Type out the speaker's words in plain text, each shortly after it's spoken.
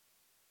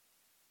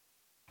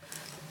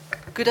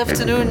Good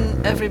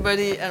afternoon,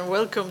 everybody, and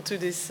welcome to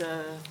this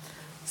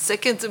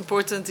second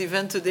important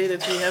event today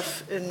that we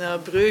have in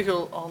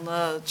Bruegel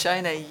on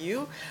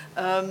China-EU.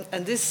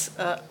 And this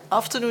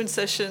afternoon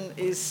session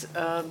is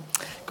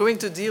going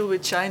to deal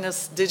with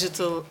China's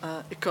digital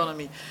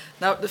economy.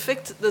 Now, the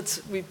fact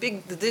that we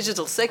picked the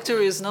digital sector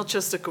is not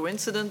just a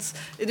coincidence.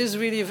 It is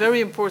really a very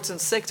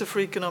important sector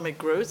for economic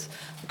growth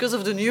because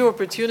of the new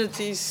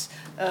opportunities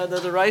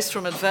that arise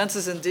from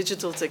advances in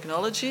digital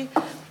technology.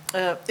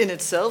 In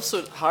itself,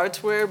 so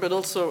hardware, but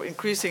also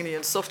increasingly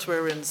in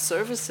software and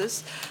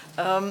services.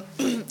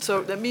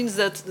 So that means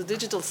that the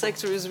digital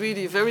sector is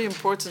really a very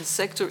important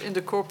sector in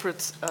the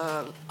corporate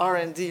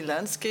R&D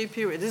landscape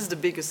here. It is the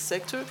biggest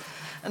sector,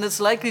 and it's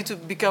likely to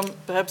become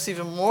perhaps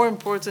even more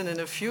important in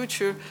the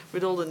future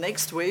with all the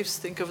next waves.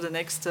 Think of the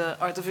next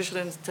artificial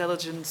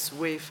intelligence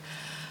wave.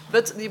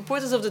 But the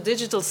importance of the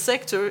digital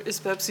sector is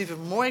perhaps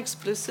even more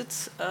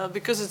explicit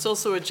because it's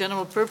also a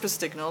general purpose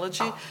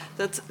technology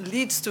that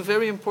leads to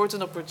very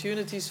important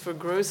opportunities for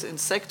growth in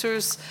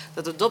sectors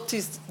that adopt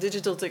these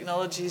digital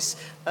technologies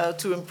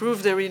to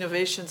improve their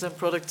innovations and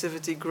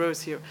productivity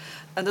growth here.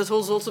 And that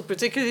holds also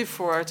particularly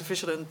for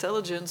artificial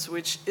intelligence,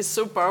 which is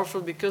so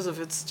powerful because of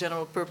its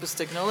general purpose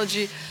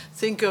technology.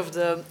 Think of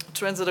the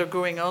trends that are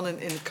going on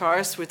in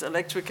cars with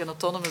electric and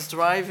autonomous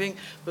driving,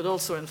 but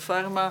also in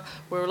pharma,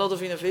 where a lot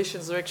of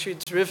innovations are actually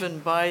driven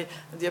by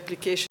the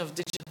application of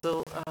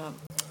digital,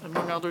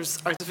 among others,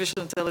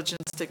 artificial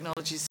intelligence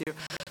technologies here.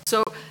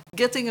 So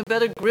getting a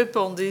better grip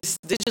on this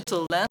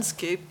digital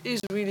landscape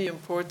is really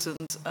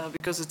important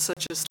because it's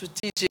such a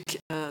strategic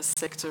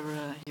sector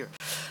here.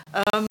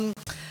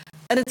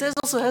 And it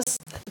also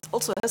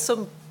has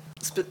some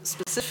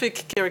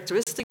specific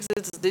characteristics.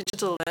 It's a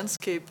digital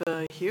landscape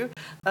here.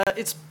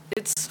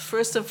 It's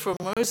first and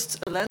foremost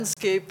a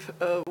landscape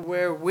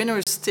where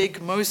winners take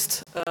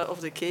most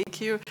of the cake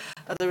here.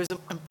 There is an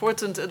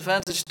important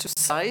advantage to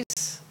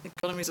size,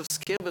 economies of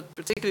scale, but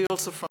particularly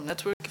also from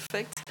network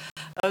effect.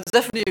 It's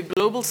definitely a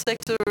global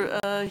sector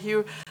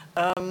here,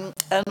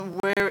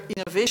 and where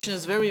innovation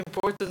is very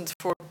important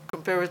for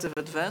comparative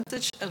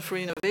advantage. And for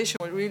innovation,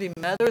 what really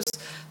matters,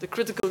 the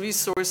critical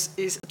resource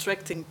is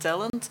attracting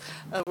talent,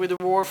 with a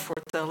war for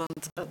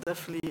talent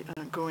definitely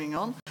going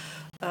on.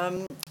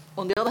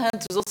 On the other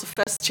hand, there's also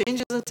fast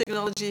changes in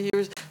technology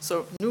here,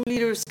 so new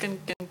leaders can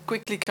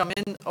quickly come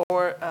in,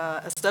 or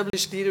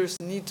established leaders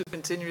need to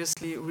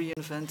continuously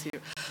reinvent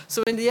here.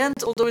 So in the end,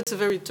 although it's a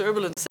very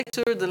turbulent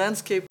sector, the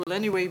landscape will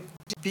anyway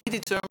be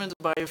determined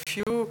by a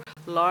few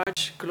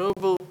large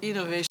global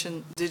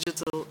innovation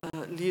digital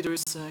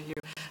leaders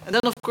here. And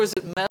then, of course,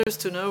 it matters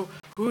to know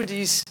who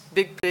these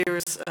big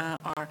players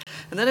are.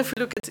 And then if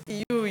we look at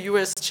EU,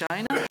 US,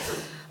 China,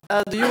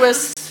 the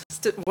US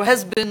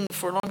has been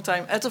for a long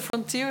time at the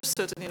frontier,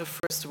 certainly in the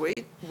first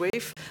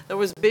wave. That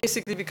was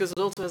basically because it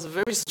also has a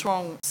very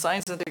strong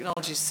science and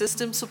technology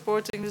system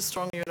supporting this,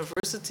 strong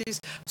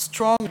universities,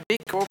 strong big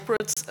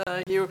corporates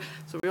here.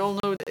 So we all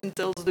know the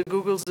Intels, the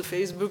Googles, the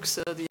Facebooks,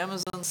 the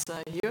Amazons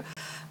here.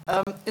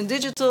 In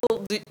digital,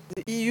 the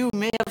EU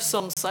may have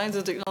some science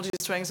and technology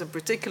strengths, in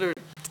particular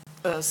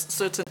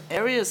certain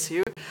areas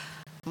here.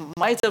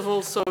 Might have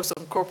also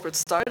some corporate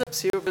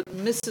startups here, but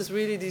misses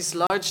really these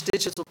large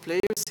digital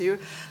players here,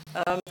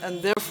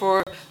 and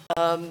therefore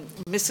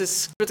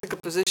misses critical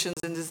positions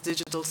in this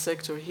digital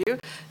sector here.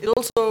 It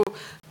also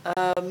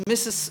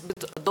misses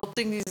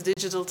adopting these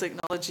digital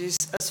technologies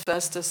as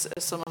fast as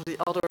some of the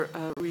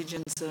other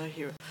regions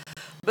here.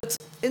 But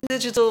in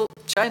digital,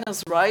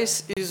 China's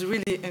rise is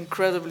really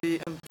incredibly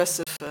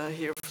impressive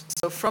here.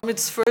 So from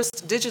its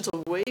first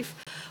digital wave,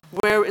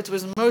 where it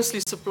was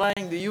mostly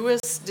supplying the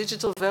US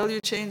digital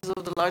value chains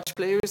of the large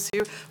players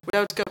here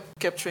without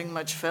capturing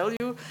much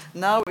value,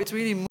 now it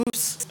really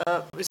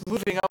is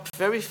moving up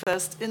very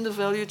fast in the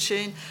value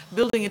chain,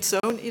 building its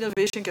own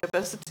innovation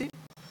capacity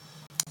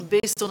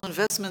based on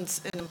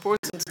investments in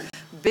important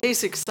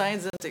basic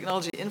science and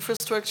technology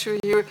infrastructure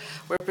here,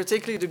 where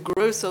particularly the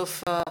growth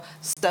of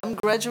STEM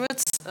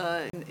graduates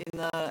in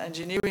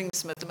engineering,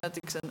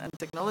 mathematics, and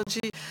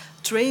technology,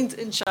 trained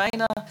in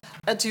China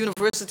at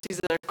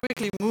universities that are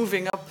quickly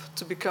moving up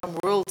to become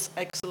world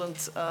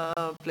excellent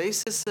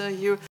places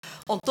here,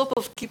 on top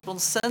of keep on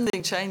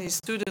sending Chinese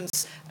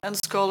students and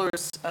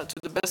scholars to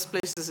the best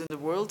places in the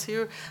world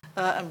here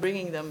and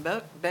bringing them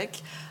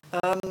back.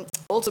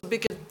 Also, a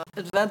big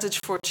advantage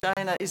for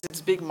China is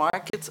its big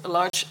market, a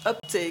large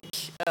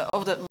uptake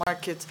of that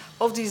market,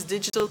 of these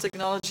digital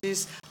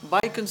technologies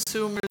by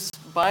consumers,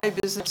 by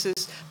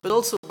businesses, but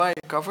also by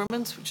the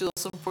government, which is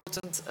also an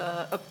important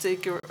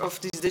uptaker of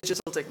these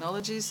digital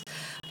technologies.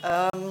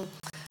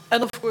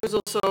 And of course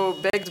also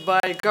backed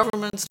by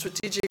government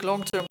strategic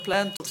long-term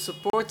plan to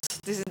support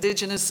this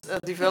indigenous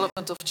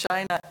development of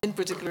China in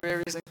particular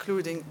areas,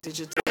 including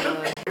digital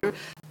here,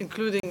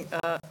 including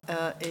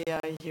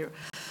AI here.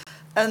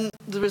 And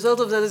the result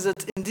of that is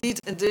that indeed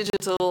in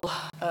digital,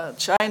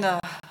 China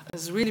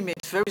has really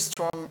made very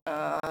strong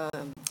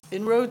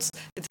inroads.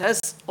 It has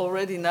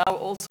already now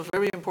also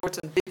very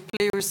important big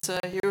players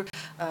here.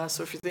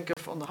 So if you think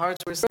of on the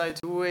hardware side,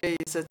 Huawei,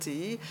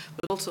 ZTE,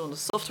 but also on the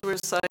software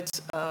side,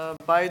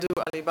 Baidu,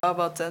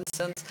 Alibaba,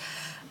 Tencent.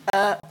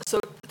 So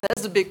it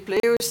has the big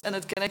players, and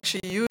it can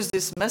actually use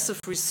this massive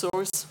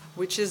resource,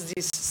 which is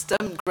these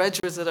STEM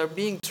graduates that are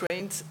being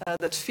trained,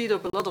 that feed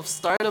up a lot of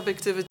startup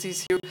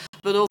activities here,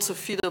 but also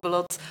feed up a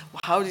lot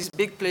how these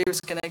big players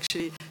can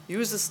actually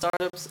use the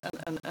startups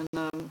and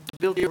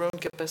build their own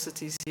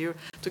capacities here,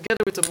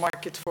 together with the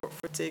market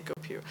for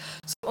take-up here.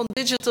 So on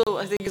digital,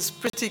 I think it's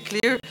pretty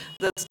clear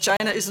that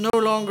China is no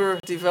longer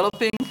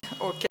developing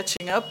or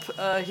catching up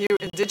here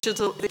in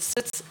digital. It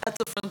sits at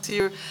the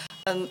frontier,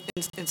 and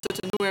in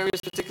certain new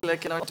areas, particularly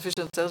like in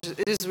artificial intelligence,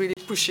 it is really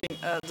pushing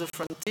the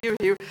frontier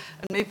here,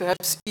 and may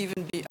perhaps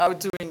even be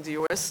outdoing the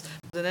US,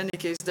 but in any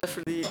case,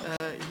 definitely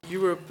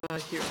Europe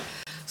here.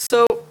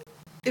 So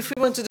if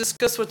we want to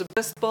discuss what the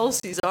best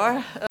policies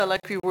are,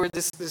 like we were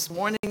this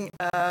morning,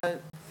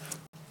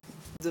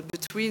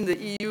 between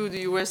the EU,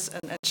 the US,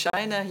 and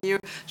China here,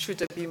 should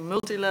they be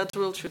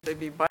multilateral, should they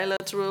be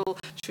bilateral,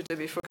 should they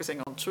be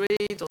focusing on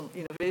trade, on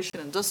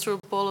innovation, industrial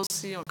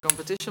policy, on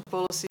competition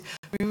policy?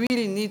 We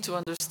really need to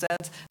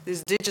understand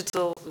this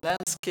digital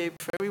landscape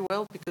very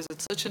well, because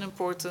it's such an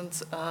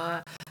important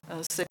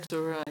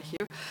sector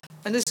here.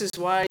 And this is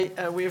why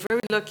we are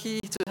very lucky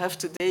to have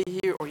today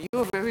here, or you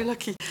are very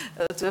lucky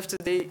to have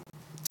today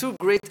two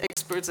great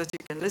experts that you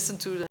can listen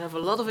to that have a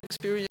lot of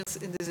experience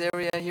in this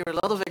area here, a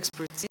lot of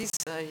expertise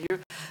here.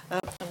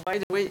 And by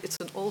the way, it's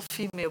an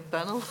all-female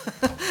panel,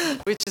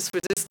 which is for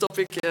this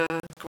topic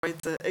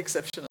quite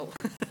exceptional,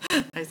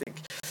 I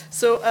think.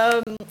 So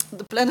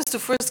the plan is to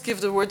first give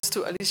the words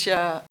to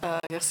Alicia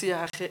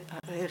Garcia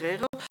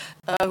Herrero,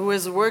 who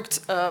has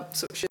worked,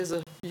 so she has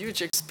a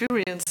huge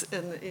experience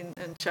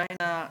in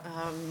China.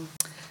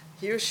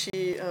 Here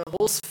she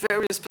holds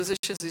various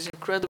positions, is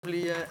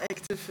incredibly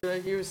active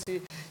here.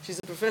 She's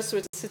a professor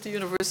at the City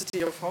University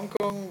of Hong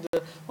Kong,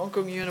 the Hong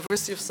Kong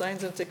University of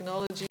Science and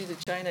Technology, the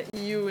China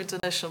EU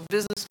International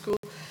Business School.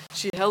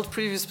 She held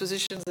previous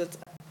positions at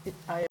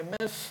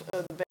IMF,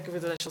 the Bank of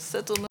International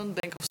Settlement,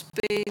 Bank of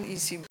Spain,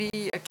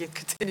 ECB, I can't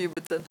continue,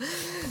 but then.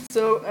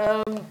 So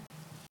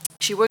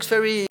she worked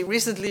very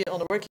recently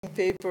on a working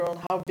paper on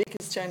how big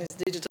is China's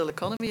digital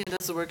economy, and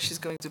that's the work she's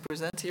going to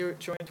present here,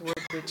 joint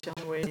work with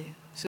Jianwei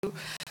Su.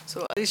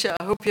 So Alicia,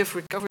 I hope you have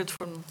recovered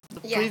from the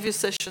previous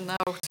session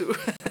now to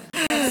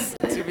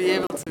to be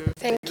able to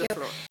take the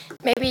floor.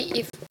 Maybe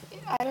if,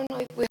 I don't know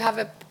if we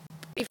have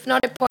if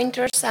not a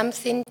pointer,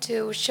 something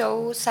to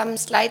show some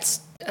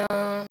slides.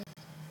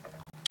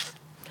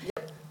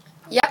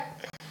 Yeah.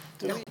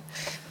 No.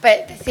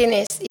 But the thing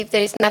is, if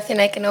there is nothing,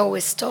 I can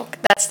always talk.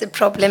 That's the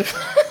problem.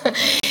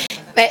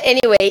 But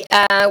anyway,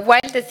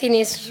 while the thing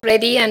is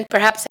ready, and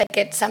perhaps I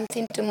get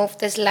something to move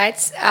the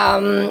slides,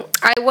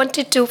 I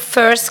wanted to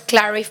first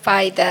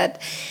clarify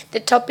that the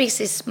topic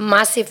is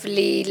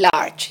massively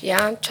large.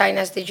 Yeah,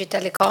 China's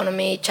digital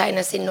economy,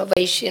 China's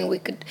innovation.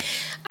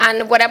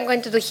 And what I'm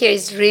going to do here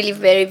is really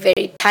very,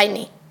 very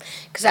tiny,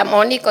 because I'm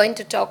only going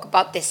to talk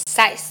about the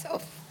size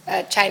of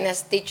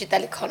China's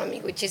digital economy,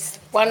 which is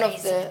one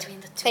of the,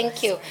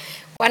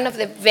 one of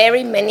the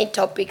very many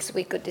topics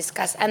we could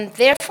discuss. And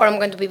therefore, I'm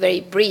going to be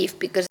very brief,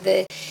 because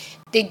the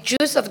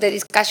juice of the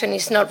discussion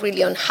is not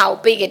really on how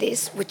big it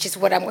is, which is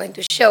what I'm going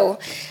to show.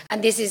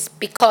 And this is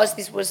because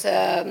this was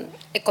a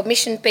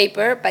commission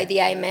paper by the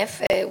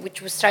IMF,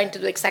 which was trying to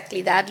do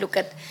exactly that, look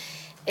at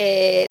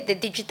the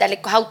digital,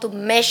 how to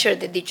measure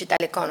the digital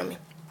economy.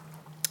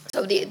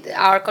 So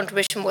our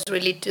contribution was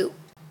really to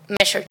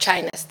measure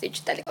China's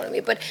digital economy.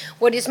 But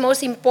what is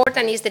most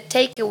important is the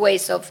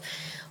takeaways of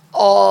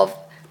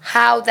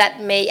how that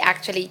may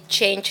actually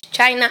change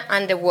China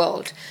and the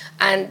world.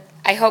 And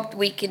I hope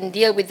we can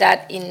deal with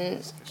that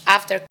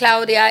after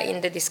Claudia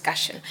in the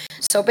discussion.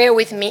 So bear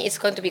with me, it's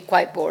going to be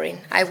quite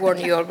boring. I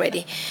warned you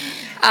already.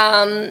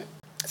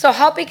 So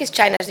how big is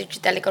China's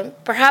digital economy?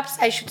 Perhaps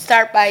I should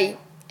start by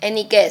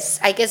any guess.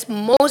 I guess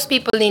most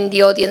people in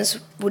the audience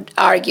would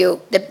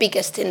argue the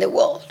biggest in the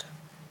world.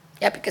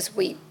 Yeah, because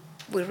we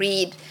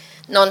read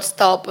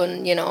non-stop,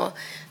 and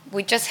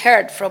we just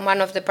heard from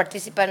one of the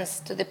participants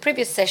to the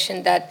previous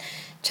session that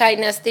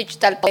China's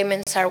digital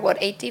payments are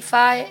 80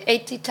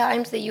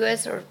 times the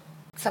US, or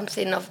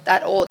something of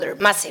that order,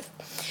 massive.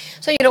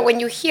 So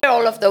when you hear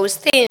all of those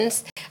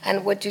things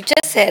and what you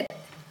just said,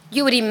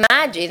 you would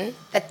imagine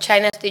that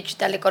China's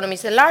digital economy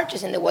is the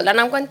largest in the world, and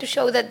I'm going to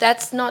show that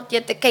that's not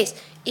yet the case.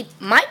 It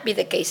might be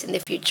the case in the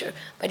future,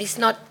 but it's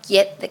not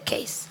yet the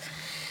case.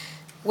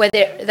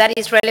 Whether that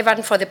is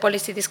relevant for the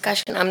policy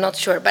discussion, I'm not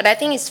sure. But I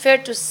think it's fair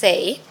to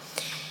say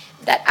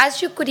that,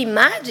 as you could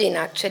imagine,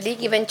 actually,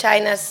 given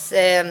China's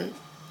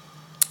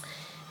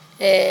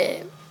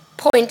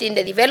point in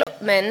the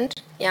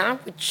development,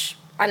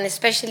 and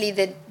especially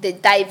the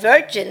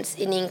divergence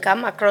in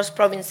income across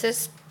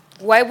provinces,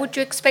 why would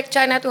you expect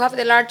China to have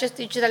the largest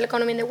digital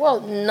economy in the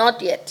world?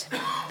 Not yet.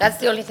 That's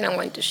the only thing I'm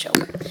going to show.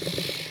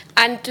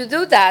 And to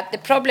do that, the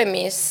problem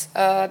is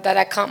that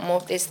I can't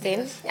move this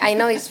thing. I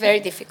know it's very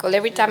difficult.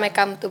 Every time I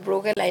come to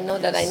Bruegel, I know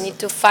that I need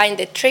to find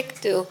a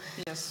trick to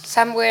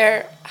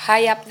somewhere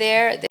high up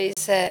there. There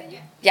is a,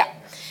 yeah.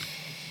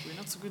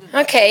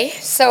 Okay,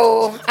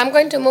 so I'm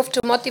going to move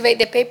to motivate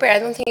the paper. I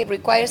don't think it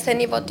requires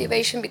any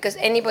motivation because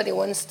anybody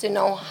wants to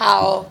know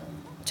how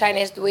China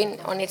is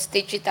doing on its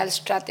digital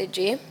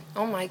strategy.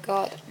 Oh my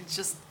God. It's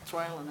just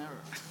trial and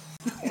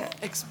error.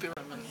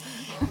 Experiment.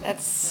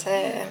 That's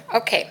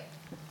okay.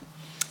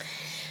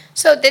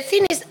 So the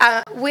thing is,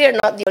 we are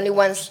not the only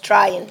ones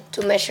trying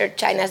to measure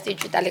China's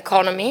digital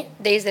economy.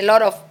 There is a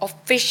lot of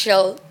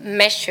official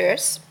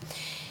measures,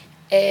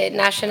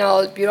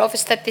 National Bureau of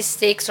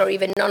Statistics, or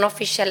even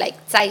non-official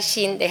like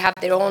Caixin. They have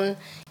their own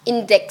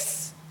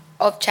index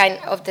of China,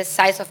 of the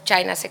size of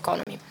China's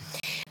economy.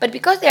 But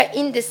because they are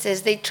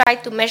indices, they try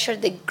to measure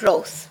the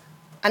growth,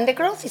 and the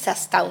growth is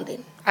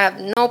astounding. I have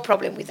no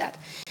problem with that.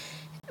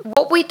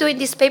 What we do in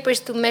this paper is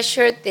to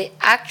measure the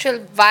actual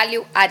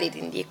value added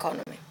in the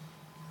economy.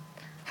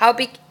 How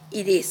big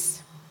it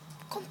is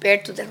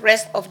compared to the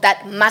rest of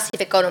that massive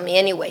economy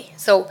anyway.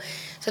 So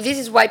this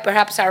is why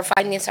perhaps our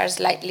findings are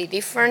slightly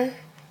different.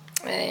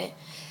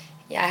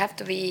 Yeah, I have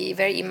to be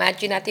very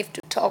imaginative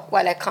to talk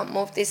while I can't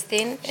move this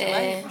thing.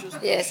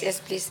 Yes,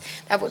 please.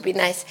 That would be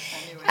nice.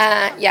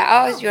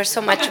 Yeah, you're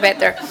so much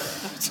better.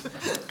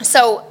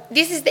 So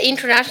this is the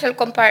international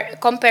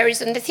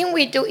comparison. The thing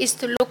we do is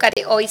to look at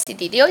the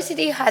OECD. The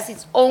OECD has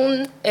its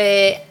own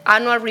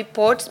annual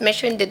reports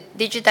measuring the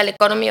digital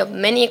economy of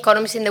many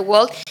economies in the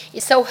world.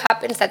 It so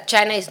happens that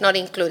China is not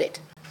included.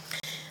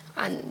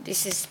 And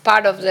this is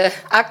part of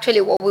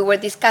actually what we were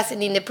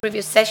discussing in the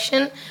previous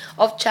session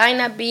of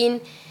China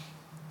being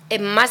a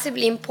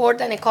massively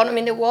important economy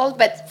in the world,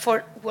 but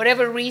for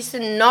whatever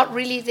reason, not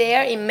really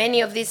there in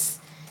many of these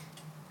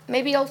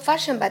maybe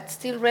old-fashioned but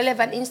still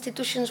relevant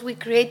institutions we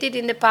created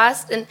in the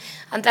past, and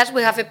that's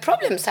we have a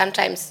problem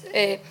sometimes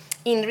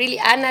in really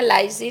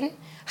analyzing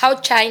how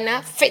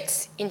China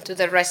fits into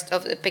the rest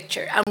of the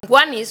picture. And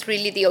one is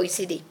really the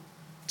OECD,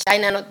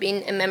 China not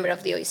being a member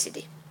of the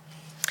OECD.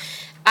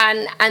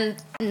 And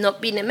not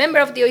being a member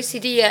of the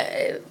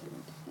OECD,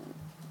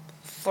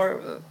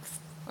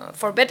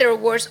 for better or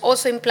worse,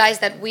 also implies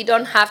that we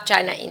don't have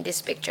China in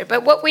this picture.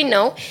 But what we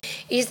know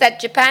is that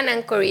Japan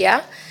and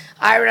Korea,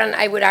 Ireland,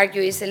 I would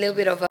argue, is a little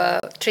bit of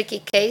a tricky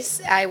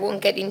case. I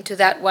won't get into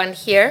that one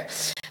here.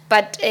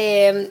 But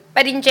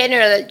in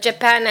general,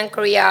 Japan and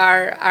Korea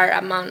are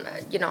among,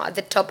 at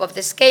the top of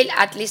the scale,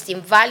 at least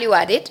in value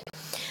added,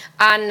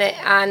 and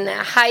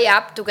high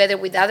up together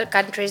with other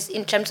countries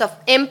in terms of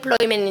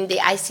employment in the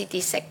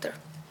ICT sector.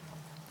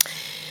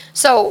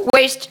 So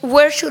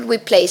where should we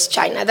place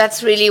China?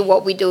 That's really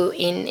what we do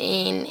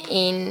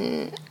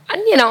and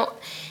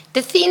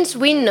the things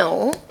we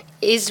know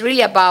is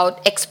really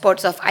about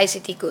exports of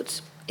ICT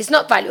goods. It's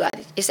not value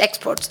added, it's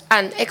exports.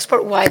 And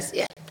export wise,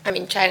 yeah,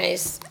 China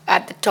is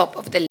at the top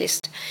of the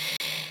list.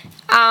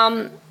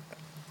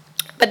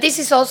 But this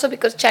is also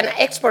because China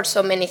exports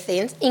so many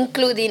things,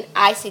 including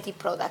ICT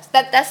products.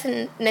 That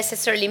doesn't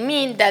necessarily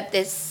mean that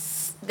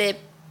the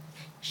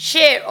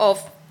share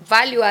of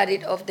value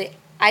added of the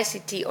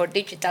ICT or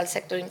digital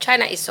sector in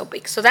China is so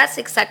big. So that's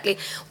exactly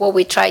what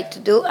we try to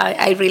do.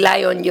 I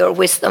rely on your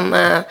wisdom,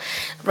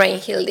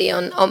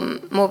 Reinhilde,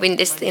 on moving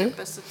this thing.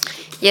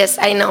 Yes,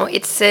 I know.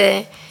 It's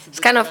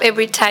kind of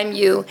every time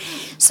you...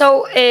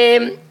 So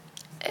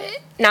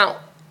now,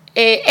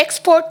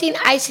 exporting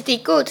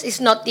ICT goods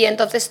is not the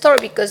end of the story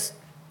because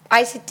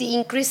ICT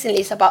increasingly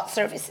is about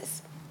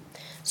services.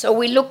 So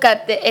we look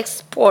at the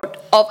export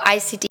of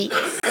ICT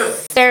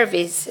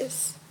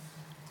services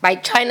by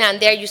China,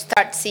 and there you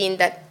start seeing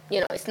that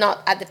it's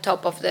not at the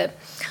top of the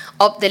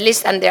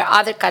list, and there are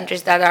other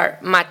countries that are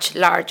much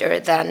larger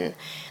than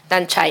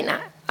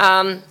China.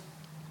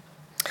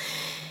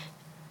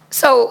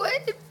 So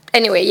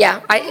anyway,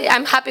 yeah,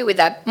 I'm happy with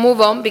that.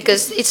 Move on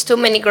because it's too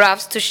many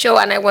graphs to show,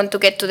 and I want to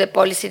get to the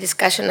policy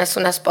discussion as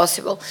soon as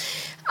possible.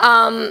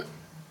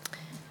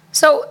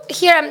 So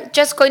here I'm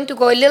just going to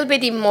go a little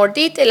bit in more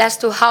detail as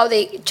to how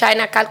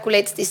China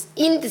calculates these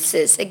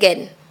indices,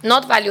 again,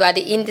 not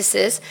value-added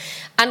indices,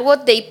 and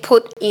what they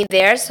put in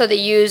there. So they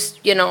use,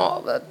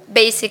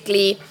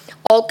 basically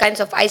all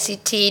kinds of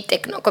ICT,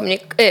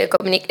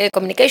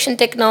 communication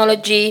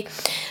technology.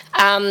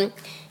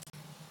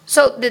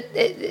 So this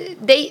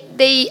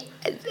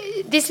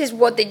is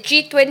what the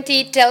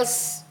G20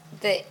 tells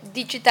the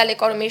digital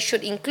economy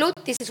should include.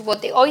 This is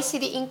what the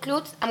OECD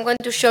includes. I'm going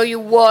to show you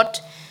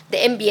what the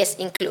MBS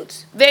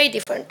includes. Very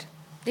different.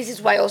 This is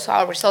why also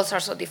our results are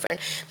so different.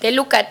 They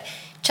look at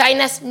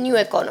China's new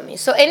economy.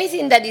 So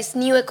anything that is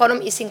new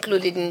economy is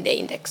included in the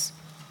index.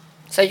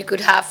 So you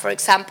could have, for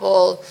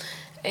example,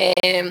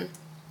 you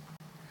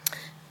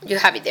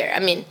have it there.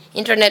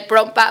 Internet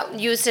broadband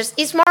users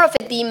is more of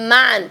a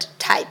demand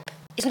type.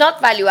 It's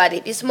not value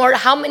added. It's more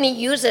how many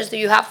users do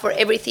you have for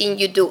everything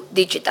you do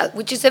digital,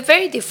 which is a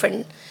very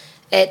different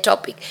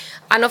topic.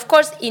 And of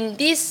course, in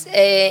this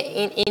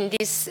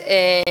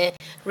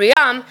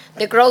realm,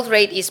 the growth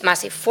rate is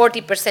massive,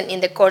 40% in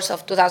the course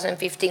of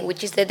 2015,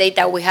 which is the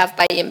data we have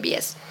by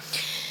MBS.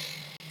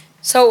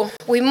 So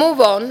we move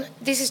on.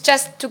 This is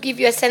just to give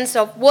you a sense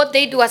of what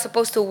they do as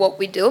opposed to what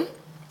we do.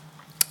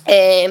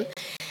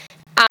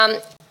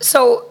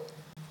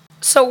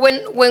 So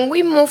when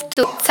we move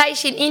to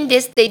Caixin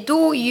Index, they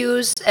do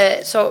use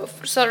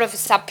sort of a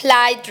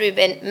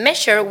supply-driven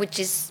measure, which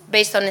is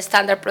based on a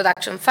standard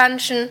production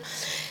function,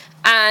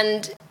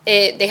 and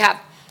they have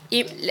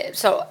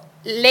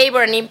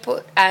labor and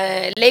input,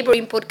 labor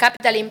input,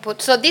 capital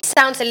input. So this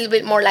sounds a little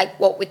bit more like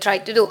what we try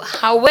to do.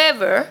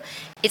 However,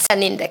 it's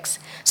an index,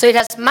 so it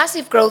has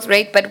massive growth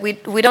rate, but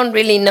we don't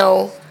really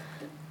know,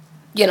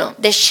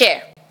 the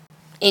share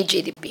in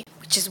GDP,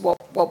 which is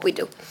what we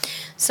do.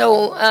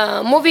 So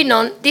moving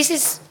on, this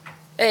is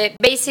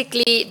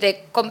basically the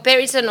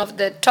comparison of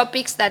the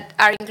topics that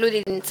are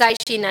included in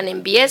Caixin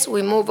and MBS.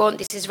 We move on.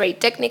 This is very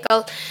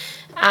technical.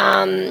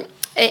 And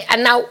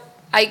now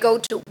I go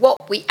to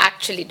what we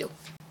actually do.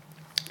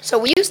 So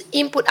we use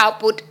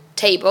input-output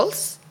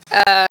tables,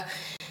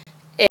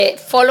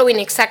 following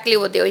exactly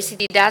what the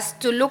OECD does,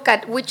 to look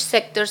at which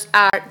sectors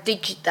are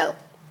digital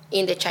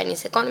in the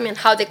Chinese economy and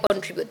how they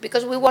contribute,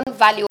 because we want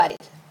value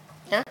added.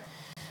 Yeah?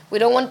 We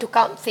don't want to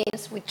count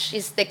things, which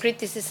is the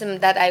criticism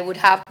that I would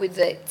have with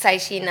the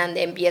Caixin and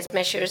the MBS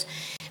measures,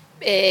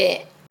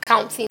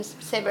 count things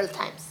several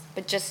times,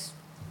 but just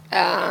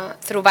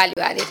through value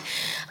added.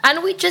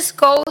 And we just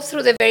go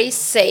through the very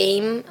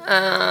same,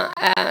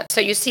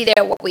 so you see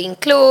there what we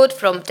include,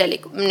 from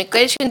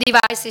telecommunication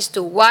devices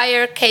to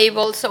wire,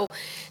 cable, so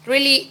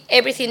really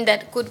everything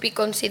that could be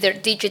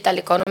considered digital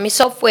economy,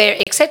 software,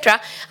 etc.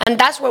 And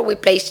that's where we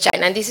place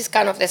China. And this is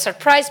kind of the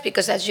surprise,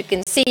 because as you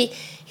can see,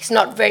 it's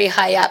not very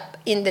high up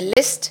in the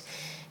list,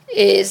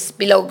 is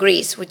below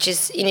Greece, which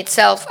is in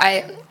itself,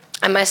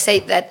 I must say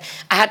that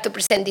I had to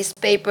present this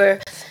paper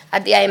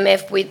at the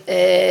IMF with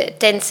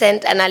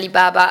Tencent and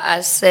Alibaba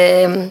as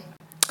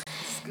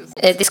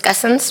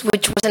discussants,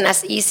 which wasn't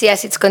as easy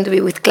as it's going to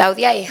be with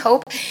Claudia, I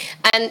hope.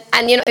 And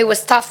it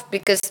was tough,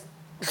 because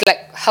it's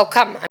like, how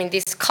come? I mean,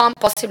 this can't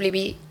possibly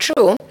be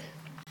true.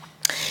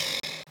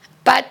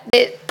 But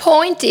the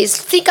point is,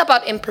 think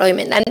about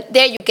employment, and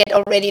there you get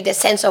already the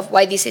sense of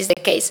why this is the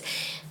case.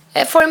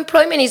 For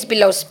employment, it's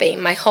below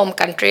Spain, my home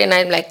country, and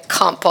I'm like,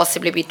 can't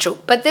possibly be true.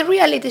 But the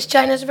reality is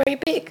China is very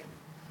big.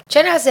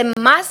 China has a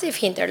massive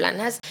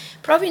hinterland, has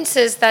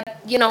provinces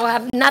that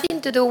have nothing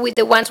to do with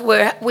the ones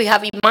where we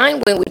have in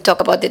mind when we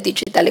talk about the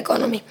digital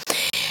economy.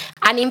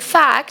 And in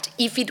fact,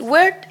 if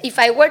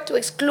I were to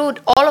exclude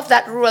all of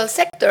that rural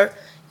sector,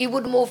 it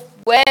would move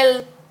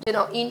well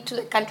into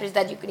the countries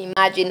that you can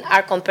imagine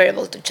are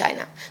comparable to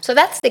China. So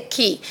that's the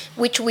key,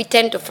 which we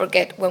tend to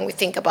forget when we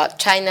think about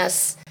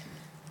China's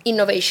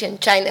innovation,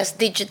 China's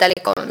digital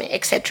economy,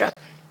 etc.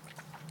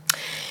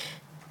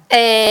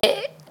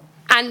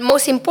 And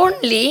most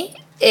importantly,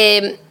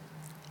 the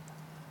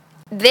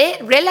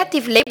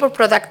relative labor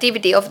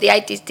productivity of the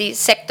ICT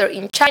sector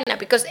in China,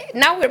 because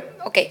now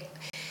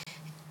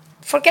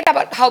forget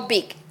about how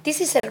big.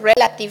 This is a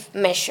relative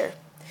measure.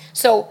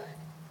 So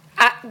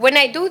when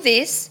I do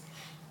this,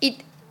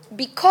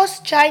 because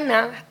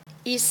China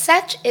is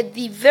such a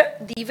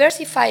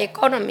diversified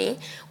economy,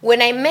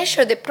 when I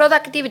measure the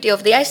productivity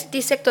of the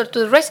ICT sector to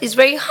the rest, is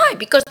very high,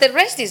 because the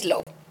rest is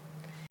low.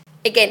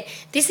 Again,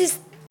 this is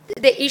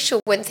the issue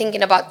when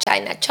thinking about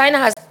China. China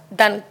has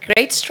done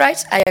great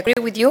strides, I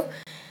agree with you,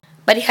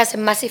 but it has a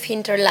massive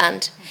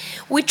hinterland,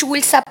 which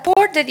will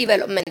support the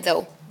development,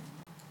 though,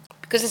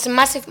 because it's a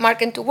massive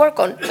market to work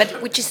on,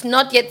 but which is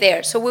not yet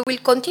there. So we will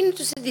continue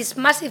to see this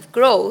massive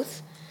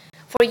growth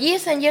for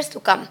years and years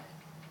to come.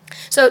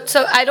 So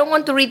I don't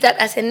want to read that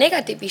as a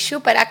negative issue,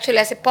 but actually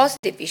as a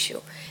positive issue,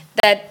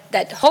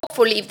 that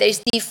hopefully if there is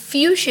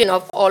diffusion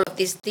of all of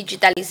this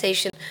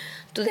digitalization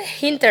to the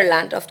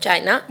hinterland of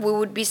China, we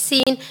would be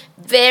seeing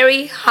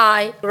very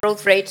high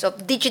growth rates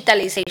of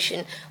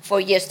digitalization for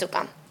years to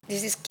come.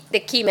 This is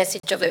the key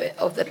message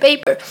of the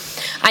paper.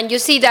 And you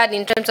see that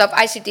in terms of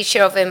ICT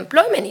share of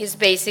employment is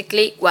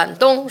basically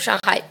Guangdong,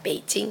 Shanghai,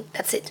 Beijing,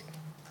 that's it.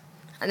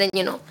 And then,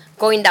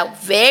 going down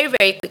very,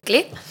 very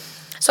quickly.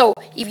 So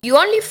if you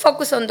only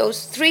focus on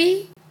those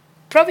three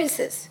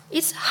provinces,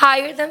 it's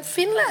higher than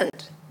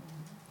Finland.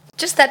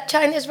 Just that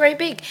China is very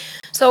big.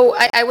 So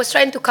I was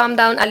trying to calm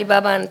down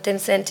Alibaba and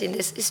Tencent in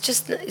this.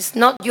 It's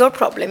not your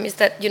problem. It's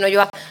that, you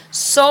have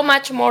so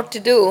much more to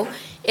do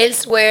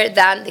elsewhere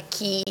than the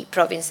key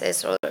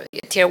provinces or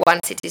tier 1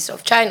 cities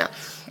of China.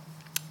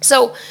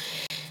 So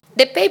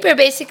the paper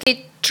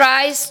basically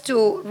tries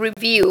to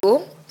review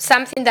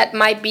something that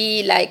might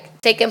be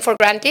taken for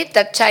granted,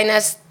 that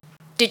China's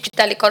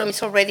digital economy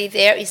is already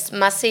there, is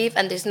massive,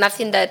 and there's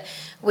nothing that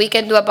we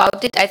can do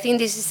about it. I think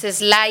this is a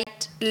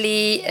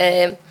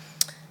slightly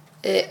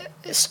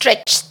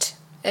stretched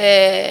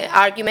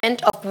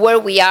argument of where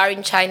we are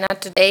in China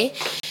today,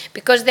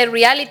 because the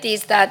reality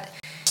is that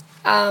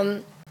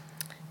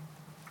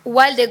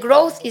while the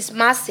growth is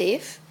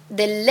massive,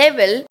 the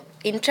level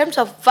in terms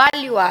of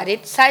value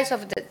added, size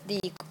of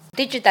the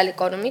digital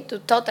economy to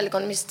total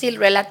economy is still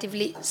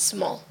relatively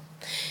small.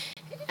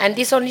 And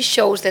this only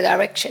shows the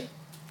direction.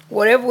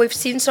 Whatever we've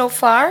seen so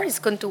far is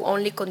going to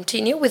only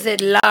continue with a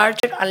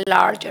larger and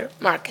larger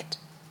market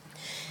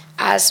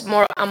as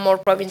more and more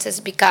provinces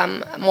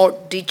become more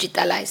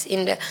digitalized.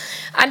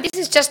 And this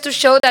is just to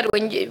show that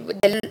when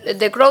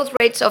the growth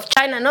rates of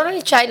China, not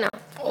only China,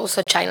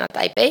 also China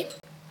Taipei,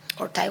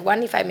 or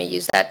Taiwan, if I may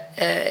use that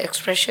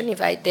expression,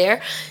 if I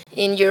dare,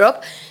 in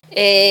Europe,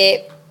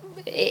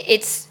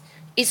 it's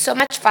so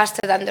much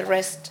faster than the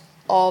rest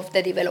of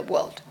the developed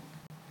world.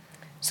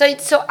 So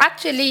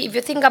actually, if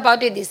you think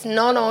about it, it's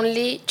not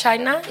only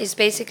China, it's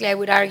basically, I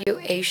would argue,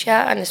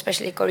 Asia, and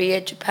especially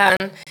Korea, Japan,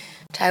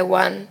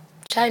 Taiwan,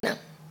 China.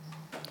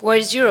 Where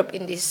is Europe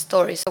in this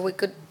story? So we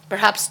could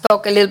perhaps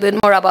talk a little bit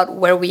more about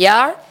where we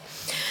are.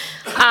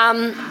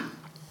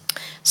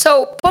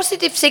 So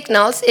positive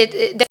signals,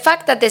 the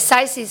fact that the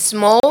size is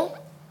small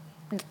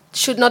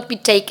should not be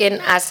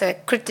taken as a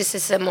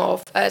criticism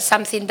of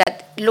something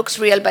that looks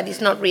real but is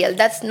not real.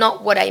 That's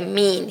not what I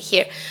mean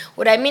here.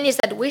 What I mean is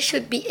that we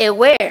should be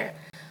aware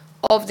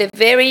of the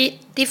very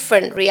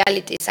different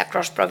realities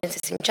across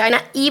provinces in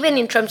China, even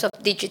in terms of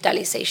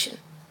digitalization.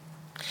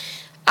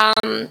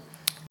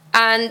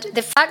 And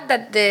the fact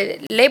that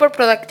the labor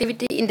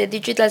productivity in the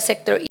digital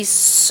sector is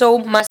so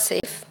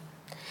massive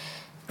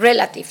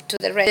relative to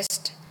the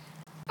rest,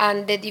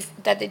 and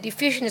that the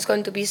diffusion is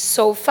going to be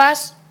so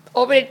fast,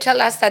 already tell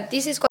us that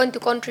this is going to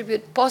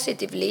contribute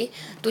positively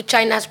to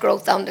China's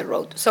growth down the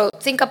road. So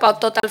think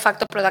about total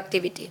factor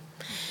productivity.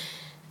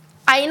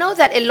 I know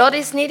that a lot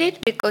is needed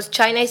because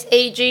China is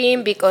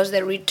aging, because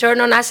the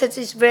return on assets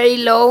is very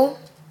low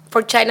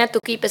for China to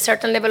keep a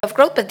certain level of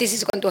growth, but this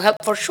is going to help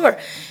for sure.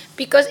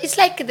 Because it's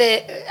like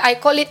I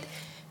call it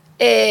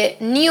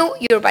new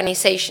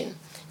urbanization.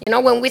 You know,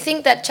 when we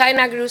think that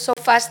China grew so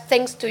fast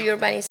thanks to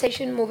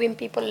urbanization, moving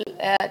people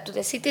to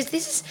the cities,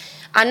 this is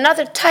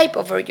another type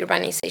of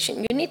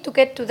urbanization. You need to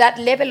get to that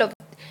level of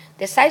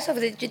the size of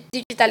the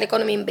digital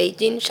economy in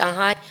Beijing,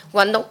 Shanghai,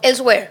 Guangdong,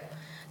 elsewhere.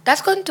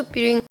 That's going to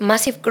bring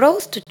massive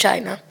growth to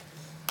China.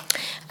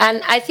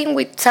 And I think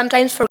we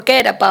sometimes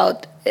forget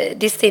about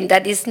this thing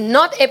that is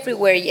not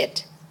everywhere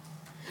yet,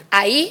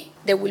 i.e.,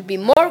 there will be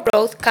more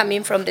growth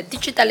coming from the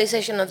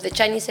digitalization of the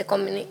Chinese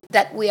economy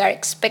that we are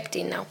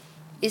expecting now.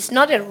 It's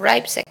not a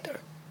ripe sector.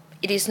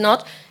 It is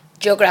not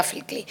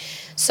geographically.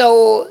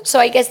 So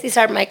I guess these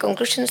are my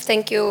conclusions.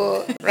 Thank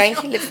you,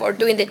 Reinhilde, for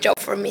doing the job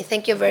for me.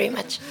 Thank you very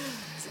much.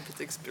 It's a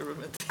bit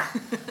experiment.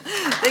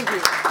 Thank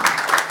you.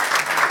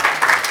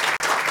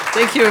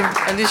 Thank you,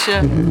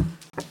 Alicia.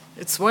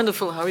 It's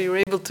wonderful how you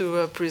were able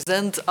to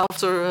present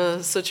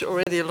after such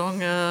already a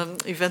long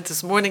event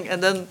this morning,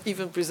 and then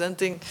even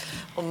presenting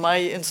on my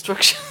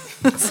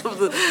instructions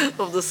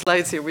of the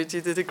slides here, which you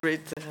did a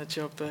great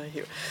job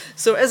here.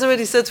 So as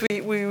already said,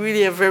 we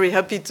really are very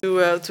happy to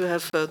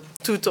have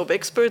two top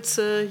experts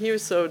here.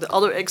 So the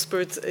other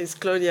expert is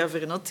Claudia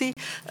Vernotti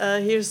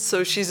here.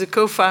 So she's a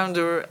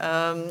co-founder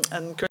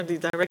and currently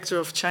director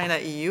of China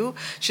EU.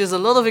 She has a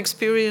lot of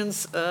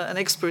experience and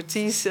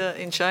expertise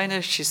in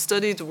China. She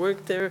studied,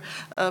 worked there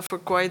for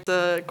quite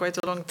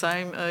a long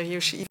time.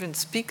 Here she even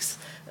speaks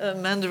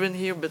Mandarin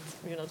here, but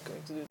we're not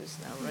going to do this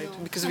now, right?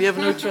 No. Because we have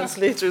no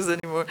translators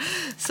anymore.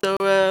 So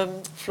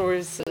floor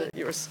is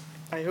yours.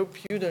 I hope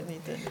you don't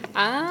need that.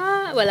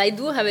 Well, I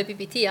do have a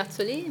PPT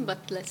actually, but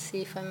let's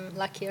see if I'm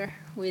luckier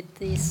with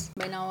this.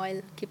 By now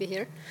I'll keep it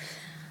here.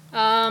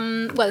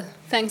 Well,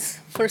 thanks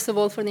first of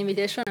all for the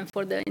invitation and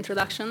for the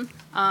introduction.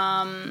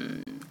 I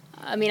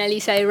mean,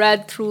 Alicia, I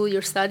read through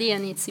your study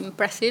and it's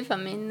impressive. I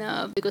mean,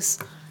 because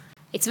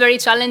it's very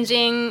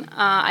challenging,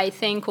 I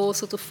think,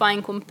 also to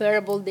find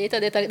comparable data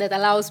that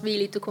allows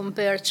really to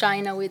compare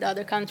China with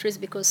other countries,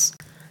 because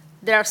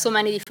there are so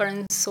many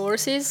different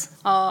sources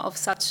of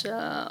such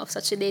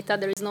a data.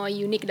 There is no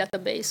unique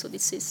database, so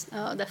this is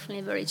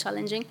definitely very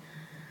challenging.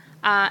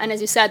 And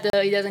as you said,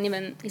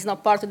 it's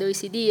not part of the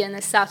OECD, and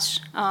as such,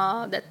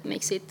 that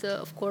makes it,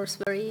 of course,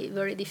 very,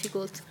 very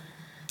difficult.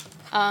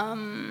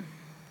 Okay,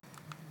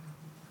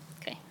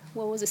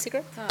 what was the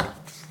secret?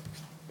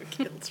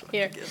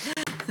 Here.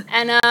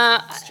 And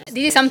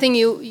this is something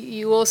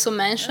you also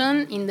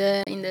mentioned in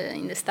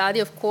the study,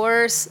 of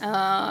course.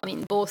 I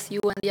mean, both you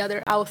and the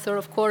other author,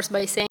 of course,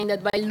 by saying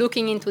that by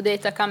looking into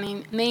data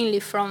coming mainly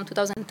from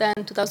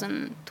 2010,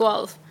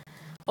 2012,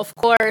 of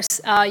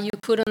course, you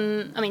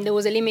couldn't. I mean, there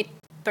was a limit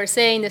per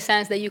se in the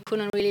sense that you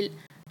couldn't really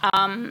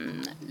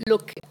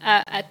look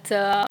at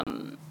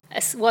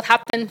as what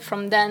happened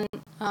from then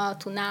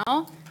to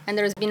now. And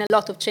there has been a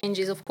lot of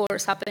changes, of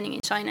course, happening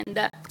in China in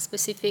that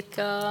specific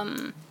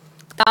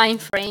time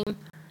frame.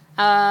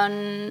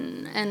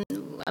 And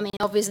I mean,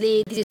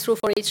 obviously, this is true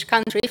for each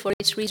country, for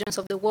each regions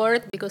of the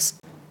world, because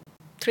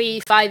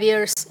 3-5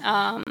 years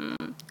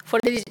for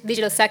the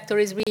digital sector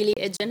is really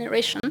a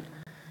generation.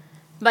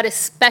 But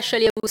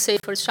especially, I would say,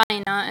 for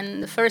China.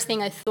 And the first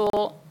thing I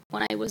thought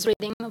when I was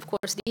reading, of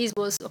course, this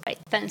was, okay,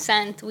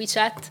 Tencent,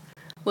 WeChat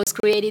was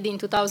created in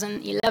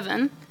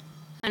 2011.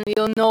 and we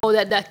all know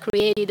that that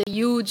created a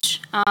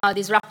huge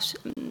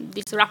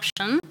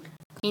disruption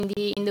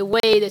in the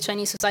way the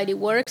Chinese society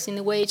works, in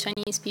the way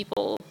Chinese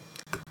people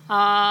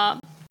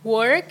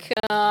work,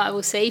 I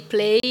would say,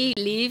 play,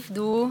 live,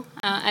 do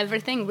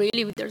everything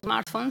really with their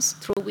smartphones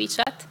through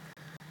WeChat,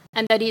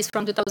 and that is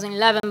from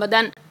 2011. But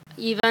then,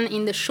 even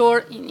in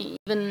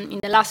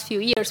the last few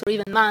years or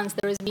even months,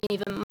 there has been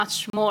even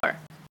much more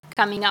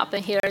coming up.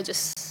 And here, I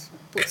just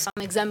put some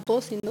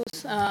examples in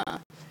those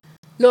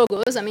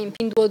logos. I mean,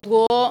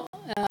 Pinduoduo,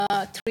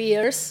 3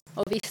 years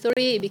of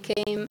history, it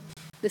became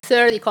the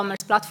third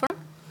e-commerce platform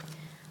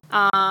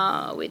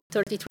with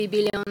 33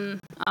 billion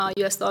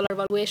US dollar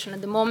valuation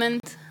at the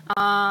moment.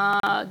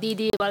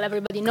 Didi, well,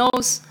 everybody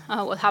knows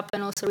what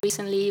happened also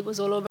recently. It was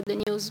all over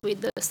the news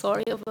with the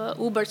story of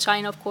Uber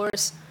China, of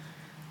course.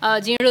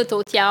 Jinri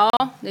Toutiao,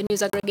 the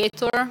news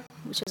aggregator,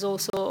 which has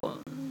also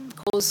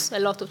caused a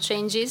lot of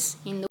changes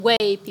in the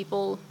way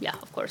people,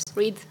 of course,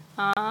 read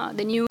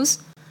the news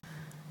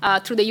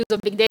through the use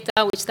of big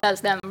data, which tells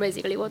them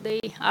basically what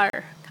they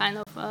are kind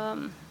of,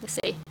 let's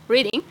say,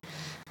 reading.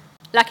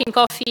 Luckin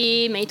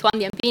Coffee, Meituan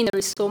Dianping, there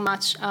is so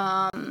much,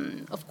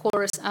 of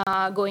course,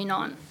 going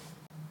on.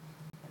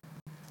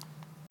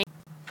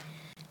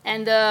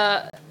 And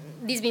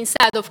this being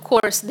said, of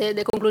course,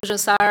 the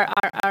conclusions are,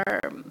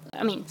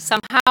 I mean,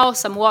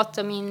 somewhat,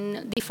 I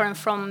mean, different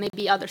from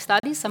maybe other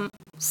studies,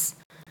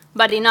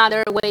 but in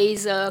other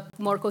ways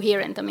more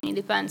coherent. I mean, it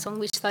depends on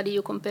which study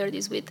you compare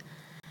this with.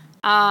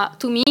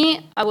 To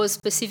me, I was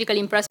specifically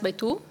impressed by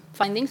 2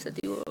 findings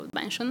that you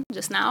mentioned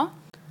just now.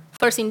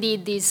 First,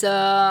 indeed, is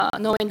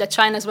knowing that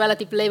China's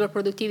relative labor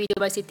productivity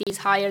of ICT is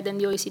higher than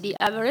the OECD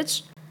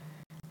average.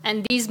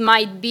 And this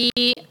might be,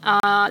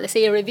 let's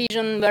say, a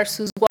revision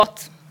versus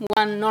what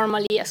one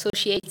normally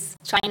associates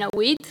China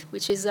with,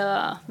 which is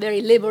a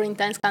very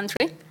labor-intense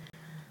country.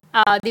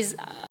 This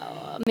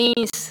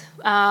means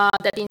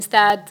that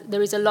instead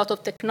there is a lot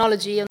of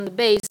technology on the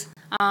base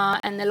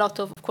and a lot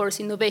of course,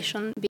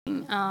 innovation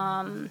being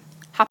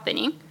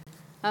happening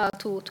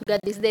to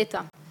get this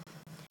data.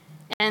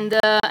 And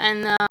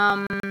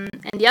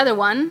the other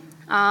one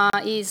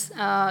is,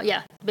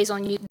 based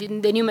on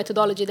the new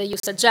methodology that you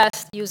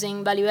suggest,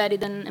 using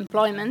value-added and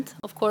employment,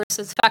 of course,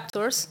 as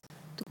factors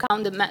to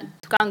count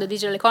the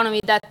digital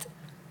economy, that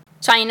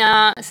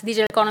China's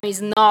digital economy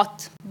is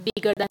not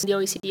bigger than the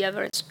OECD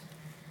average.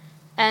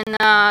 And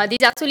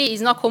this actually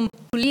is not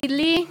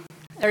completely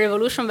a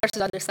revolution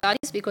versus other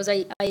studies, because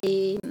I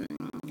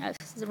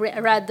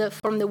read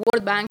from the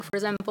World Bank, for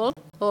example,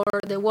 or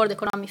the World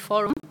Economic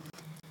Forum.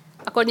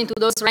 According to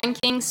those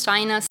rankings,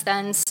 China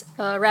stands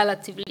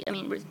relatively, I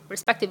mean,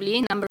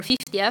 respectively, number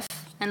 50th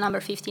and number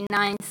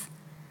 59th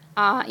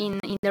in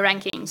the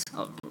rankings,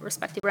 of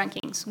respective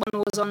rankings.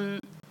 One was on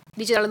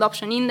Digital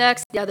Adoption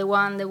Index, the other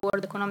one, the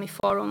World Economic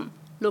Forum,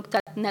 looked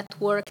at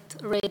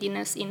Networked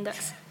Readiness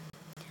Index.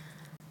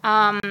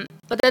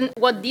 But then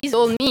what this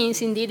all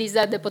means, indeed, is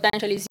that the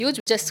potential is huge.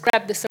 We just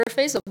scratched the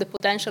surface of the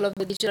potential of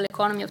the digital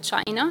economy of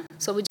China.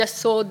 So we just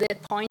saw the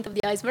point of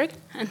the iceberg,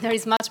 and there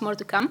is much more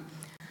to come.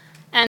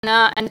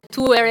 And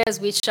 2 areas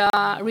which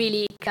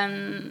really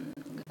can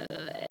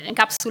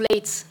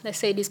encapsulate, let's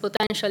say, this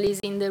potential is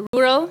in the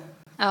rural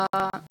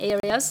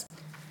areas,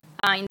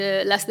 in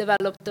the less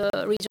developed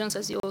regions,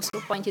 as you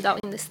also pointed out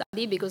in the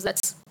study, because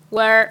that's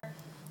where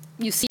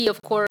you see, of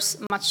course,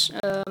 much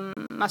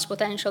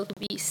potential to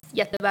be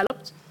yet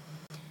developed.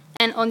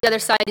 And on the other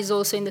side is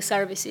also in the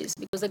services,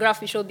 because the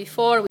graph we showed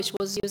before, which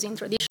was using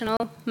traditional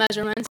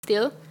measurements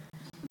still,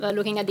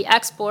 looking at the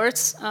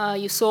exports,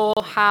 you saw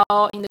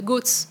how in the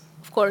goods,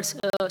 of course,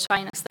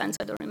 China stands,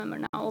 I don't remember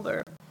now,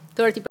 over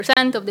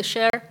 30% of the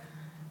share,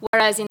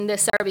 whereas in the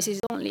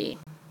services only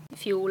a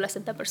few less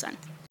than 10%.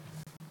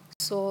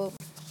 So,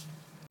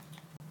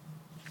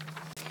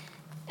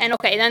 and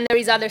okay, then there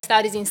is other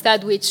studies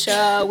instead which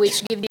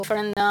give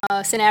different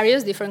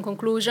scenarios, different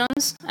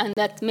conclusions, and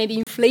that maybe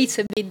inflates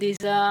a bit this,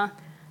 the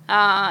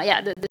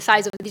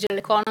size of the digital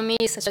economy,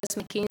 such as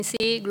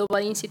McKinsey, Global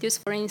Institutes,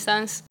 for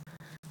instance,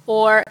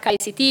 or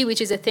KICT,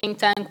 which is a think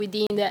tank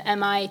within the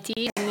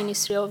MIT, the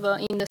Ministry of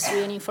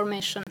Industry and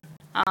Information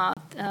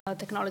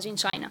Technology in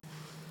China.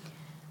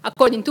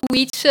 According to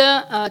which,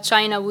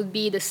 China would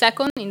be the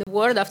second in the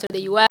world after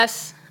the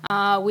US,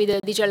 with a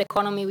digital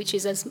economy which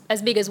is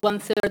as big as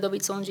 1/3 of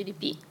its own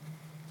GDP.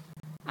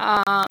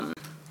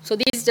 So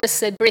this is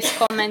just a brief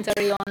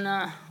commentary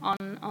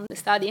on the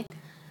study.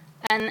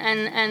 And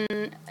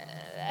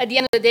at the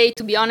end of the day,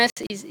 to be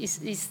honest,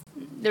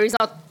 there is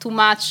not too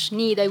much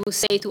need, I would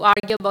say, to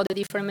argue about the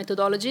different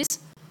methodologies.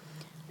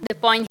 The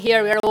point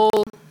here we are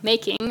all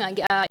making,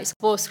 I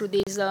suppose, through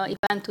this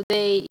event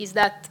today, is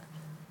that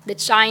the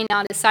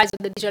size of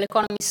the digital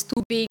economy is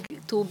too big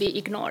to be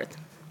ignored.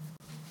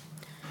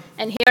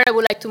 And here I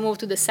would like to move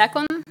to the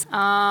second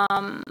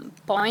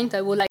point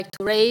I would like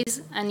to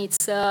raise, and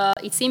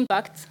its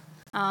impact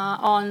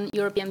on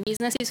European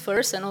businesses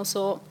first, and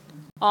also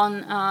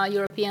on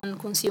European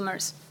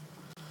consumers.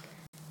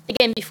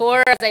 Again,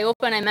 before, as I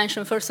open, I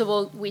mentioned, first of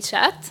all,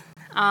 WeChat.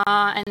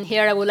 And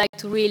here I would like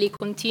to really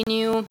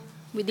continue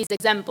with this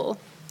example.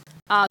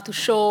 to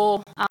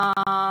show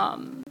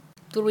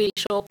to really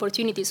show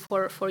opportunities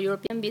for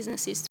European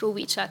businesses through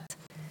WeChat.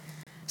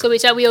 So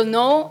WeChat we all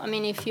know. I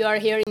mean, if you are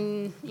here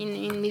in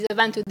this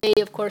event today,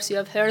 of course you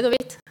have heard of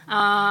it,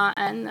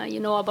 and you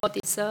know about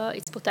its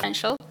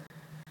potential.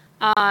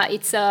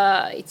 It's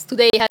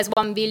today has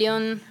 1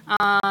 billion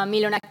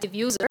million active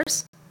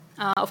users.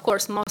 Of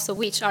course, most of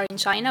which are in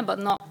China, but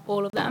not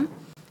all of them.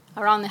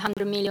 Around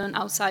 100 million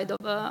outside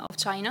of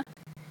China.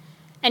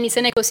 And it's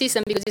an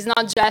ecosystem because it's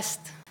not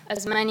just,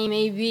 as many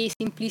maybe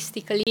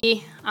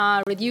simplistically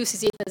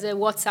reduces it as a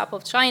WhatsApp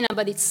of China,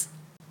 but it's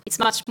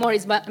much more,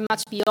 it's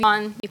much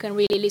beyond. You can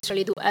really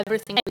literally do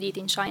everything with it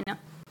in China.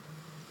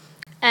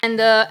 And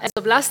as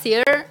of last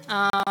year,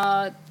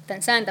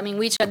 Tencent, I mean,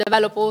 WeChat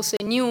developed also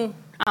a new,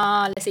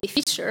 let's say,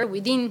 feature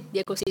within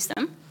the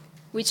ecosystem,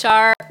 which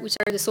are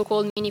the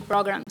so-called mini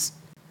programs.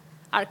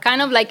 Are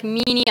kind of like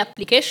mini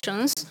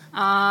applications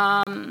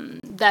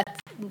that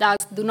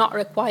do not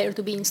require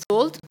to be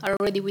installed, are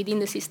already within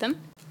the system,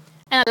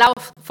 and allow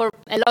for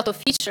a lot of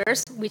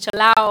features which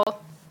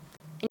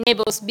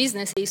enables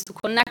businesses to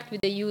connect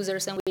with the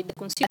users and with the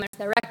consumers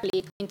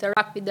directly, to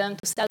interact with them,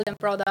 to sell them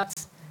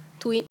products,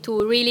 to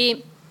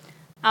really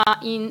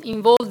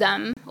involve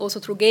them also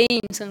through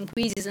games and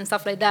quizzes and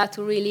stuff like that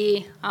to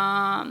really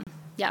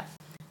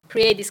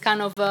create this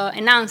kind of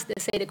enhance,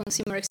 let's say, the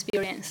consumer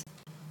experience.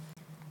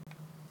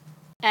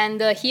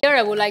 And here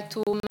I would like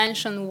to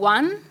mention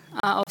one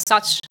of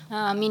such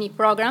mini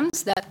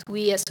programs that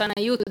we as China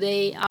EU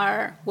today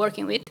are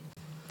working with.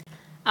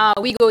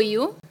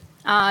 WeGoEU.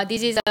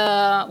 This is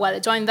a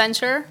joint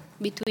venture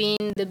between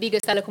the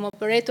biggest telecom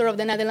operator of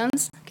the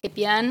Netherlands,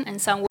 KPN, and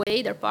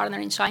Sunway, their partner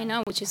in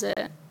China, which is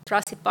a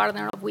trusted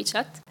partner of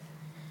WeChat.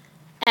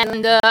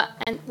 And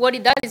what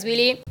it does is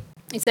really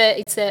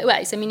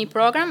it's a mini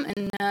program,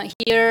 and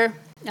here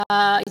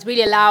it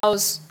really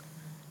allows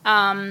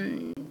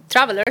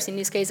travelers, in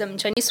this case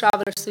Chinese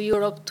travelers to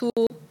Europe, to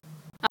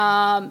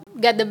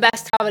get the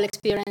best travel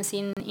experience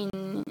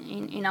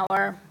in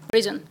our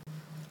region.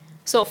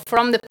 So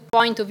from the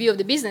point of view of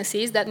the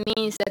businesses, that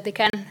means that they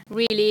can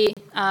really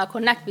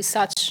connect with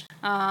such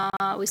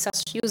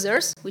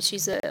users, which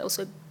is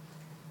also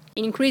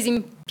an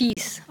increasing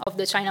piece of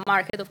the China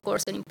market, of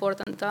course, an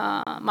important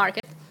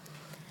market.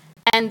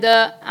 And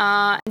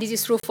this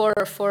is true for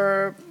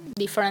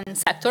different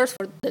sectors,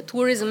 for the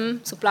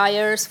tourism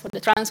suppliers, for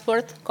the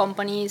transport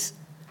companies,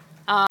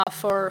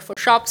 for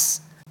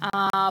shops,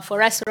 for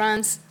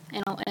restaurants,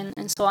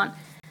 and so on.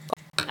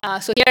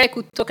 So here I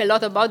could talk a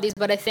lot about this,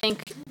 but I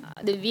think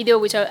the video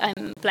which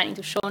I'm planning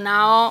to show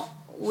now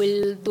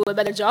will do a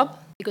better job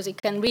because you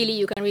can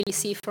really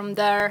see from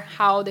there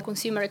how the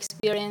consumer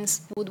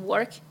experience would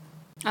work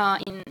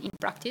in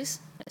practice.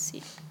 Let's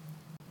see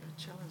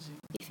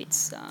if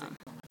it's.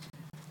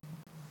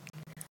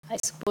 I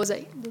suppose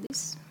I do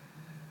this.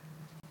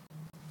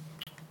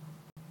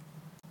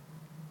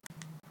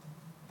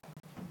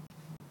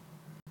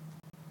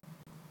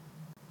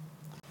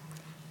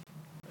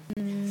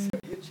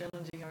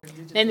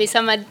 Maybe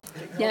somebody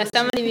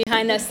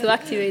behind us to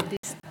activate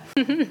this.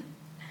 Here,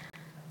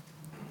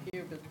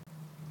 but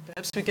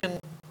perhaps we can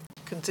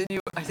continue.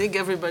 I think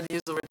everybody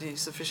is already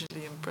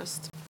sufficiently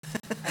impressed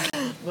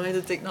by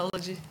the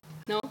technology.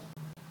 No?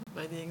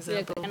 By the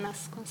example. Yeah, I can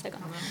ask 1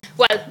 second.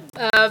 Well,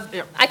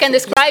 I can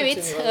describe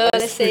it,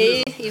 let's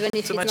say, even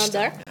if it's not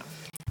there.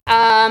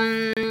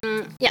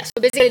 So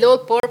basically the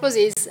whole purpose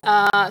is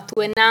to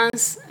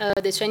enhance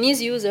the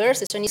Chinese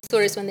users, the Chinese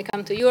tourists when they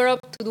come to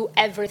Europe, to do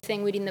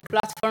everything within the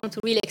platform, to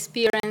really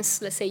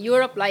experience, let's say,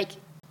 Europe like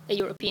a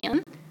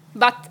European,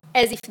 but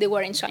as if they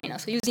were in China.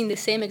 So using the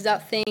same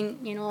exact thing,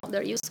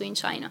 they're used to in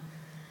China.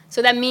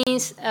 So that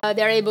means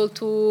they're able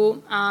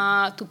to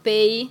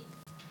pay.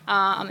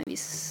 Maybe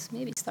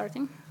it's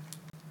starting.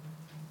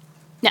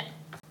 Yeah.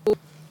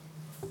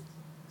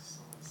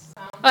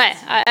 Okay,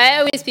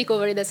 I will speak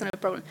over it. That's not a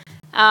problem.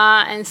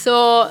 And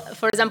so,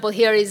 for example,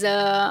 here is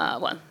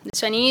the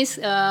Chinese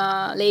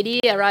lady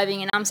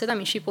arriving in Amsterdam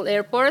in Schiphol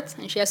Airport,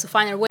 and she has to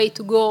find her way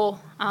to go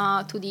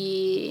to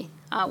the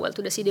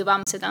city of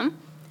Amsterdam.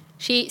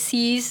 She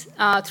sees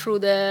through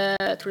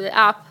the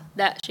app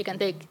that she can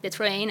take the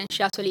train, and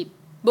she actually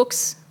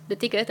books the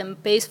ticket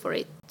and pays for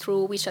it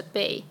through WeChat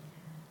Pay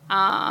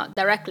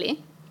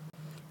directly.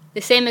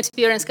 The same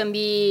experience can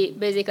be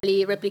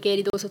basically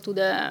replicated also to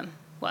the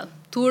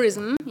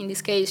tourism. In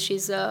this case,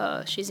 she's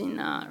in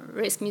a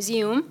Race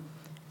Museum,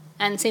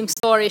 and same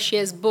story. She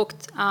has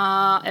booked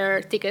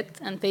her ticket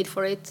and paid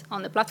for it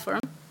on the platform.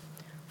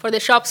 For the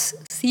shops,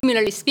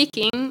 similarly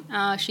speaking,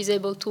 she's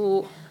able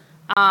to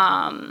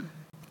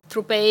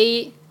through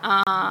pay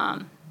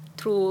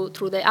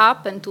through the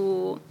app and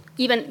to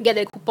even get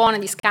a coupon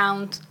and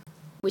discount,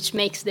 which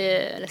makes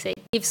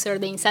gives her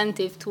the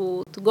incentive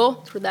to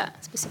go through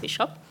that specific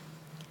shop.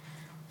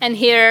 And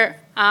here,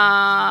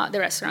 the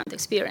restaurant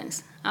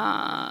experience,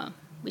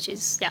 which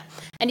is,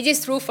 and it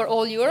is true for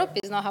all Europe.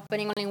 It's not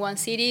happening only in one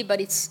city,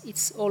 but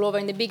it's all over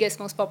in the biggest,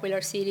 most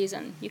popular cities,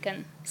 and you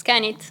can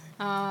scan it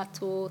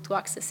to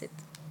access it.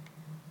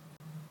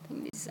 I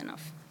think this is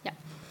enough. Yeah.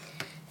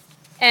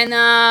 And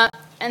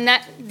and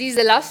this is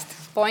the last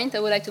point I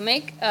would like to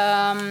make.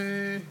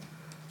 Well,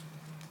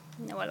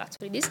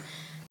 actually this.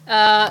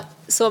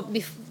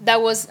 That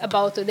was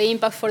about the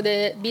impact for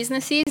the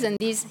businesses, and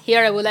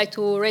here I would like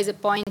to raise a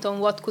point on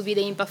what could be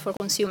the impact for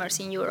consumers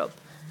in Europe.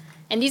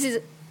 And this is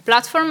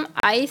platform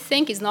I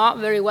think is not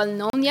very well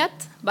known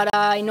yet, but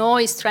I know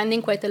it's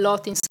trending quite a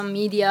lot in some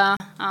media,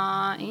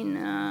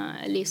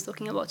 at least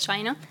talking about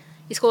China.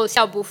 It's called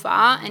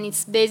Xiaobufa, and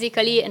it's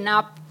basically an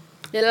app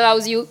that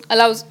allows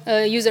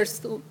users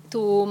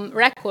to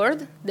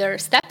record their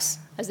steps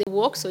as they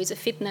walk. So it's a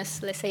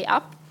fitness, let's say,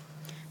 app.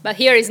 But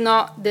here is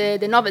not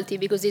the novelty,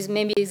 because this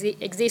maybe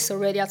exists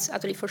already,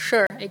 actually for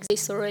sure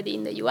exists already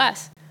in the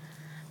US.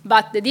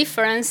 But the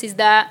difference is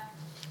that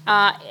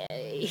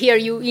here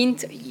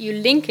they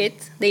link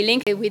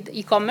it with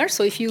e-commerce.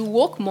 So if you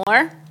walk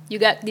more, you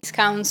get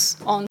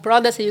discounts on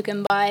products that you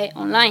can buy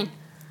online.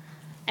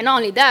 And not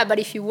only that, but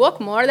if you walk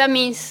more, that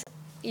means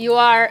you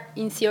are,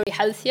 in theory,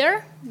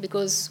 healthier,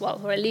 because,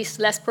 well, or at least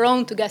less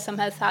prone to get some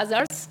health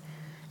hazards.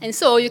 And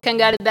so you can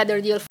get a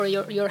better deal for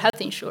your health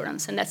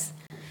insurance. And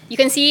you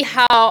can see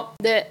how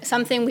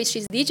something which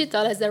is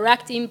digital has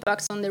direct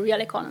impacts on the real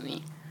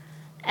economy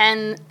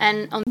and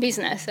on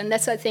business. And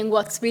that's, I think,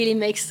 what really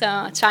makes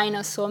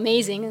China so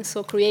amazing and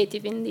so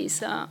creative in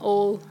this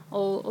whole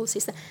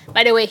system.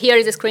 By the way, here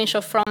is a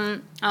screenshot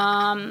from,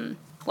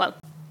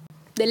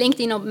 the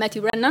LinkedIn of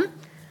Matthew Brennan,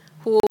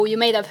 who you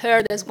may have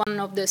heard as one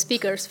of the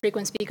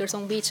frequent speakers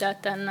on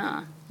WeChat,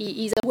 and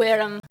he's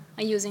aware I'm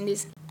using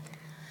this.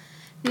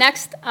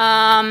 Next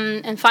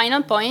and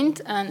final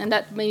point, and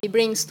that maybe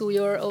brings to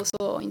your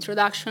also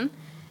introduction,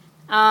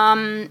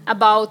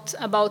 about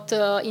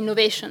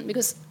innovation.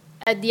 Because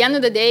at the end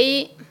of the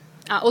day,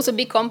 also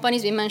big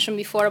companies, we mentioned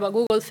before about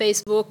Google,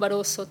 Facebook, but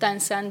also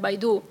Tencent,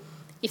 Baidu,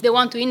 if they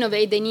want to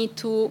innovate, they need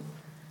to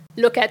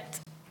look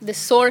at the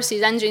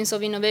sources, engines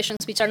of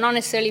innovations, which are not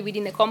necessarily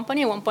within the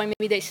company. At one point,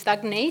 maybe they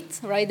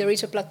stagnate, right? They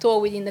reach a plateau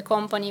within the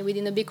company,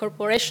 within a big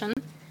corporation,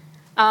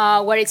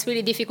 where it's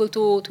really difficult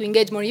to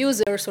engage more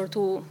users or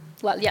to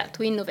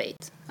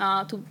innovate,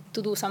 to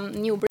do some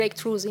new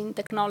breakthroughs in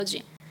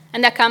technology.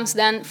 And that comes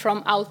then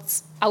from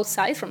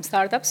outside, from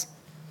startups.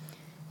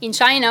 In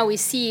China, we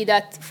see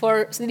that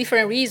for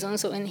different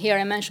reasons, and here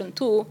I mentioned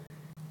two,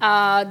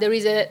 there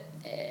is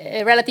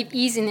a relative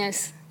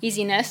easiness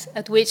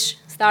at which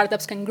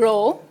startups can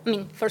grow. I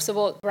mean, first of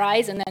all,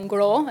 rise and then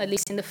grow, at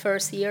least in the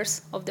first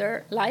years of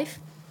their life.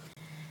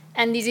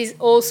 And this is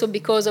also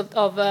because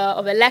of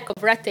a lack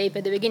of red tape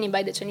at the beginning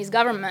by the Chinese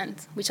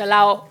government, which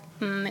allow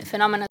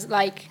phenomena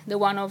like the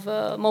one of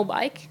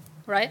Mobike,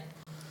 right?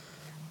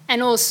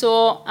 And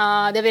also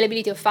the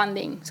availability of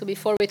funding. So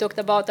before we talked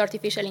about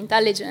artificial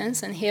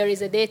intelligence, and here is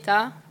the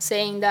data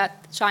saying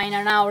that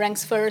China now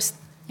ranks first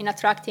in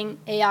attracting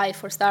AI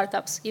for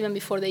startups, even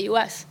before the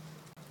US.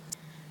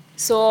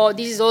 So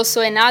this is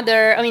also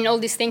another, I mean, all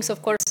these things,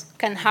 of course,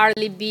 can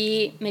hardly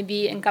be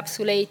maybe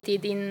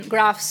encapsulated in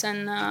graphs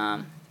and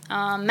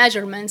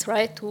measurements,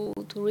 right, to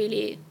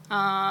really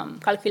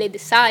calculate the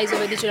size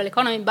of a digital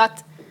economy,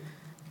 but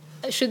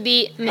should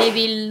be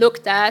maybe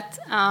looked at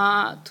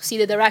to see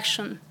the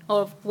direction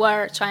of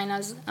where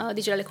China's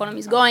digital economy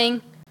is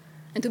going,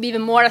 and to be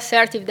even more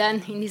assertive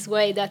then in this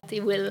way that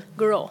it will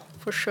grow,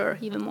 for sure,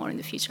 even more in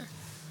the future.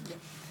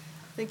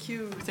 Thank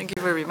you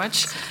very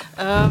much.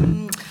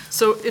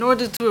 So in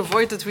order to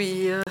avoid that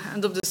we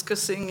end up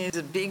discussing is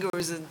it big or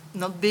is it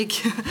not big,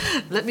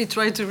 let me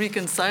try to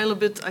reconcile a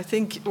bit. I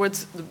think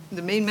what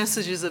the main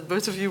message is that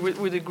both of you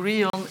would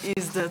agree on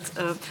is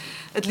that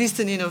at least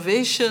in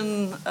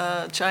innovation,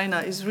 China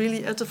is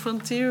really at the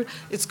frontier.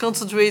 It's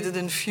concentrated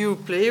in few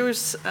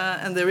players,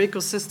 and their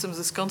ecosystems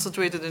is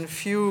concentrated in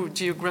few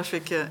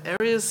geographic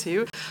areas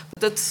here.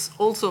 But that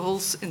also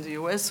holds in the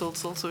US,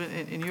 holds also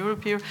in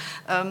Europe here.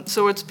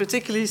 So it's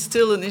particularly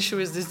still an issue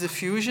is this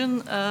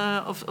diffusion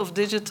of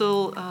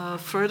digital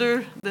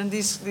further than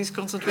these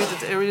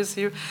concentrated areas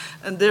here.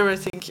 And there I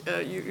think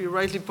you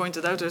rightly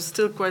pointed out there's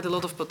still quite a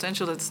lot of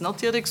potential that's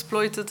not yet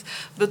exploited,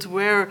 but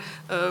where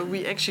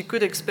we actually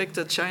could expect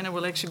that China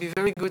will actually be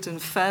very good in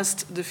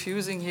fast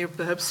diffusing here,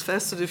 perhaps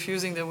faster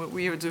diffusing than what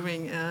we are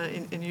doing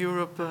in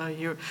Europe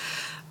here.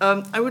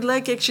 I would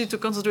like actually to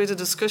concentrate the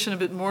discussion a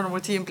bit more on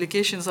what the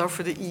implications are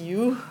for the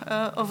EU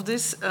of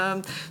this.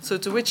 So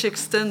to which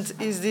extent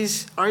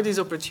are these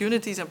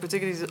opportunities, and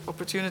particularly the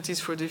opportunities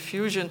for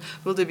diffusion,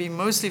 will they be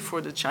mostly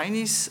for the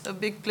Chinese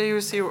big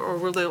players here, or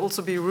will there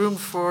also be room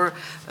for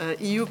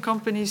EU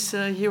companies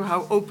here?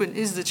 How open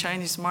is the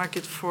Chinese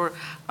market for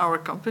our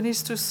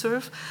companies to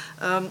serve?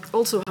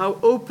 Also, how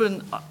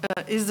open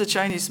is the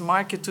Chinese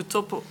market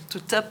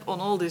to tap on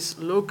all this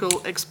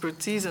local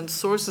expertise and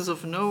sources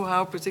of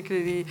know-how,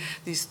 particularly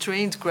these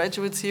trained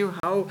graduates here?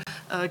 How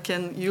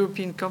can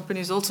European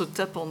companies also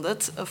tap on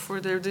that for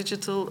their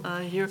digital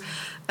here?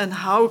 And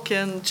how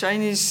can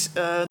Chinese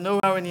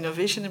know-how and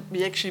innovation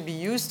actually be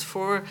used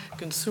for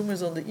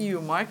consumers on the EU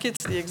market?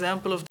 The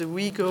example of the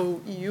WeGo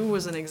EU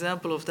was an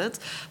example of that.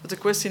 But the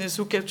question is,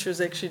 who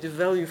captures actually the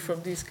value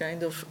from these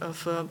kind of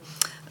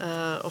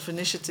of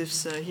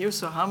initiatives here.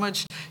 So how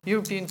much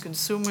European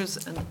consumers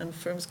and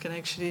firms can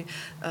actually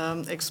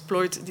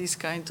exploit these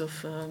kind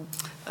of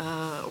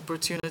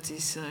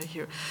opportunities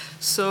here.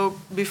 So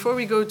before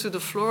we go to the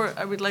floor,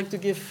 I would like to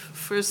give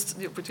first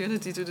the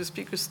opportunity to the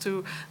speakers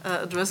to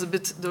address a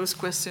bit those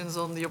questions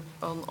on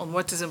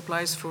what this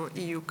implies for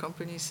EU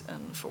companies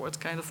and for what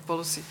kind of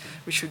policy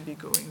we should be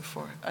going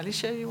for.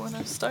 Alicia, you want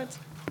to start?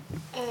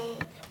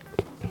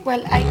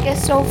 Well, I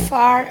guess so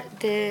far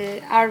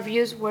our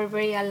views were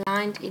very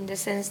aligned in the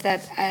sense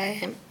that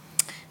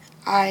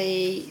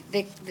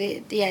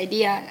the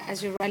idea,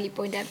 as you rightly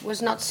pointed out,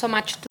 was not so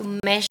much to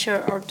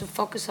measure or to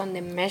focus on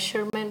the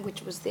measurement,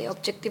 which was the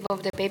objective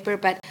of the paper,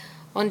 but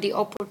on the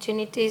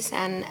opportunities.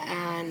 And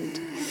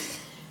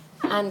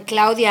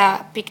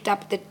Claudia picked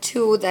up the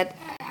two that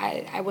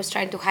I was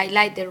trying to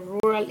highlight: the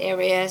rural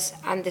areas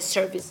and the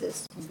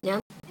services. Yeah,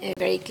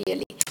 very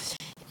clearly.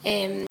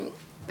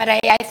 But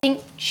I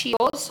think she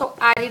also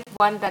added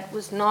one that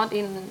was not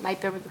in my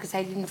paper because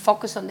I didn't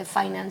focus on the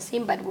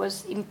financing, but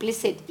was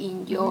implicit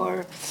in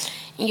your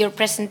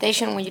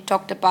presentation when you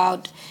talked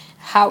about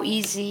how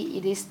easy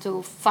it is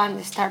to fund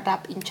a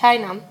startup in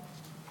China.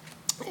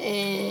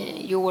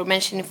 You were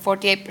mentioning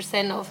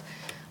 48%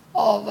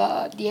 of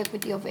the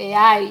equity of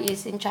AI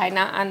is in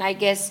China, and I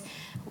guess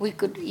we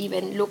could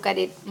even look at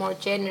it more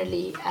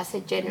generally as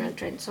a general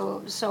trend.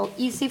 So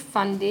easy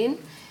funding,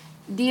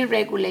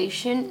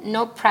 deregulation,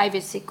 no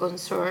privacy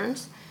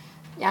concerns,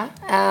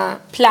 yeah,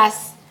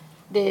 plus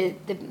the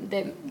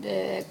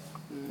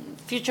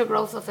future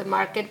growth of the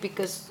market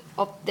because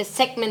of the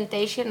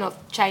segmentation of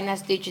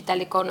China's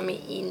digital economy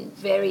in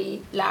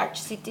very large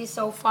cities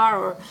so far,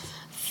 or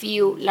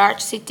few large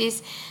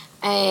cities,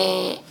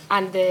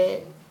 and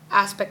the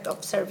aspect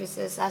of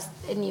services as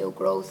a new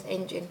growth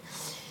engine.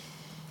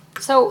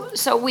 So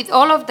with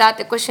all of that,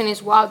 the question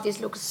is, wow, this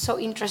looks so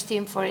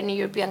interesting for any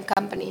European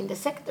company in the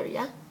sector,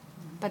 yeah?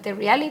 But the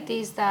reality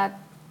is that,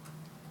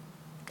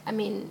 I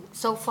mean,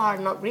 so far,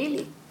 not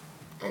really.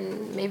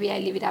 And maybe I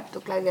leave it up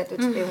to Claudia to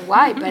explain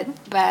why,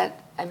 but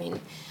I mean,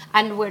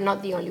 and we're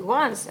not the only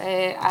ones.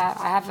 I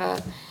have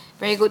a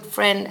very good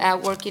friend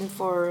working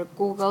for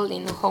Google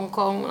in Hong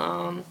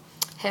Kong,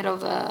 head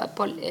of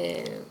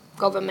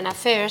government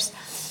affairs,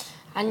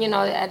 and you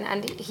know,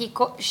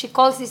 she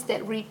calls this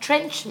the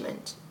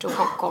retrenchment to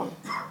Hong Kong.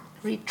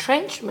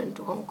 Retrenchment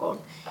to Hong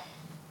Kong.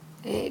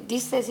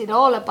 This says it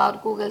all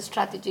about Google's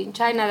strategy in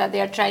China, that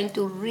they are trying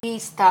to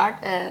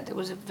restart. There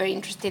was a very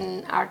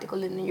interesting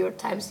article in the New York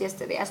Times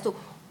yesterday as to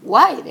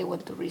why they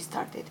want to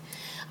restart it.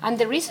 And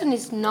the reason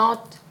is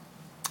not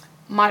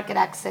market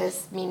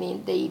access,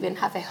 meaning they even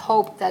have a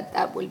hope that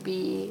that will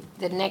be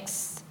the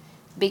next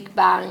big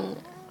bang,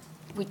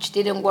 which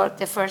didn't work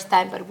the first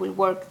time but will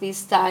work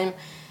this time.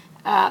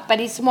 But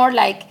it's more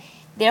like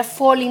they're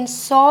falling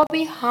so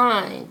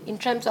behind in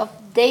terms of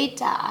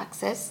data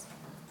access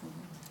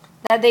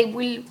that they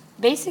will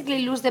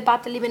basically lose the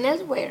battle even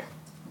elsewhere.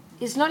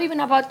 It's not even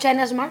about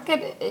China's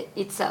market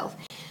itself.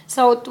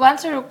 So to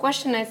answer your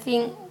question, I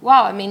think,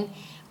 wow, I mean,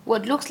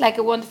 what looks like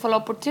a wonderful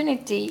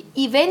opportunity,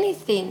 if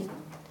anything,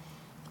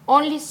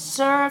 only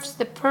serves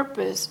the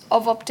purpose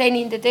of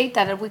obtaining the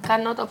data that we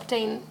cannot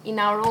obtain in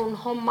our own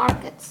home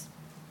markets.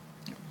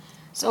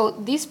 So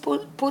this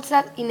puts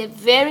us in a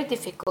very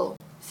difficult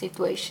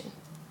situation.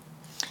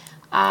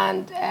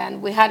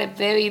 And we had a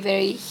very,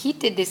 very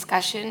heated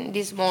discussion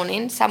this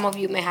morning. Some of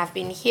you may have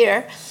been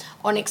here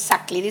on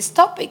exactly this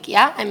topic,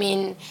 yeah? I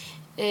mean,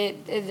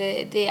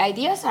 the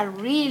ideas are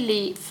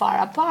really far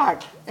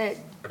apart.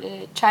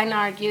 China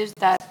argues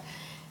that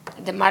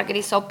the market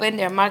is open,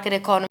 their market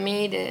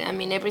economy, I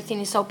mean,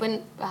 everything is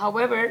open.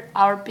 However,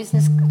 our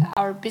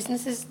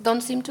businesses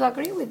don't seem to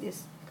agree with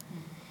this.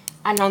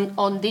 And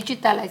on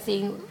digital, I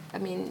think, I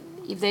mean,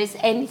 if there's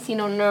anything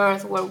on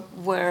earth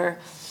where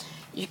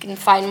you can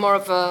find more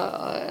of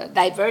a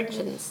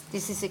divergence,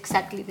 this is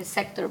exactly the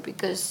sector,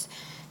 because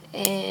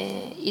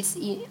it's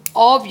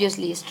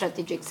obviously a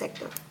strategic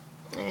sector.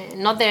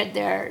 Not that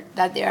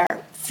there are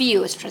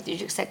few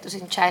strategic sectors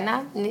in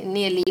China.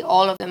 Nearly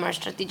all of them are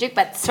strategic,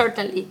 but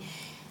certainly,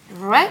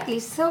 rightly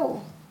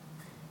so,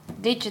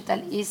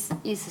 digital is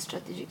a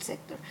strategic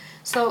sector.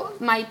 So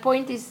my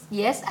point is,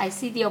 yes, I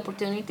see the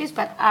opportunities,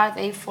 but are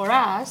they for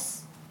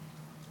us?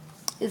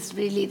 Is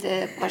really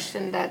the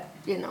question that,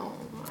 you know,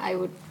 I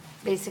would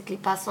basically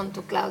pass on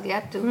to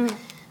Claudia to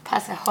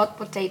pass a hot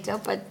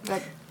potato, but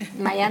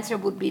my answer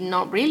would be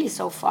not really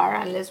so far,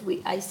 unless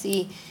I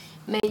see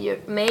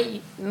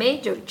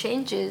major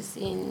changes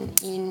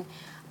in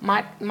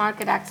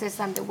market access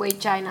and the way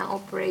China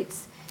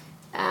operates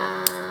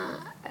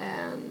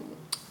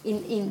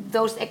in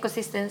those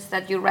ecosystems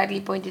that you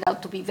rightly pointed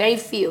out to be very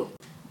few,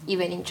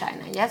 even in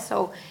China. Yeah,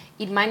 so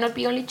it might not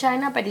be only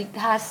China, but it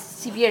has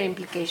severe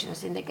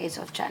implications in the case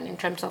of China in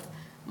terms of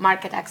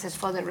market access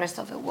for the rest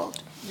of the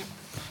world.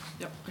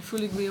 Yeah. If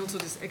fully agree also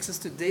this access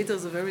to data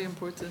is a very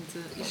important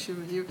issue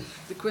here.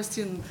 The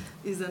question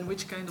is then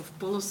which kind of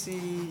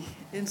policy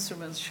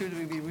instruments should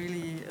we be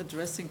really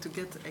addressing to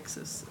get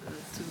access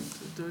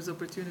to those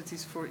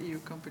opportunities for EU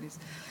companies?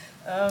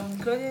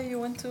 Claudia, you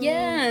want to?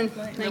 Yeah,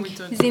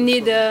 it's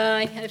indeed,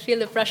 I feel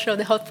the pressure of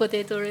the hot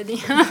potato already.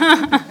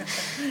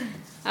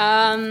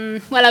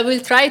 Well, I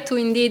will try to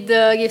indeed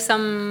give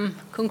some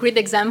concrete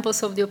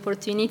examples of the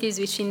opportunities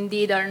which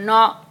indeed are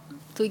not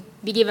to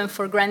be given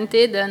for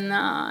granted, and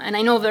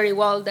I know very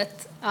well that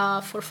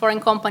for foreign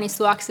companies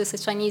to access a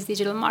Chinese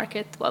digital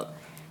market, well,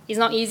 it's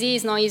not easy.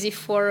 It's not easy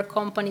for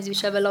companies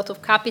which have a lot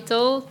of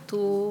capital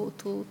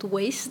to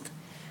waste.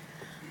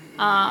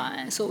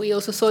 So we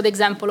also saw the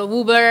example of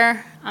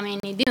Uber. I mean,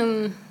 it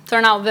didn't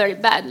turn out very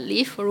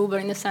badly for Uber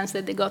in the sense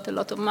that they got a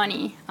lot of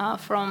money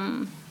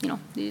from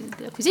the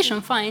acquisition,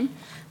 fine.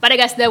 But I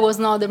guess that was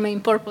not the main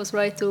purpose,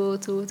 right,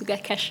 to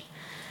get cash.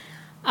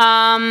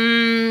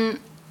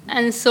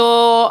 And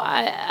so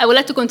I would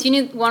like to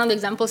continue one of the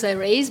examples I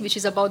raised, which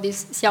is about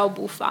this Xiao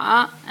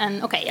Bufa.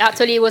 And okay,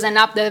 actually it was an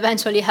app that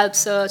eventually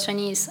helps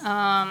Chinese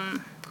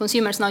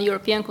consumers, not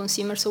European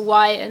consumers. So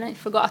why, and I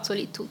forgot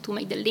actually to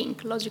make the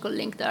logical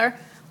link there,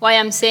 why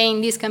I'm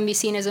saying this can be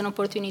seen as an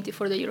opportunity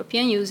for the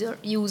European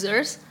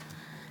users.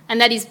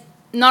 And that is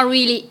not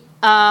really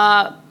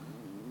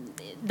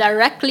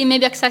directly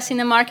maybe accessing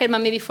the market, but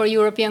maybe for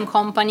European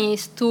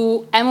companies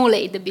to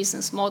emulate the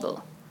business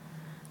model.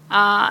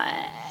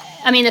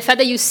 I mean, the fact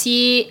that you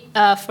see,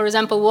 for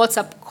example,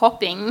 WhatsApp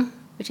copying,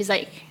 which is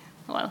like,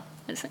 well,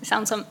 it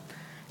sounds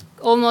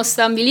almost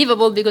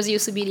unbelievable because it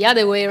used to be the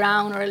other way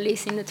around, or at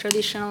least in the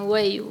traditional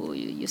way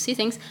you see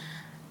things.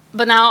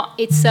 But now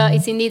it's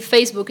indeed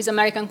Facebook, it's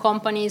American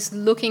companies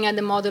looking at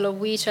the model of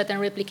WeChat and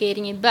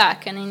replicating it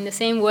back. And in the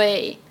same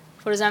way,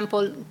 for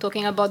example,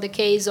 talking about the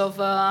case of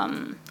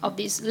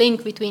this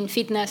link between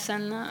fitness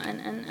and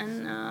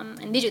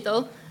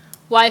digital,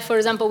 why, for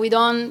example, we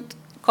don't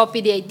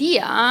copy the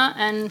idea,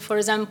 and for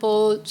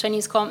example,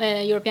 Chinese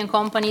European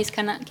companies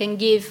can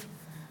give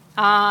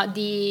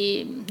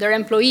their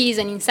employees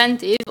an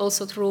incentive,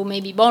 also through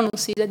maybe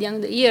bonuses at the end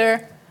of the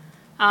year,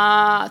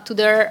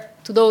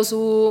 to those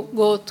who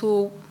go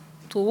to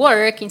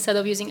work instead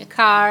of using a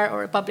car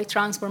or a public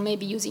transport,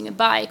 maybe using a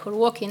bike or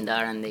walking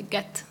there, and they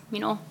get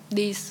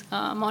this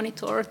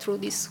monitor through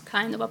this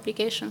kind of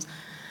applications.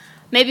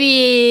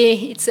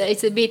 Maybe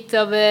it's a bit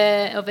of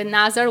a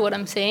nazar what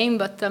I'm saying,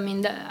 but I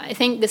mean I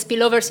think the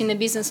spillovers in the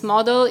business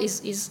model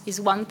is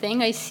one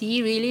thing I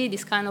see really,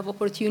 this kind of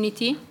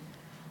opportunity,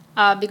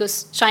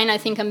 because China I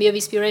think can be of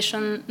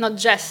inspiration. Not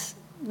just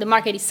the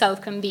market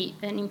itself can be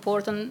an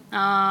important,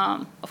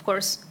 of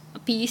course, a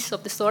piece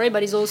of the story,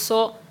 but it's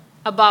also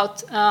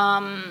about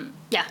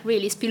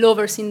really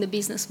spillovers in the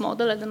business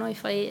model. I don't know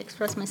if I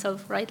expressed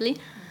myself rightly.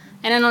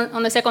 And then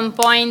on the second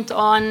point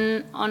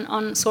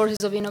on sources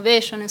of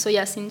innovation, and so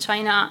yes, in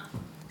China,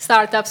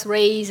 startups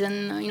raise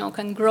and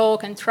can grow,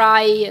 can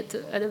try at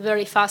a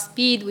very fast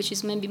speed, which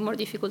is maybe more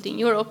difficult in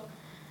Europe.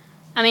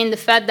 I mean, the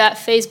fact that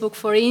Facebook,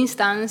 for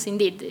instance,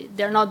 indeed,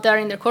 they're not there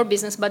in their core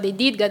business, but they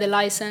did get a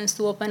license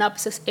to open up a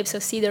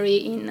subsidiary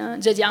in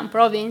Zhejiang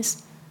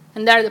province,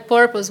 and there the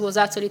purpose was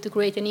actually to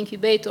create an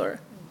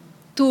incubator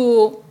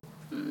to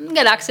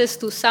get access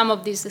to some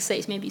of these, let's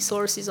say, maybe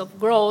sources of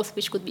growth,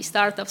 which could be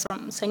startups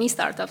from Chinese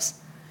startups.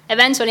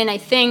 Eventually, and I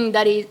think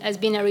that it has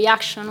been a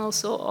reaction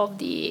also of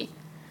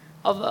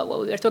what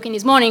we were talking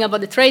this morning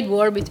about the trade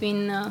war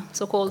between,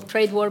 so-called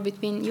trade war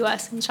between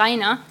US and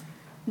China.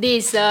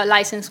 This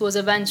license was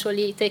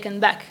eventually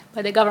taken back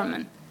by the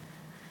government.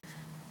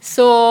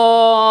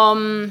 So,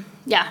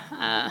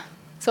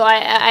 so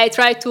I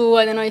tried to,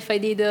 I don't know if I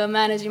did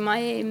manage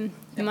my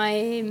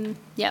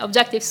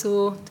objectives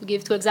to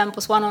give two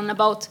examples, one on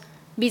about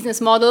business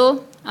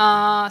model,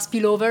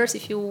 spillovers,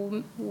 if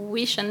you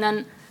wish, and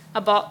then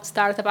about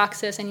startup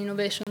access and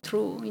innovation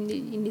through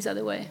in this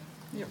other way.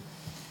 Yeah.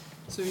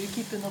 So you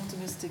keep an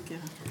optimistic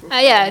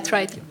I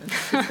tried.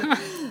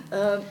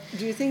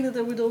 Do you think that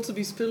there would also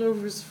be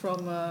spillovers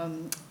from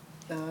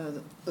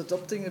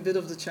adopting a bit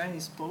of the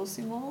Chinese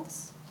policy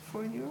models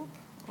for Europe,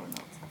 or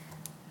not?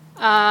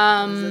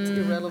 Or is that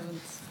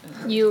irrelevant?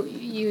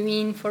 You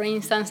mean, for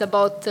instance,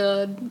 about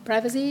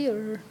privacy,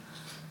 or?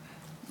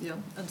 Yeah,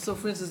 and so,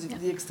 for instance,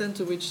 the extent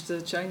to which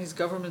the Chinese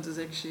government is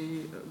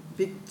actually a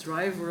big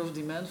driver of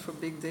demand for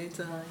big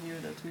data here,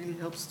 that really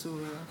helps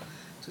to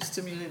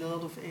stimulate a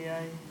lot of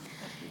AI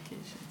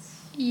applications.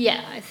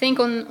 Yeah, I think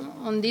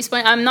on this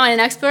point, I'm not an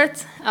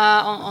expert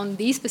on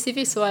these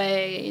specifics, so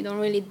I don't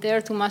really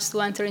dare too much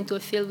to enter into a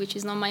field which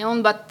is not my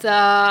own, but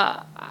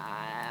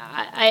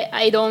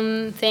I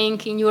don't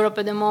think in Europe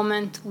at the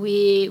moment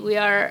we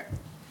are,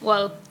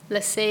 well,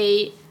 let's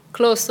say,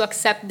 close to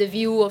accept the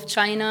view of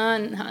China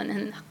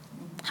and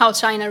how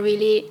China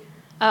really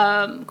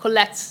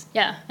collects,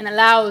 and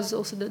allows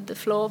also the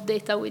flow of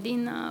data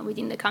within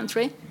the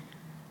country.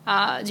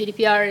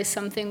 GDPR is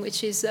something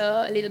which is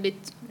a little bit,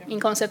 in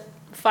concept,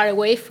 far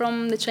away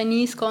from the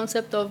Chinese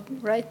concept of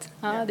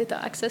data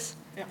access.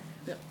 Yeah,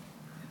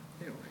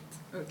 you're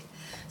right. Okay.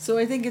 So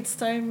I think it's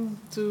time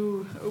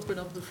to open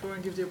up the floor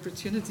and give the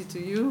opportunity to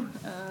you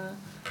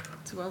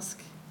to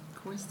ask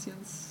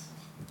questions.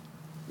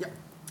 Yeah.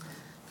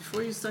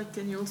 Before you start,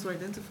 can you also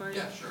identify?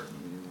 Yeah, sure.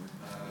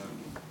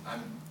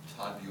 I'm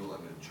Todd Buell.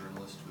 I'm a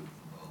journalist with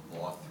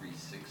Law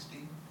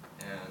 360,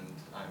 and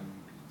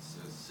it's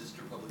a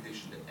sister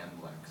publication to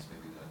MLEX.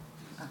 Maybe that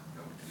is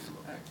known to you.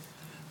 Okay.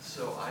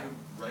 So I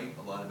write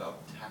a lot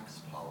about tax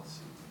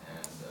policy,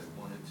 and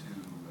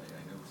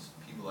I know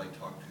people I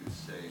talk to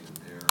say that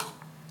they're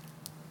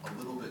a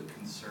little bit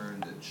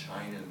concerned that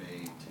China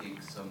may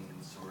take some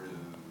sort of,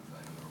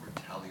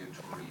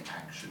 retaliatory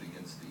action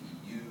against the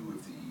EU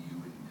if the EU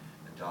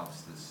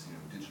adopts this,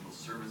 digital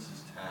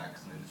services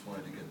tax. And I just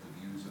wanted to get the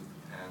views of the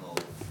panel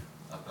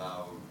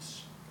about,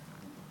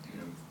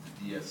 the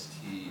DST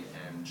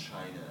and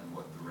China and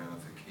what the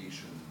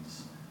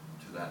ramifications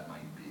to that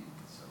might be.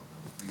 So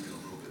leave it a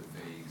little bit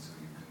vague so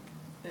you can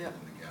fill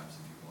in the gaps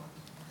if you want.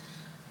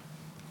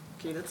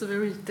 Okay, that's a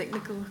very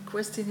technical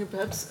question.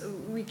 Perhaps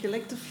we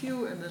collect a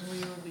few and then we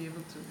will be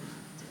able to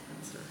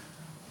answer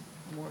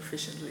more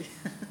efficiently.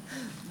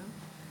 No?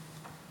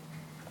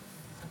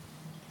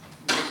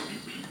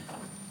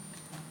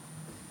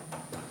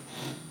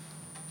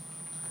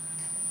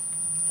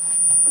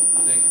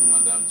 Thank you,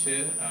 Madam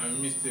Chair.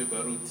 I'm Mr.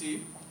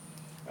 Barouti.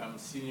 I'm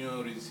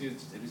Senior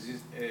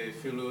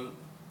Fellow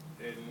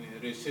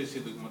in Recherche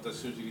et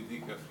Documentation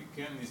Juridique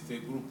Africaine. It's a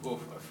group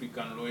of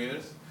African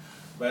lawyers.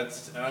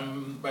 But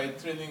by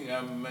training,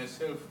 I'm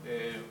myself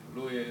a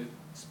lawyer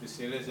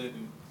specialized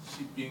in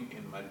shipping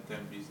and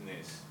maritime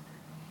business.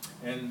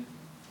 And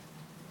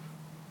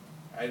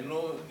I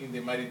know in the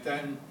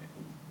maritime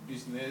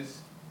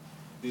business,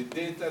 the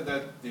data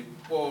that the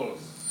port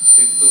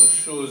sector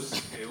shows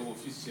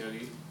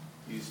officially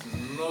is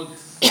not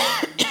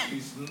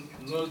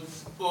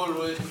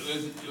always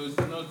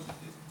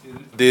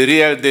the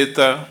real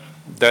data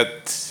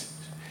that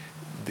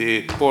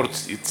the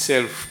ports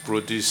itself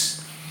produce.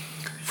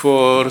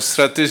 For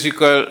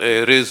strategical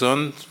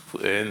reasons,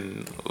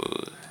 and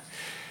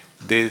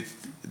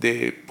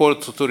the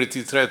port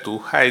authority try to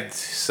hide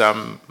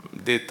some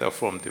data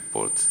from the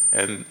port.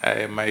 And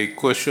my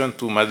question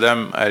to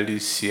Madame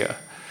Alicia,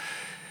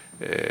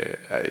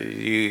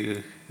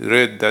 I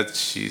read that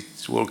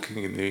she's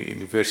working in the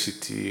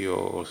university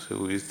or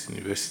with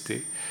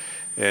university,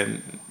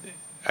 and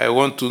I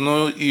want to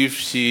know if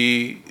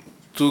she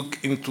took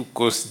into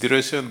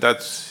consideration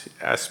that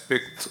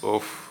aspect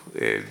of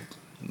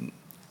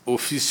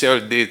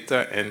official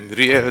data and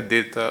real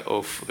data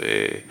of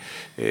a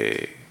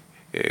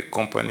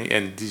company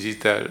and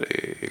digital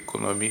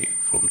economy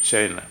from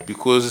China.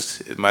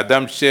 Because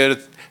Madam Chair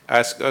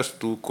asked us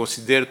to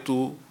consider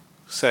two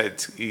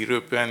sides,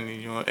 European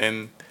Union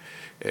and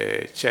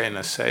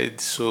China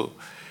side. So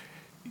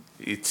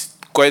it's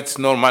quite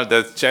normal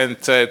that China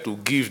try to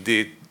give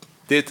the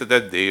data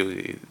that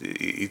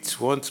it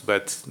wants,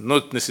 but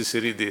not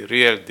necessarily the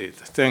real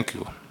data. Thank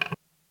you.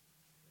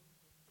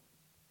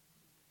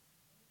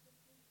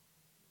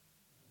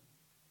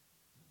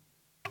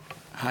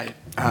 Hi,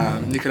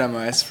 Nicolas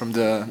Moes from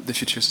the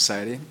Future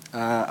Society.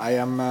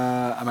 I'm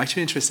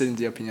actually interested in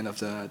the opinion of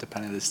the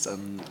panelists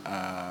on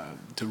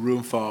the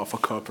room for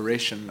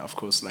cooperation. Of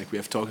course, like we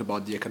have talked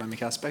about the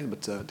economic aspect,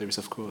 but there is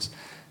of course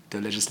the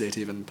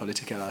legislative and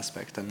political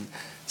aspect. And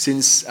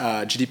since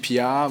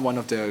GDPR, one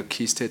of the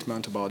key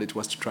statements about it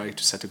was to try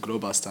to set a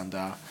global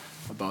standard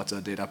about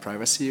data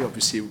privacy.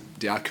 Obviously,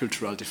 there are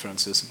cultural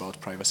differences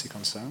about privacy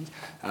concerns.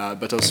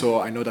 But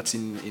also, I know that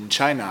in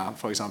China,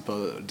 for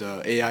example,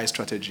 the AI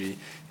strategy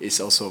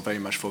is also very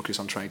much focused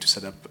on trying to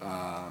set up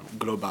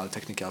global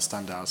technical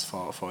standards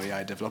for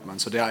AI development.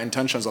 So there are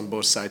intentions on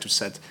both sides to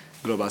set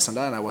global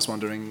standards, and I was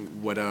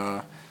wondering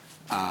whether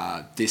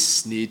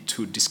this need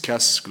to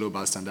discuss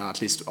global standard,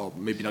 at least, or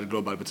maybe not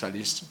global, but at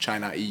least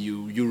China,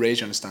 EU,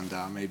 Eurasian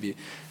standard, maybe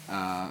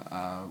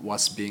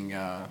was being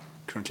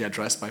currently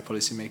addressed by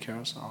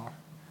policymakers or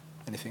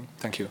anything?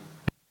 Thank you.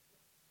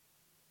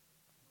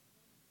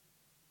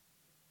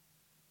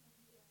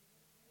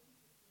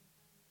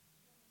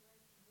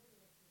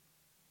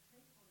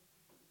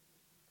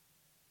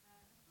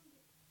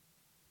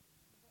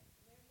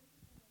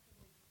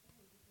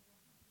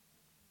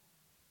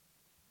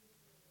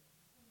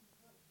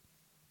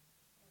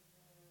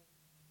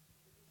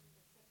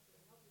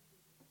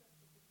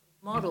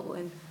 Model,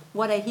 and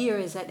what I hear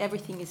is that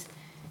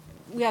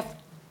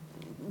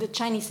the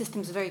Chinese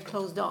system is very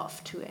closed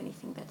off to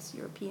anything that's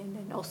European,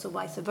 and also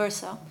vice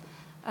versa.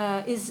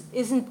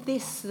 Isn't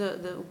this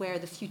where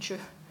the future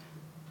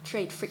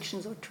trade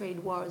frictions or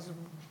trade wars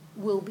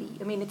will be?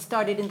 I mean, it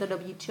started in the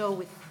WTO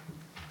with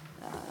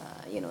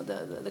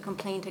the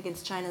complaint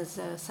against China's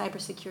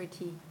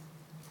cybersecurity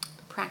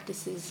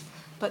practices,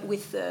 but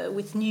with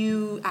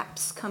new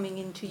apps coming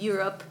into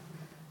Europe,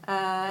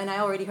 and I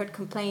already heard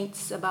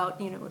complaints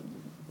about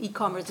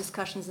e-commerce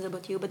discussions in the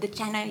WTO, but the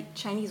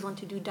Chinese want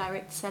to do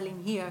direct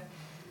selling here.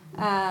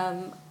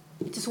 I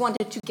just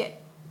wanted to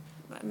get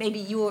maybe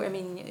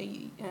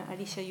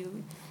Alicia,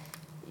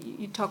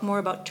 you talk more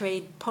about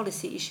trade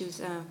policy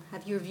issues.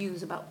 Have your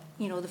views about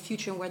the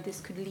future and where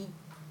this could lead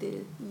the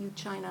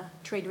EU-China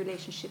trade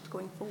relationships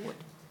going forward.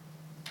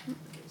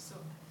 Okay, so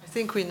I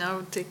think we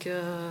now take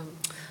a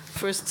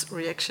first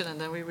reaction and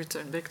then we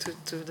return back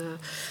to the...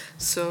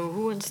 So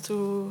who wants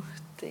to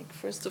take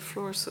first the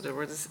floor? So there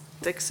were the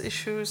tax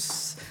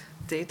issues,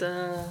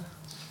 data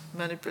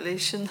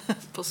manipulation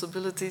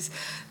possibilities,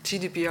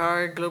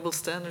 GDPR, global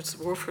standards,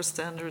 warfare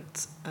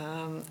standards,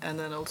 and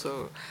then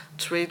also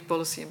trade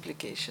policy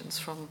implications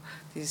from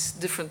these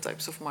different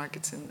types of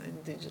markets in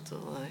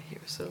digital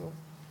here. So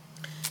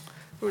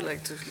who would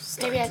like to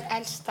start? Maybe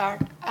I'll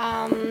start.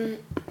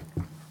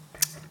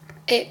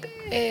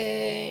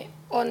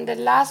 On the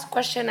last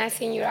question, I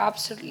think you're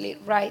absolutely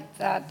right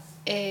that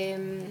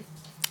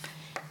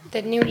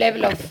the new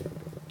level of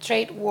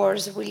trade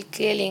wars will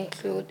clearly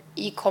include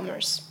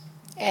e-commerce.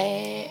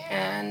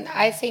 And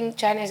I think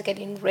China is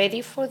getting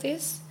ready for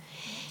this.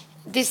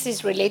 This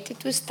is related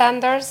to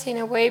standards in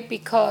a way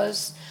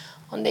because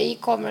on the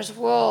e-commerce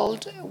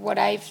world, what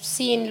I've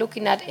seen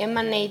looking at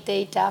M&A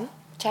data,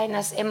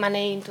 China's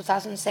M&A in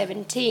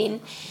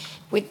 2017,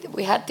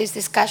 we had this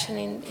discussion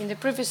in the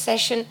previous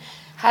session,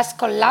 has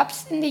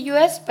collapsed in the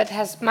US but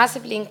has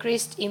massively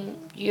increased in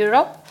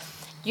Europe.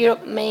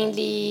 Europe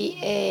mainly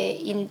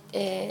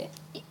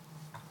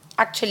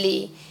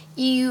actually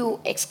EU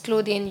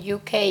excluding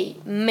UK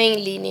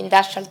mainly in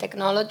industrial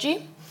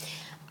technology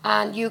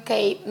and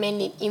UK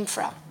mainly in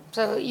infra.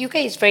 So UK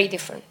is very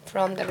different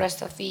from the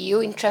rest of the EU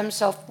in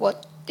terms of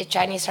what the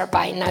Chinese are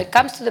buying. Now it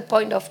comes to the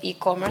point of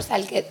e-commerce,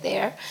 I'll get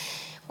there.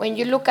 When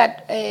you look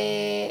at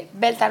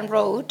Belt and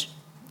Road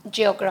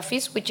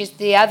geographies, which is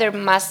the other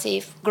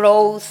massive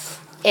growth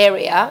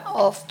area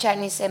of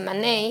Chinese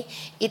M&A,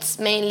 it's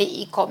mainly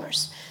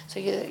e-commerce. So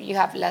you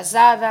have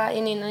Lazada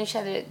in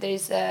Indonesia, there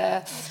is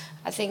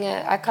I think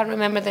I can't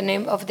remember the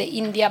name of the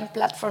Indian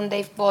platform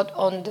they've bought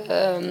on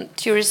the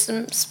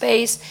tourism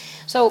space.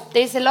 So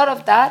there's a lot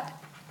of that,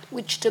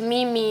 which to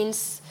me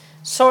means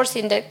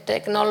sourcing the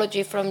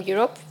technology from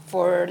Europe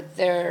for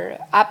their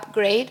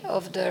upgrade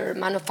of their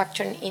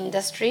manufacturing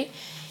industry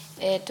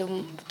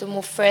to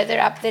move further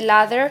up the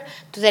ladder,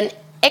 to then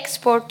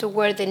export to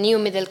where the new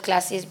middle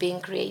class is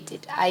being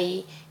created,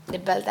 i.e. the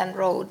Belt and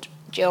Road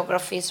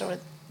geographies or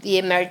the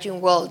emerging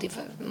world, if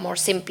more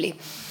simply.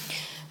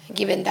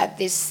 Given that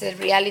this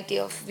reality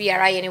of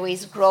VRI anyway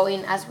is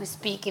growing as we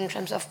speak in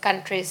terms of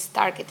countries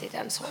targeted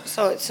and so on.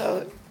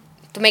 So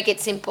to make it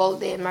simple,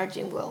 the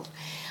emerging world.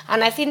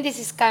 And I think this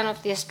is kind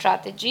of the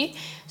strategy.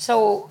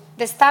 So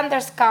the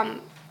standards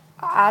come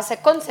as a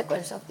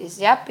consequence of this,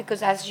 yeah?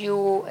 Because as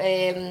you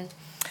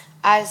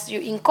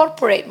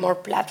incorporate more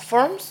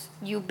platforms,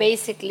 you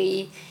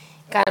basically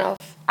kind of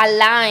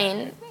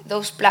align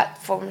those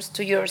platforms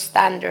to your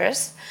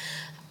standards.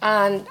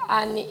 And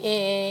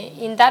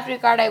in that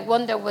regard, I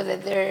wonder whether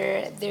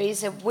there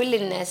is a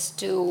willingness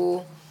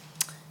to,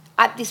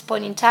 at this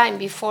point in time,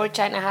 before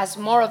China has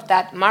more of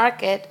that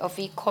market of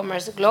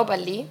e-commerce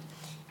globally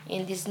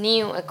in these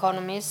new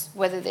economies,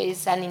 whether there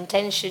is an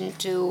intention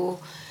to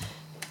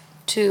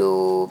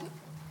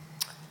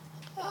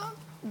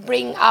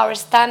bring our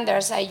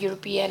standards, our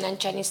European and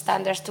Chinese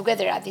standards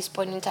together at this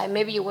point in time.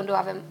 Maybe you want to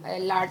have a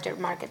larger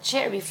market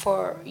share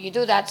before you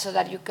do that, so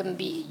that you can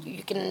be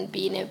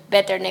in a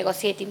better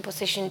negotiating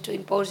position to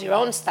impose your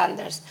own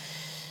standards.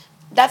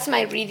 That's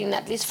my reading,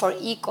 at least for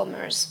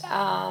e-commerce.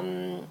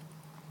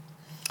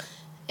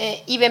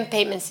 Even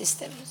payment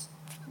systems,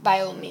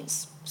 by all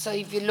means. So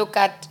if you look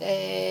at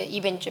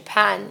even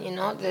Japan,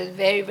 the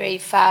very, very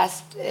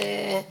fast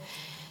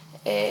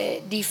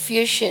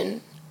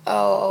diffusion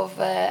of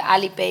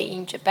Alipay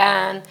in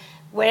Japan,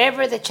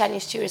 wherever the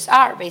Chinese tourists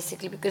are,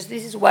 basically, because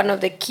this is one of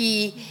the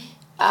key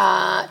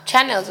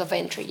channels of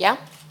entry, yeah?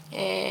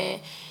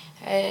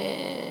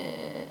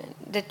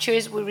 The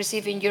tourists we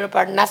receive in Europe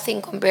are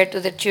nothing compared to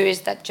the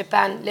tourists that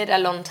Japan, let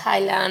alone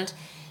Thailand,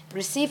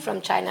 receive from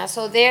China.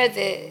 So there,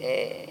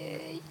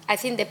 I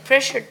think the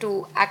pressure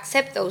to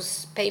accept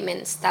those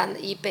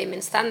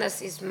e-payment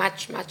standards is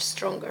much, much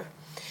stronger.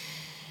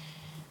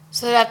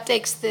 So that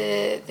takes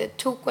the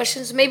two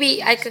questions.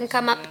 Maybe I can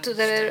come up to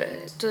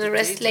the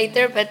rest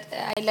later, but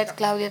I let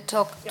Claudia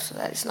talk so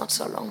that it's not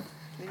so long.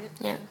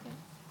 Yeah.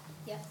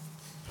 Yeah.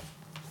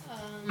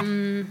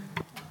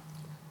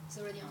 It's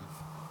already on.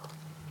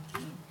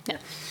 Yeah.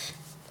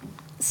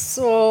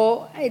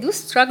 So I do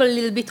struggle a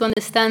little bit to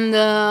understand,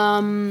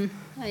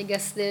 I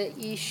guess, the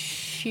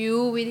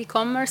issue with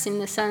e-commerce in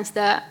the sense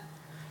that,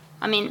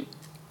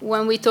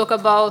 when we talk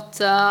about,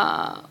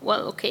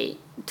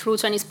 through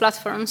Chinese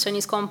platforms,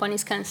 Chinese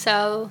companies can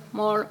sell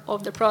more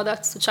of the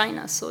products to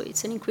China. So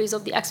it's an increase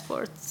of the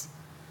exports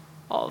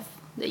of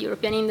the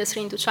European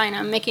industry into China.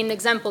 I'm making an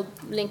example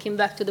linking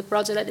back to the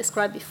project I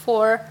described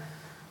before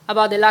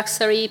about the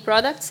luxury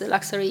products, the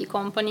luxury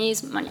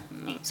companies,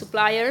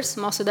 suppliers.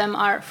 Most of them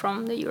are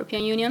from the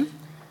European Union.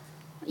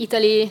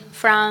 Italy,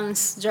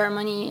 France,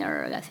 Germany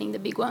are, I think, the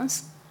big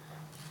ones.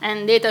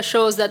 And data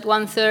shows that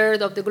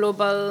 1/3 of the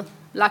global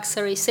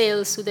luxury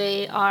sales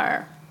today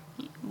are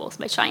both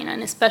by China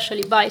and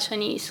especially by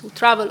Chinese who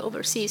travel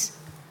overseas.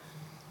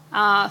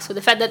 So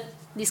the fact that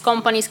these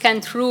companies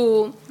can,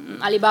 through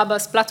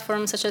Alibaba's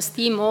platforms such as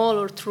Tmall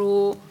or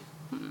through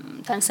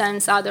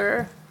Tencent's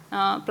other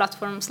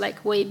platforms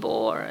like Weibo,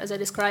 or as I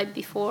described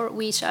before,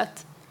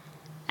 WeChat,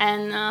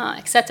 and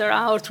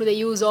etc., or through the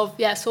use of,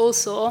 yes,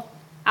 also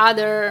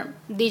other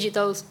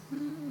digital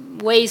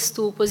ways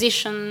to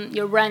position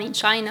your brand in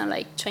China,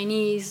 like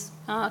Chinese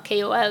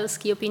KOLs,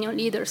 key opinion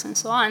leaders, and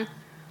so on,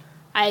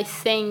 I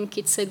think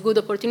it's a good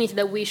opportunity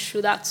that we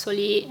should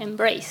actually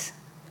embrace.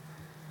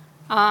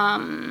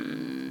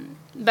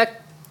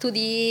 Back to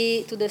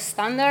the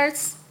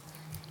standards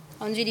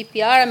on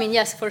GDPR, I mean,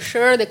 yes, for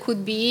sure, there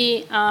could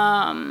be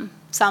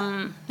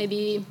some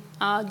maybe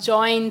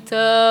joint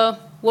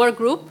work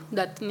group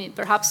that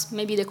perhaps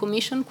maybe the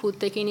Commission could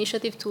take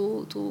initiative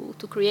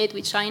to create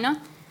with China.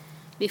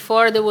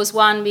 Before, there was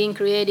one being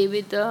created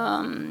with,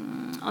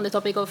 on the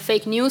topic of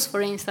fake news,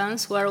 for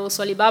instance, where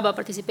also Alibaba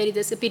participated.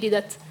 It's a pity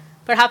that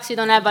perhaps you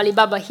don't have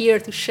Alibaba here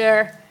to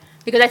share,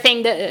 because I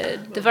think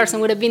that the person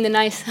would have been the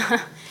nice...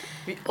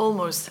 We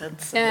almost had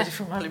somebody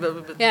from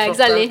Alibaba, but yeah, dropped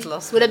exactly. out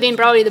last Would have been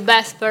minute. probably the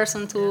best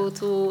person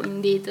to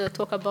indeed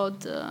talk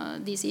about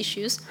these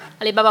issues.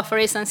 Alibaba, for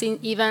instance,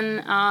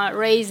 even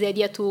raised the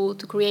idea to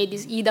create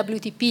this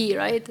EWTP,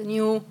 right? A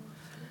new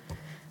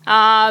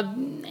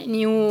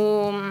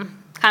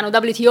kind of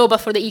WTO,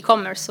 but for the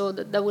e-commerce. So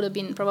that would have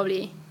been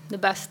probably the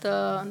best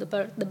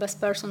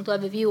person to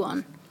have a view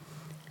on.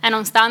 And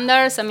on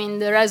standards, I mean,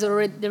 there is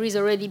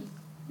already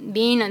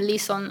been, at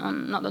least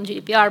on not on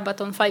GDPR, but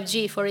on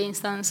 5G, for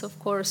instance, of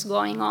course,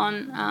 going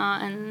on,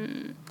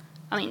 and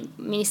I mean,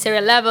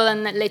 ministerial level,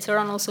 and later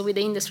on also with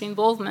the industry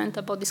involvement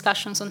about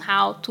discussions on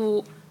how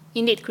to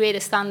indeed create a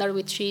standard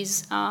which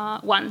is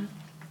one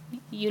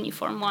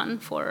uniform one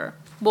for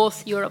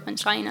both Europe and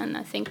China, and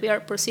I think we are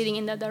proceeding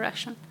in that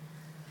direction.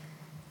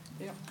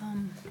 Yeah.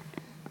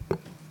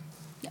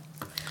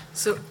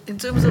 So in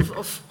terms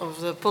of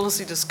the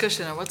policy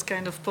discussion and what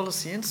kind of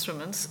policy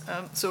instruments,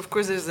 so of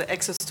course there's the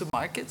access to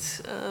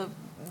markets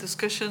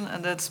discussion,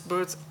 and that's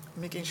both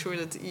making sure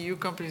that the EU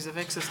companies have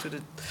access to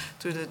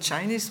the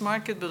Chinese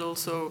market, but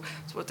also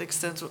to what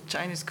extent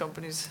Chinese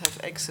companies have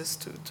access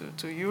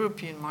to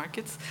European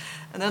markets.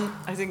 And then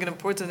I think an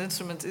important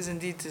instrument is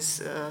indeed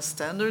this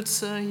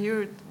standards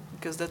here,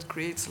 because that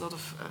creates a lot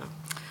of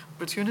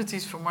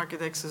opportunities for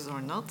market access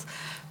or not.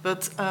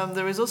 But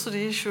there is also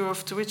the issue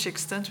of to which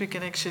extent we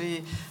can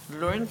actually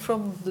learn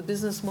from the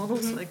business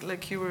models,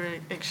 like you were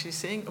actually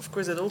saying. Of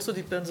course, it also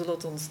depends a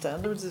lot on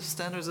standards. If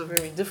standards are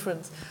very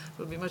different, it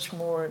will be much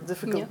more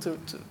difficult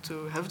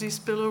to have these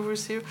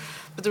spillovers here.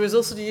 But there is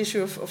also the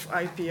issue of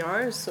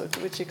IPR, so to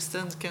which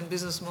extent can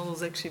business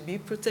models actually be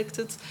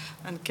protected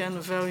and can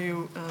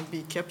value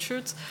be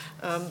captured.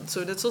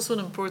 So that's also an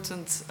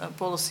important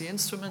policy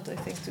instrument, I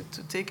think,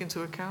 to take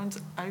into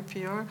account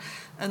IPR.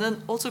 And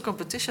then also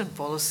competition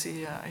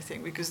policy, I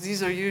think, because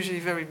these are usually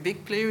very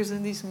big players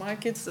in these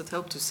markets that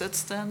help to set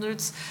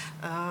standards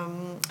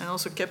and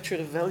also capture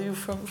the value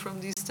from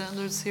these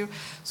standards here.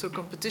 So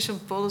competition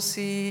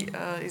policy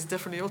is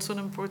definitely also an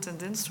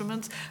important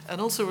instrument,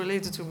 and also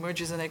related to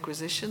mergers and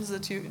acquisitions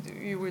that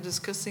you were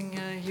discussing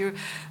here.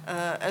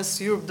 As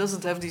Europe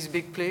doesn't have these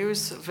big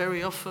players,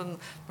 very often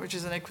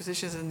mergers and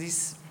acquisitions in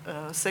these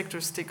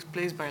sectors take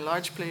place by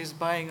large players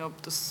buying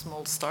up the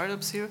small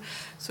startups here.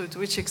 So to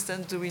which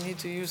extent do we need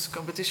to use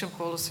competition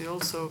policy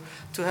also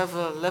to have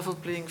a level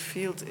playing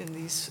field in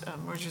these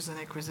mergers and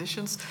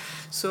acquisitions?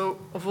 So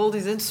of all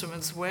these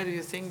instruments, where do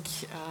you think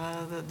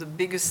the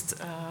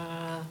biggest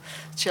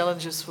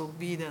challenges will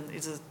be then?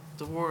 Is it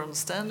the war on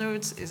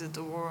standards? Is it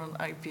the war on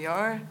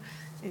IPR?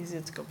 Is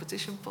it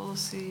competition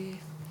policy?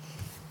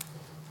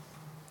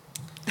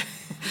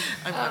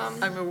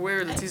 I'm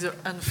aware that these are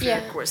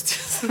unfair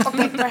questions.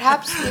 Okay,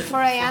 perhaps before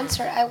I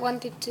answer, I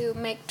wanted to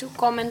make two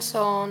comments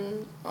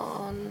on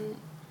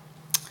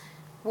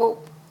what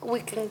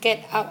we can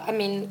get out. I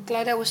mean,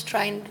 Claudia was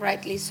trying,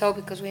 rightly so,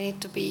 because we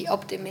need to be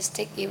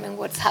optimistic given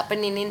what's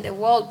happening in the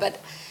world. But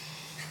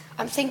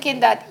I'm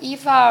thinking that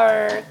if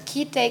our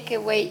key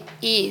takeaway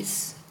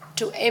is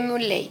to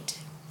emulate,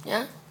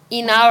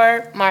 in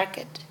our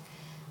market,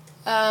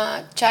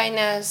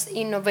 China's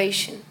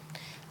innovation,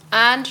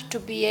 and to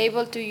be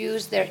able to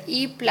use their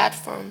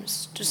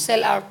e-platforms to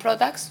sell our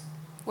products,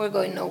 we're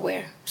going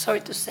nowhere. Sorry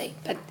to say,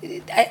 but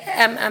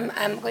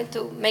I'm going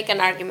to make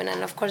an argument,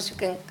 and of course you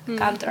can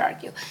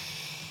counter-argue.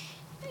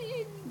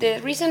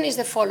 The reason is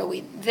the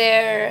following.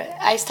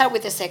 I start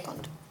with the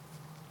second.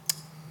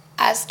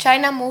 As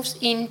China moves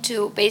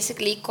into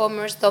basically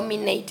e-commerce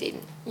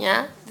dominating,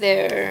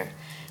 their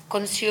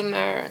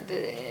consumer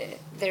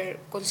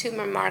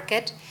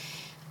market,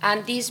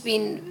 and these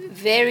being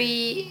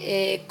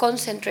very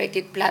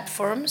concentrated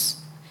platforms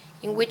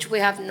in which we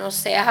have no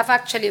say. I have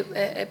actually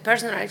a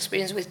personal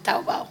experience with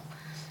Taobao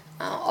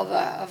of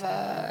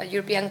a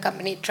European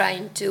company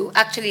trying to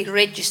actually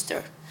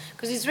register.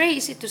 Because it's very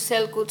easy to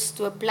sell goods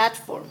to a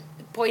platform.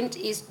 The point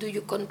is, do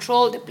you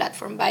control the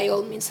platform by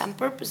all means and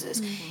purposes?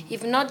 Mm-hmm.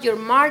 If not, your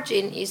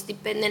margin is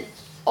dependent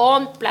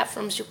on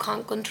platforms you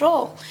can't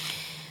control.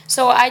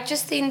 So I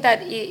just think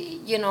that,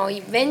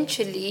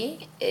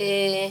 eventually,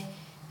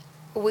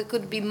 we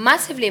could be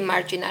massively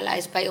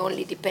marginalized by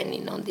only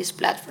depending on these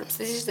platforms.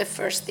 This is the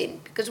first thing,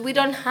 because we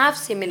don't have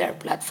similar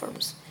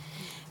platforms.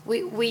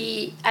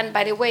 And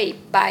by the way,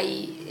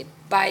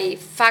 by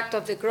fact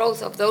of the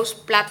growth of those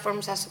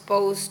platforms as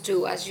opposed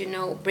to, as you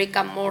know, brick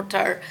and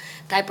mortar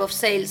type of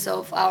sales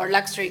of our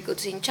luxury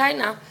goods in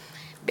China,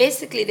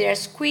 basically they are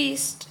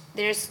squeezed.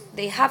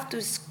 They have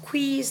to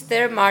squeeze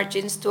their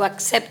margins to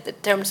accept the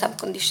terms and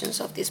conditions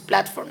of these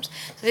platforms.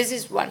 So this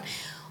is one.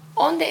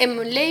 On the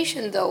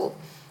emulation, though,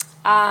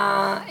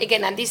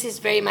 again, and this is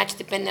very much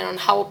dependent on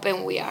how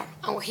open we are.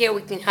 And here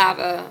we can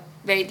have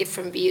very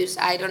different views.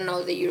 I don't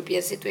know the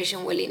European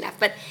situation well enough.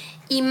 But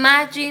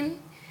imagine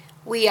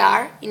we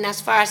are, in as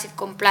far as it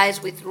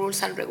complies with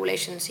rules and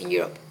regulations in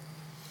Europe.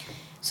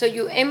 So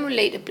you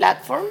emulate a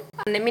platform,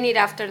 and the minute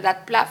after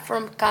that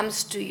platform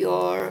comes to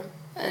your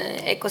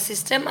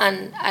ecosystem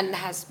and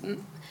has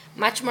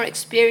much more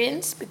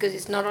experience, because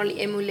it's not only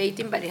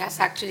emulating, but it has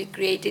actually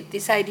created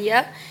this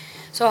idea.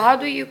 So how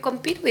do you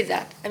compete with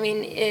that? I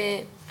mean,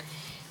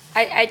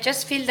 I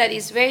just feel that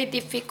it's very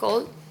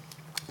difficult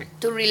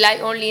to rely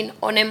only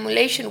on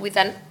emulation with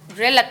a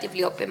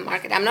relatively open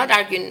market. I'm not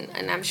arguing,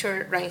 and I'm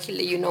sure,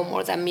 Rangilde, you know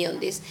more than me on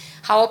this.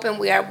 How open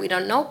we are, we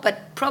don't know,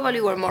 but probably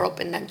we're more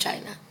open than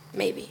China,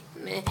 maybe.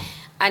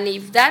 And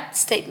if that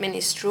statement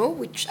is true,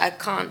 which I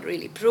can't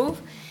really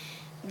prove,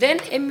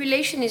 then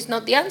emulation is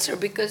not the answer,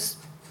 because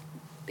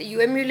you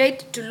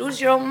emulate to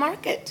lose your own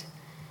market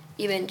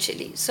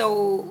eventually.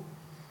 So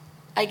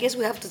I guess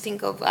we have to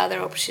think of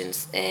other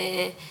options.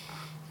 I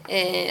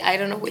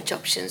don't know which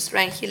options.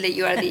 Rangilde,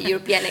 you are the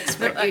European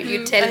expert. No,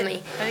 you tell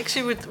me. I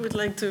actually would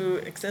like to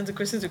extend the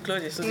question to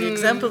Claudia. So the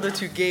example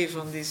that you gave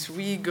on this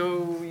We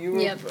Go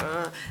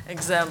Europe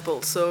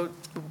example, so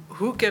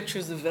who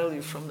captures the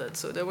value from that?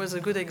 So there was a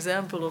good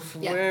example of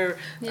where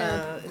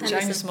a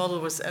Chinese model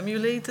was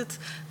emulated.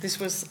 This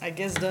was, I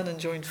guess, done in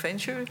joint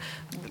venture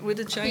with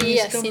a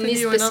Chinese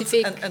company or not?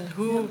 And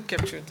who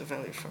captured the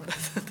value from that?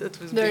 That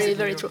was very,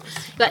 very true.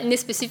 But in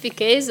this specific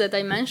case that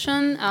I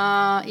mentioned,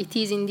 it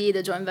is indeed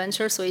a joint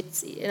venture. So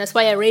that's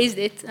why I raised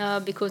it,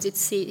 because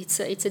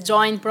it's a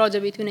joint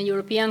project between a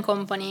European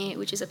company,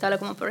 which is a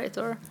telecom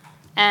operator,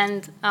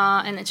 and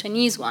a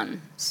Chinese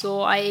one.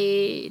 So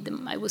I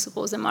would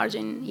suppose the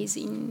margin is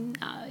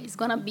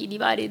gonna be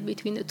divided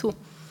between the two.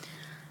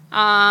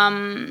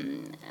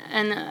 And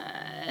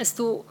as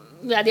to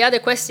the other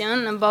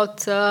question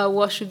about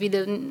what should be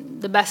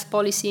the best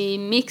policy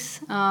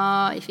mix,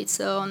 if it's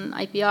on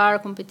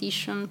IPR,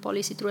 competition,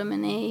 policy through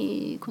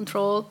M&A,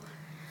 control.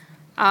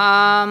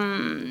 I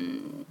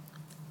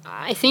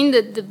think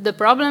that the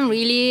problem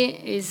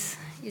really is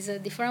a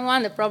different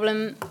one. The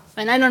problem,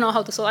 and I don't know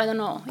how to solve, I don't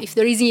know if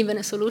there is even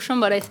a solution,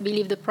 but I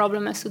believe the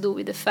problem has to do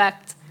with the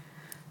fact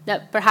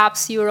that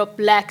perhaps Europe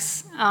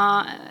lacks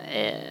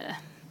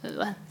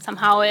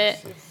somehow a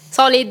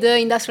solid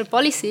industrial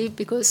policy,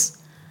 because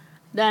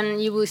then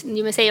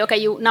you may say,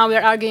 okay, now we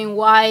are arguing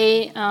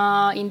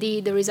why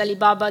indeed there is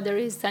Alibaba, there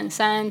is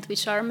Tencent,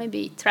 which are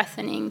maybe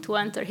threatening to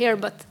enter here,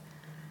 but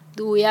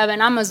do we have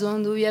an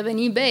Amazon? Do we have an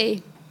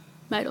eBay?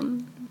 I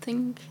don't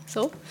think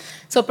so.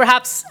 So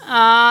perhaps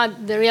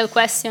the real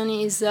question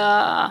is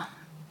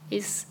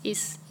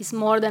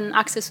more than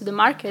access to the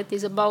market.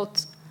 Is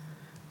about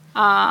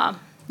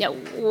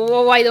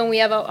why don't we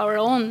have our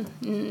own,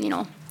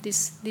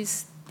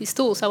 these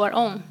tools, our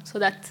own, so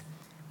that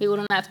we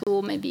wouldn't have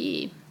to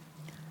maybe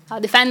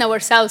defend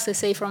ourselves, let's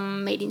say,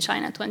 from Made in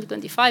China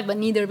 2025, but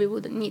neither we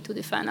would need to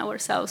defend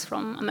ourselves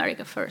from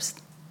America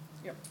first.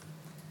 Yep.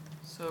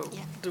 So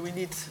do we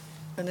need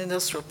an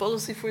industrial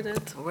policy for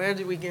that? Where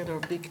do we get our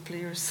big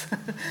players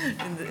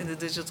in the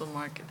digital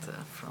market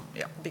from?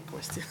 Yeah, big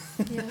question.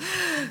 Yeah.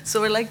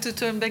 So I'd like to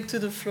turn back to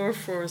the floor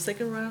for a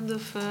second round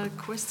of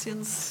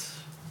questions.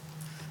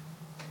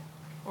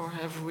 Or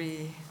have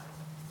we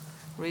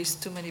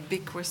raised too many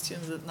big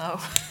questions that now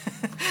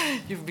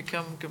you've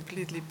become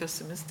completely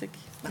pessimistic?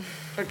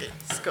 Okay,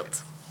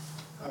 Scott.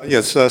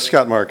 Yes,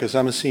 Scott Marcus.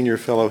 I'm a senior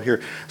fellow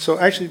here. So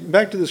actually,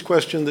 back to this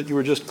question that you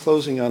were just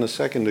closing on a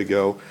second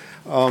ago.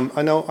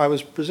 I know I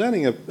was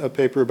presenting a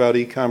paper about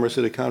e-commerce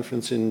at a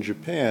conference in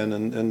Japan,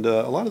 and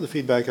a lot of the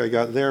feedback I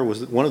got there was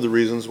that one of the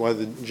reasons why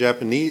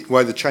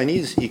the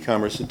Chinese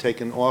e-commerce had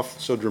taken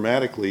off so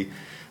dramatically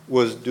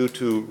was due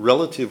to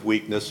relative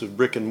weakness of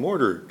brick and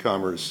mortar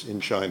commerce in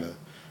China.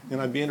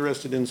 And I'd be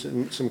interested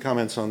in some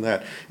comments on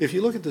that. If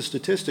you look at the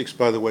statistics,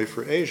 by the way,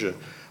 for Asia,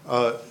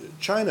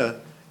 China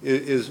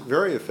is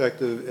very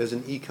effective as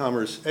an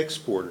e-commerce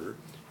exporter.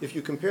 If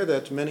you compare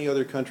that to many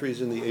other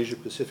countries in the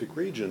Asia-Pacific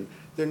region,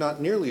 they're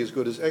not nearly as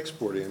good as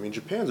exporting. I mean,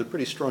 Japan's a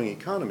pretty strong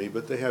economy,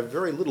 but they have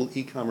very little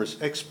e-commerce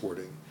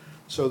exporting.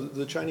 So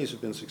the Chinese have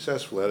been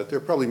successful at it. There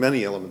are probably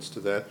many elements to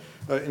that,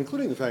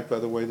 including the fact, by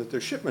the way, that their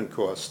shipment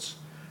costs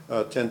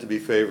tend to be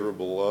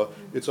favorable.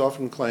 It's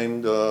often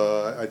claimed,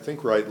 I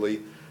think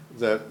rightly,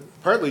 that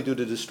partly due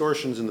to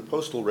distortions in the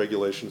postal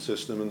regulation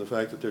system and the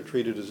fact that they're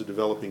treated as a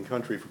developing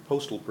country for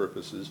postal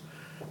purposes,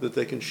 that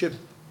they can ship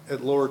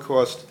at lower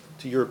cost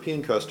to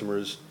European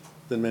customers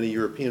than many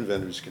European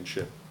vendors can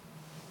ship.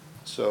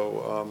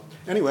 So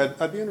anyway,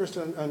 I'd be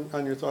interested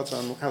on your thoughts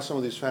on how some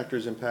of these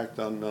factors impact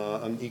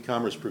on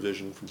e-commerce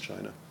provision from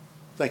China.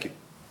 Thank you.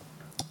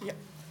 Yeah.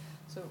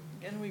 So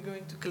again, we're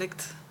going to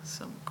collect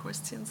some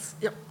questions.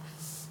 Yeah.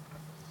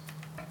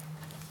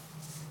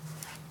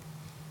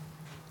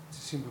 It's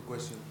a simple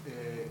question.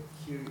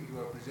 Here you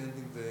are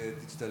presenting the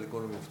digital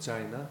economy of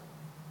China,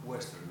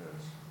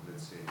 Westerners,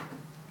 let's say.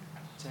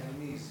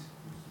 Chinese,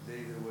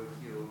 today they were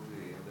here all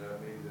day, and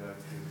maybe there are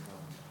here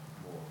some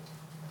more.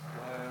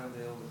 Why aren't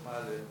they on the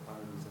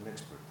panel with an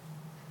expert?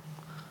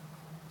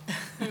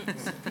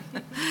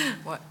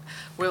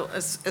 Well,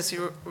 as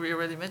we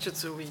already mentioned,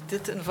 so we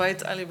did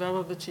invite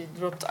Alibaba, but she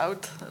dropped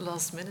out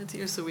last minute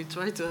here. So we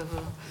tried to have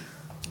a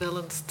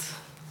balanced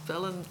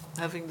balance,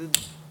 having the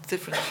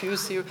different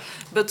views here.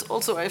 But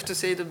also, I have to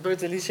say that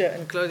Bert, Alicia,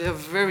 and Claudia have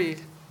very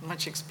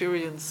much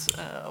experience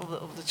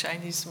of the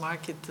Chinese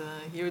market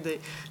here. They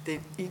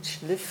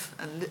each live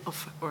and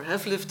or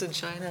have lived in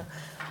China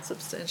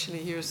substantially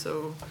here.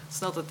 So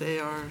it's not that they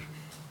are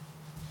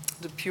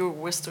the pure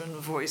Western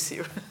voice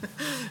here.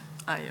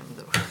 I am,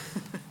 though.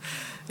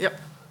 Yep.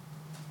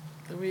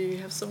 Do we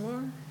have some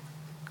more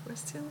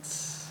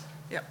questions?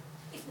 Yeah.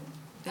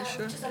 Yeah,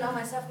 sure. Just allow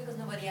myself because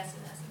nobody else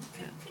is asking.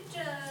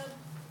 Yeah.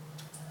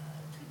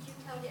 Could you,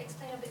 Claudia,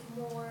 explain a bit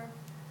more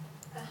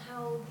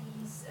how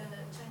these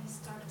Chinese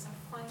startups are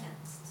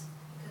financed?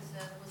 Because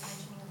there was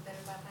mentioning of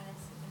better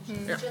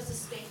financing. Is it just the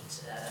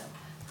state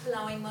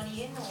allowing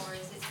money in, or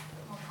is it a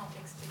more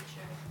complex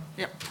picture?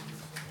 Yeah.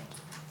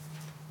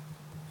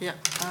 Yeah,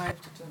 I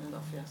have to turn it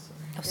off, yeah, sorry.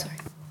 Oh, sorry.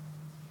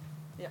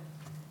 Yeah.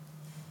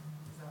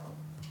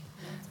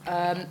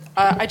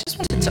 I just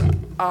wanted to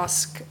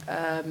ask,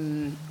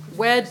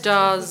 where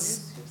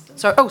does...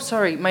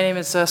 Sorry, my name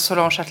is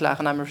Solange Chatelard,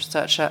 and I'm a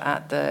researcher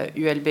at the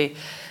ULB.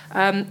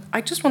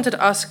 I just wanted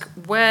to ask,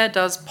 where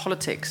does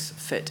politics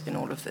fit in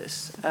all of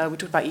this? We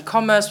talked about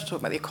e-commerce, we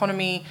talked about the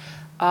economy.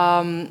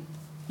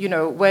 You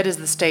know, where does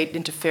the state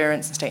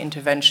interference and state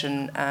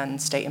intervention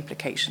and state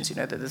implications, you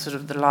know, the sort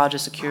of the larger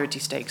security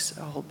stakes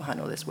hold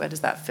behind all this, where does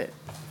that fit?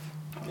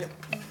 Yep.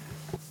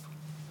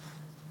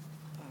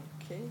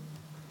 Okay.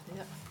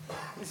 Yeah.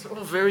 These are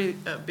all very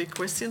big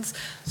questions.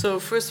 So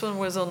first one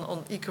was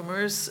on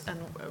e-commerce and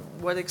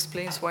what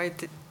explains why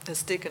it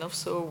has taken off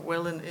so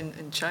well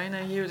in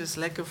China here. This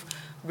lack of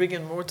brick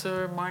and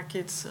mortar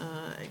markets,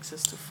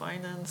 access to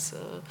finance.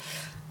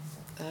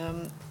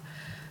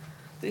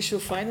 The issue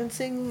of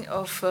financing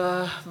of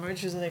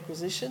mergers and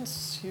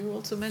acquisitions, you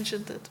also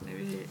mentioned that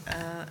maybe,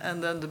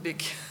 and then the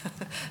big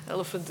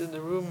elephant in the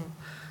room,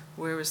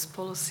 where is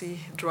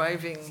policy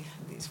driving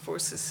these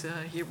forces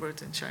here,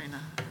 both in China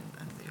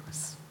and the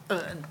US,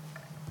 and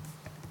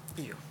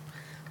EU.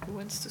 Who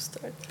wants to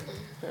start?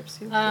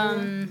 Perhaps you.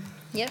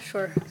 Yeah,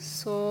 sure.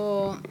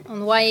 So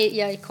on why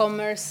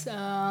e-commerce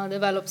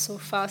developed so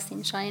fast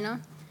in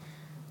China.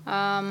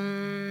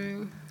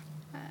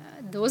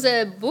 There was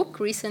a book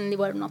recently,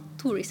 well, not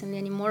too recently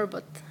anymore,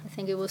 but I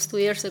think it was 2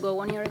 years ago,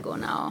 1 year ago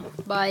now,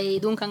 by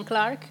Duncan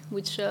Clark,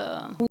 which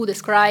who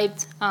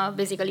described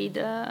basically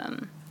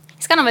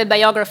it's kind of a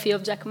biography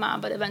of Jack Ma,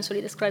 but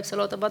eventually describes a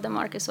lot about the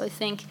market. So I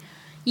think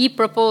he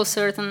proposed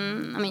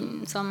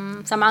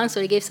some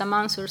answer. He gave some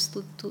answers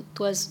to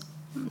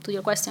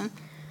your question.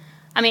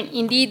 I mean,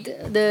 indeed,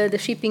 the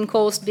shipping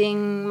cost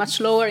being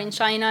much lower in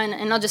China,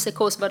 and not just the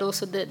cost, but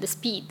also the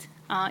speed.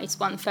 It's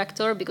one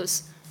factor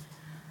because.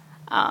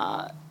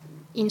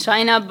 In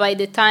China, by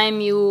the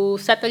time you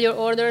settle your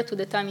order to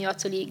the time you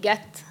actually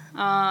get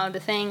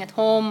the thing at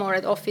home or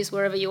at office,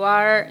 wherever you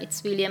are,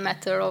 it's really a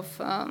matter of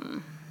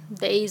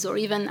days or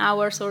even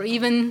hours or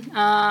even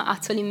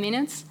actually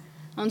minutes.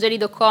 On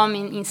JD.com,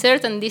 in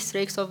certain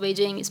districts of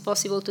Beijing, it's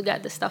possible to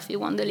get the stuff you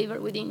want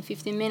delivered within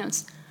 15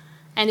 minutes.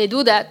 And they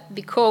do that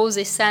because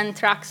they send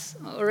trucks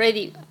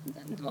already,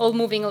 all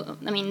moving.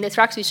 I mean, the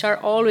trucks which are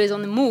always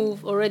on the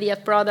move already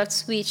have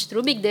products which,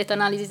 through big data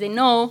analysis, they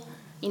know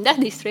in that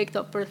district,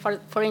 or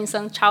for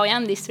instance,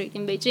 Chaoyang district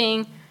in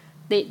Beijing,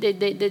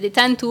 they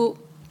tend to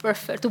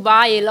prefer to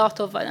buy a lot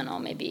of, I don't know,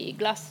 maybe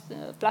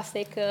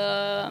plastic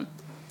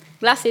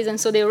glasses, and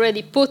so they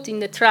already put in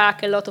the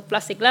truck a lot of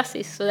plastic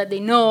glasses so that they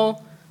know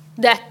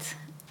that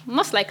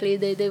most likely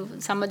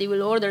somebody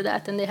will order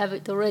that and they have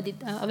it already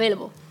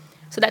available.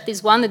 So that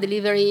is one, the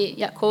delivery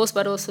cost,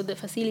 but also the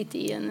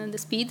facility and the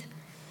speed.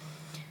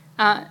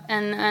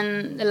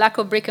 And the lack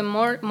of brick and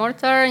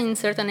mortar in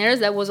certain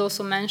areas, that was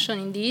also mentioned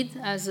indeed,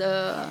 as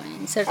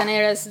in certain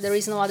areas there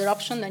is no other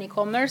option than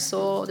e-commerce.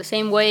 So the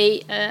same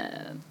way,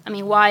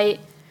 why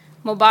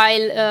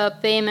mobile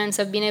payments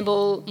have been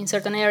able in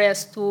certain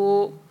areas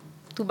to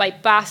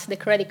bypass the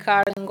credit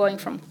card and going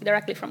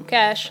directly from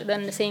cash,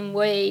 then the same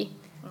way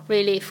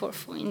really for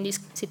in this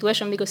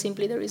situation, because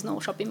simply there is no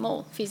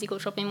physical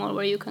shopping mall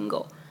where you can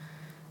go.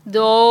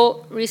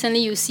 Though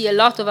recently you see a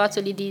lot of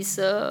actually these,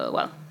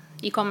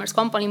 e-commerce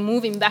company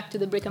moving back to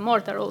the brick and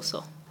mortar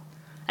also.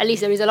 At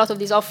least there is a lot of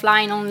this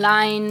offline,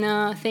 online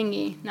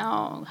thingy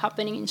now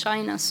happening in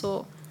China.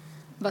 So,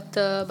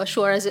 but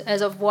sure,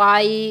 as of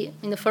why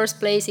in the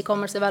first place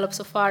e-commerce developed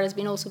so far has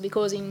been also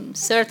because in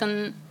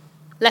certain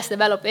less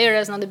developed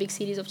areas, not the big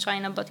cities of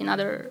China, but in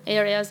other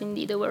areas,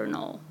 indeed, there were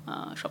no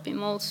shopping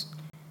malls.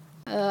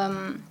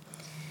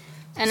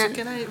 So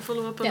can I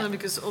follow up on that?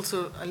 Because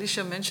also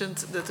Alicia mentioned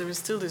that there is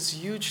still this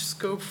huge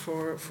scope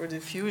for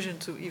diffusion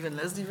to even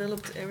less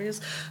developed areas.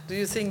 Do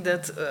you think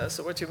that,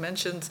 so what you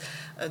mentioned,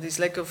 this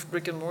lack of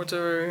brick and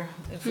mortar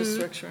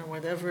infrastructure and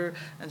whatever,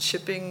 and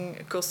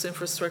shipping cost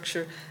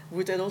infrastructure,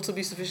 would that also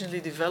be sufficiently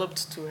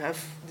developed to have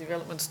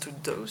developments to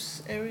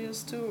those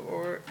areas too?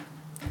 Or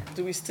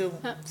do we still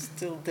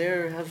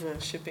there have a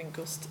shipping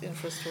cost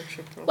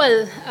infrastructure problem?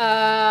 Well,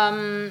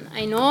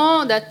 I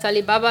know that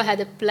Alibaba had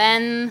a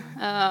plan,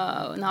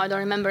 now I don't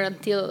remember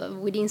until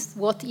within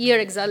what year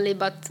exactly,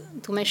 but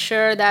to make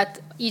sure that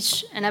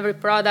each and every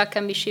product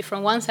can be shipped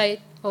from one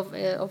side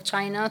of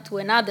China to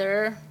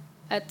another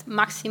at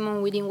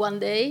maximum within 1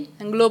 day,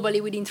 and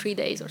globally within 3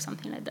 days or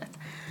something like that.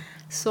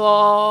 So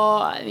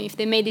I mean, if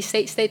they made this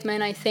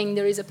statement, I think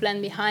there is a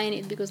plan behind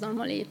it, because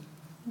normally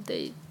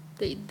they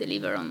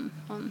deliver on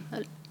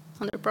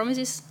their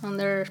promises, on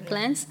their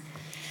plans.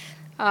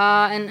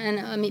 And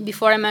I mean,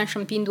 before I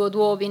mentioned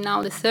Pinduoduo,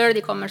 now the third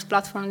e-commerce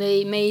platform,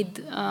 they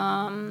made,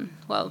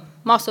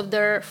 most of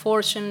their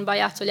fortune by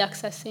actually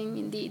accessing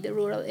indeed the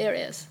rural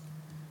areas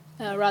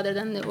rather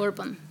than the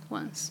urban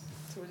ones.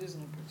 So it is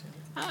an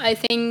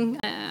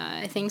opportunity.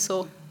 I think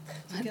so.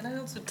 Can I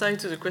also tie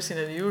to the question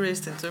that you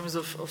raised in terms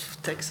of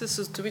taxes?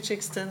 So to which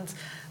extent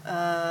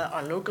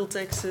are local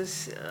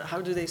taxes, how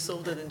do they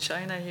solve that in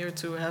China here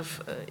to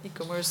have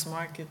e-commerce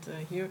market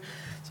here?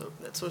 So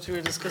that's what we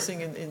were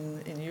discussing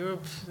in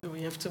Europe.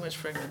 We have too much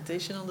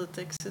fragmentation on the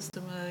tax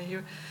system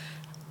here.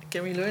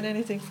 Can we learn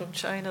anything from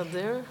China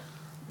there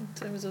in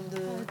terms of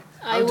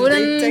how do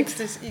they tax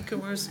this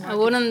e-commerce market? I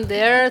wouldn't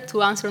dare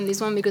to answer on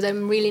this one, because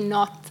I'm really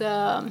not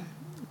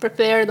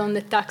prepared on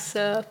the tax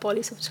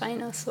policy of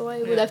China, so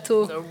I would have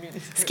to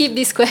skip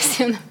this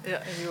question.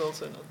 Yeah, and you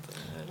also not.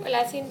 Well,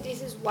 I think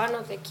this is one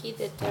of the key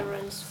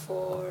deterrents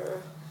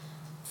for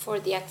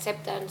the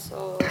acceptance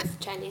of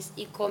Chinese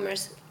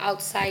e-commerce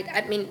outside.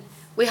 I mean,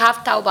 we have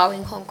Taobao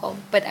in Hong Kong,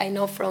 but I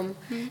know from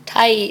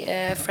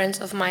Thai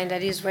friends of mine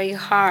that it's very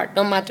hard,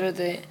 no matter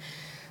the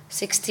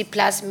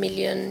 60+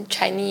 million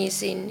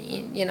Chinese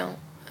in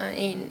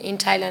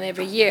Thailand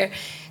every year,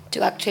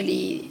 to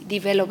actually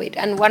develop it.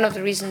 And one of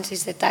the reasons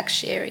is the tax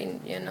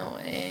sharing,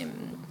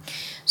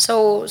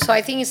 So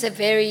I think it's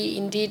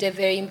indeed a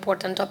very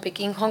important topic.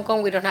 In Hong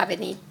Kong, we don't have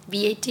any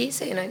VAT,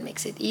 so it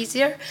makes it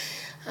easier,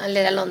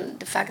 let alone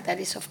the fact that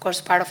it's of course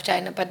part of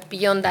China. But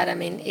beyond that, I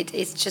mean,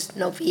 it's just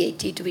no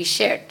VAT to be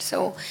shared.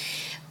 So,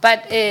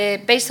 but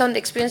based on the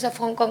experience of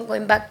Hong Kong,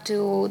 going back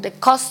to the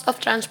cost of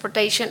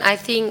transportation, I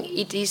think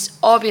it is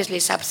obviously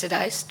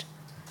subsidized,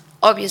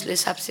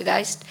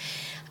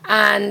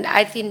 and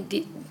I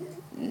think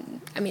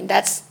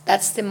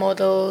that's the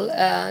model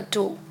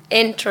to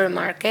enter a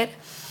market.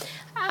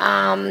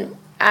 And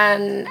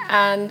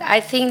I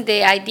think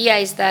the idea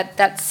is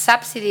that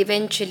subsidy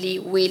eventually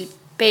will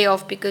pay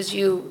off, because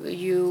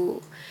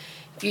you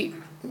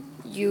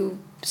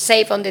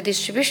save on the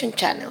distribution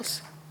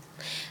channels.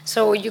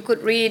 So you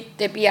could read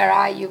the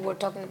BRI, you were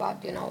talking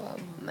about,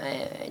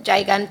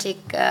 gigantic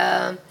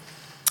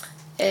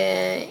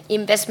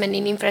investment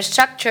in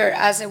infrastructure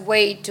as a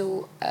way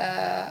to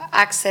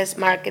access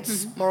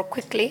markets more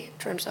quickly in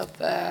terms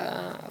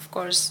of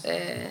course,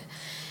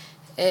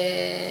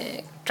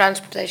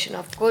 transportation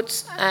of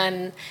goods,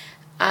 and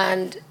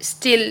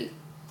still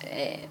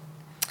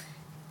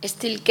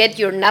get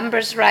your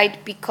numbers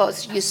right,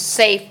 because you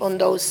save on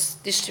those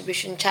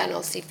distribution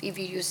channels if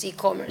you use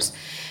e-commerce.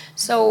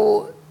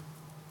 So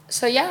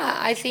yeah,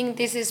 I think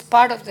this is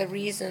part of the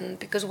reason,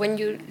 because when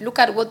you look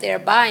at what they're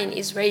buying,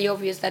 it's very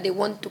obvious that they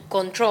want to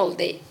control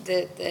the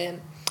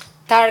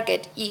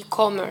target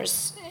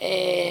e-commerce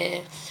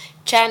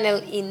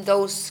channel in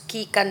those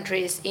key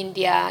countries,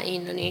 India,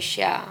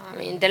 Indonesia. I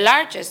mean, the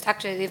largest,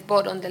 actually they've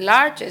bought on the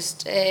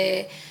largest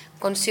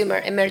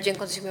emerging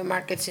consumer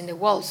markets in the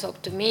world. So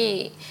to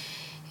me,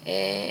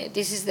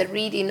 this is the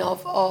reading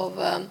of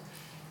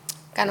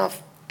kind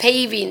of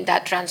paving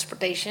that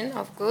transportation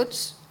of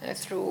goods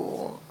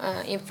through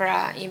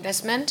infra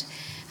investment,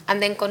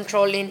 and then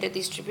controlling the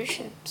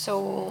distribution.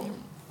 So,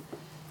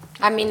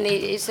 I mean,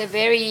 it's a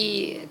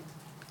very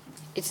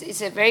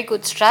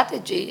good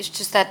strategy. It's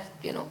just that,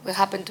 we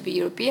happen to be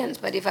Europeans,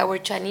 but if I were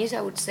Chinese,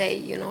 I would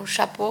say,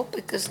 chapeau,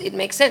 because it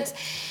makes sense.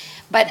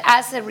 But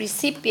as a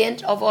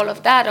recipient of all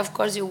of that, of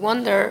course, you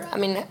wonder, I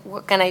mean,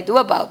 what can I do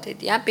about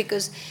it? Yeah,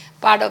 because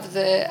part of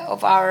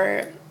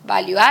our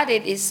value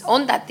added is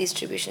on that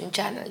distribution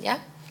channel, yeah,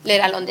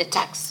 let alone the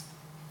tax.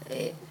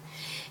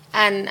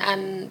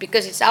 And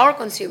because it's our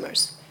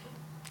consumers.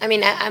 I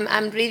mean,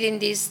 I'm reading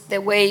this the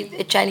way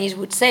a Chinese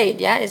would say it,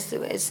 yeah?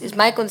 It's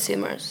my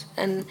consumers.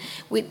 And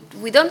we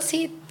don't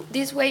see it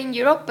this way in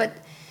Europe, but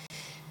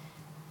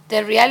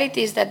the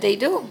reality is that they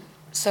do.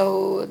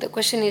 So the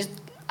question is,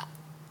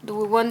 do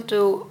we want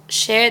to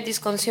share this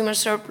consumer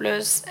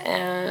surplus?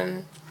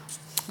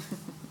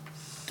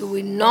 Do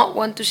we not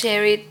want to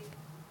share it?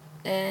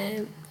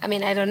 I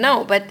mean, I don't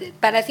know, but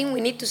I think we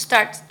need to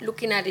start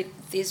looking at it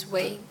this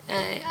way,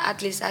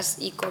 at least as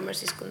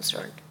e-commerce is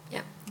concerned.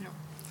 Yeah.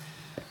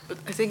 But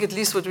I think at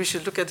least what we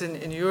should look at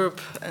in Europe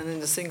and in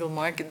the single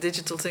market,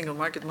 digital single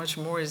market, much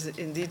more is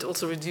indeed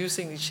also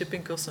reducing the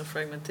shipping costs and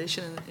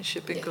fragmentation in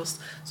shipping costs.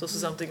 It's also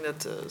something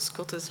that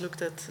Scott has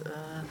looked at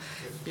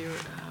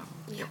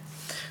here.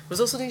 There's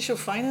also the issue of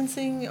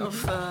financing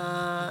of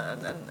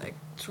and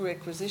through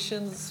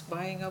acquisitions,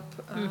 buying up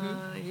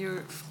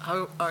here.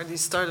 How are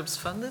these startups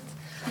funded?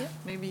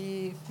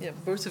 Maybe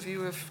both of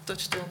you have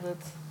touched on that.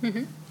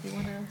 You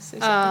want to say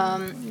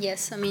something?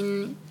 Yes, I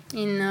mean,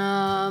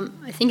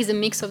 I think it's a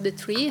mix of the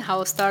three.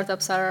 How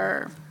startups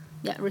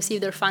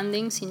receive their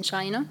fundings in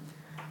China.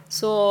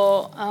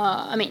 So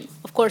I mean,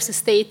 of course, the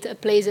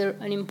state plays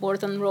an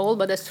important role,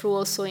 but that's true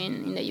also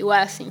in the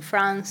U.S., in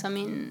France. I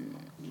mean,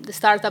 the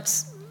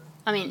startups.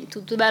 I mean, to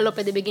develop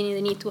at the beginning,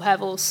 they need to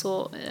have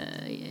also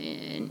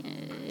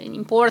an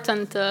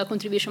important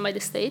contribution by the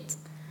state.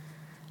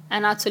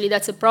 And actually,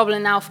 that's a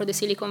problem now for the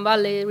Silicon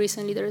Valley.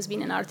 Recently, there has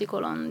been an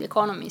article on The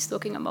Economist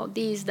talking about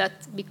this,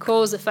 that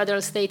because the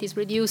federal state is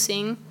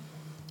reducing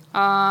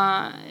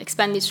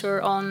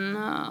expenditure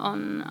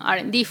on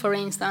R&D, for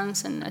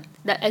instance, and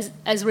that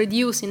has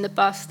reduced in the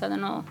past, I don't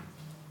know,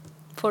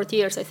 40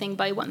 years, I think,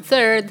 by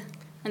 1/3.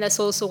 And that's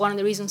also one of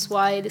the reasons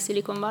why the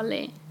Silicon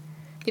Valley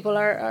people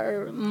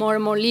are more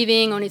and more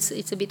leaving, and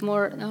it's a bit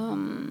more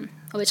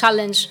of a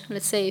challenge,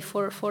 let's say,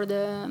 for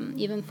the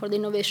even for the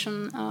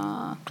innovation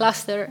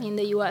cluster in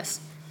the U.S.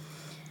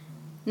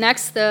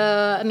 Next,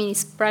 I mean,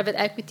 it's private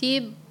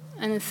equity,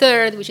 and the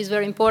third, which is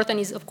very important,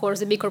 is of course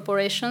the big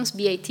corporations,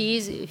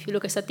 BATs. If you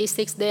look at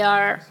statistics, they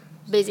are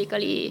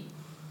basically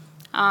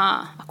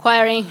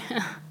acquiring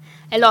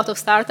a lot of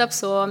startups.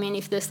 So I mean,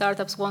 if the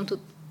startups want to,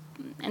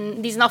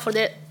 and this is not for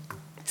the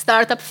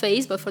startup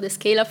phase, but for the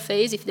scale-up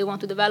phase, if they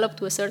want to develop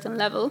to a certain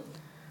level,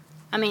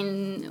 I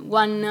mean,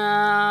 one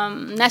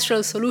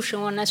natural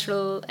solution, one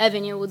natural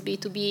avenue would be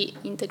to be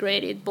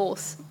integrated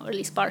both, or at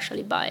least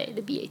partially, by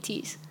the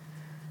BATs.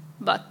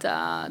 But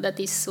that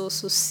is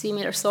also a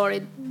similar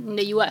story in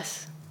the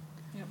US,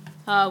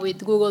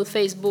 with Google,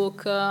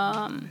 Facebook,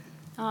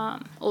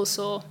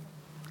 also,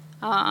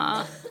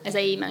 as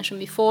I mentioned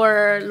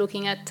before,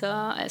 looking at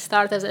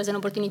startups as an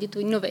opportunity to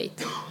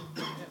innovate.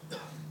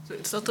 So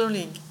it's not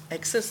only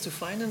access to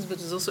finance, but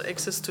it's also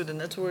access to the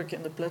network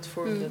and the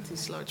platform that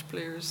these large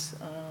players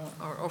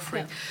are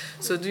offering.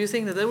 So do you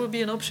think that would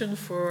be an option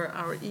for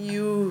our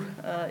EU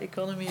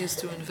economy, is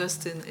to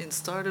invest in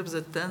startups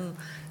that then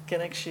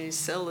can actually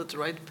sell at the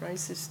right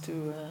prices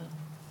to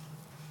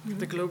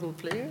the global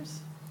players?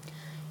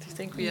 Do you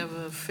think we have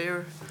a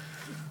fair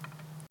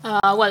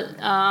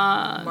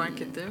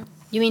market there?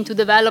 You mean to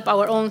develop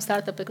our own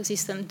startup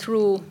ecosystem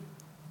through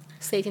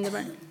state in the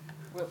brand?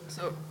 Well,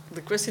 so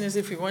the question is,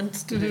 if we want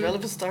to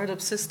develop a startup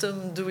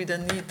system, do we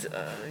then need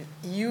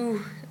EU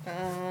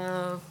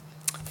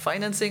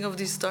financing of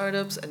these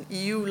startups and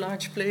EU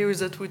large players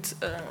that would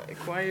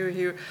acquire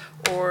here,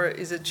 or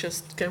is it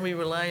just, can we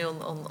rely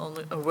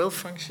on a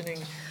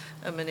well-functioning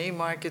M&A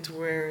market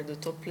where the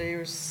top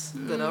players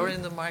that are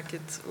in the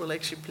market will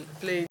actually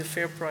play the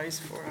fair price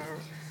for our?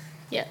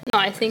 Yeah, no,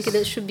 I think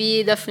there should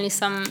be definitely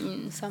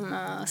some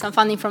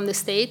funding from the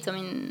state. I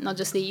mean, not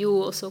just the EU,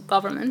 also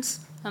governments.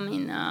 I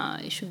mean,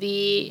 it should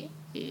be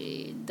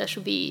that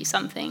should be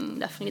something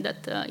definitely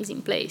that is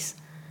in place.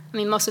 I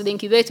mean, most of the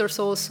incubators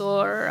also,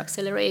 or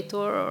accelerator,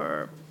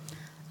 or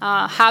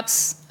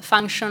hubs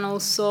function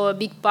also a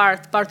big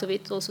part of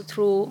it also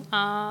through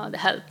the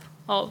help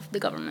of the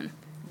government,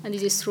 and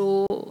this is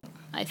true,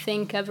 I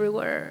think,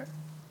 everywhere,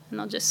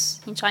 not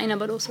just in China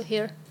but also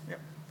here. Yeah.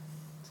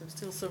 So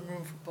still some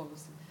room for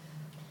policy.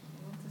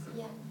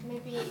 Yeah,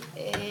 maybe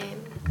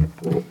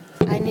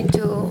I need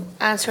to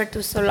answer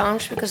to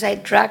Solange because I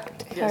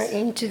dragged her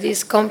into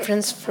this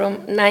conference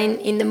from 9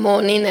 in the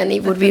morning, and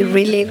it would be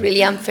really,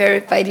 really unfair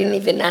if I didn't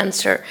even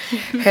answer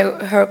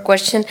her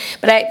question.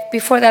 But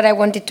before that, I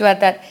wanted to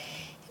add that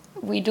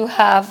we do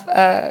have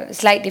a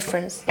slight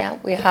difference. Yeah,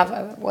 we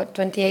have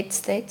 28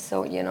 states,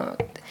 so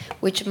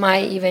which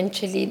might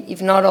eventually,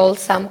 if not all,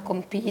 some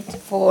compete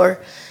for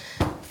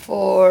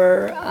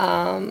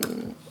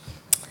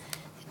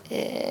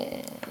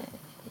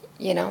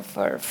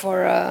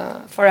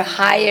a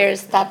higher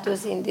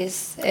status in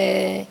this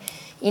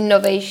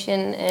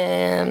innovation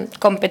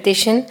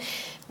competition,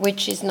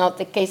 which is not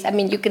the case. I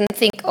mean, you can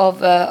think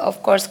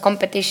of course,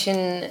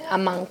 competition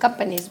among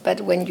companies,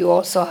 but when you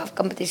also have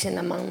competition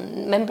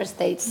among member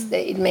states,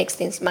 it makes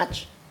things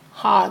much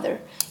harder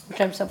in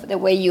terms of the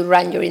way you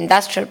run your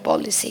industrial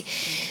policy.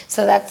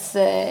 So that's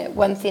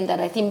one thing that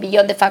I think,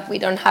 beyond the fact we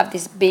don't have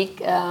this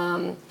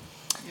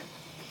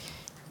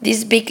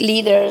these big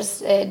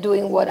leaders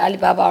doing what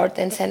Alibaba or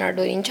Tencent are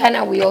doing in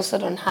China, we also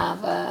don't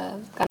have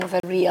kind of a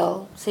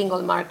real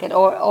single market,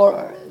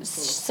 or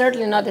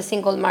certainly not a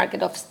single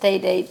market of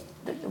state aid,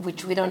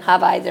 which we don't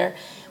have either,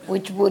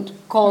 which would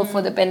call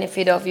for the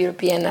benefit of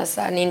European as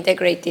an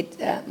integrated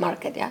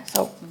market. Yeah,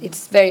 so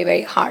it's very,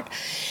 very hard.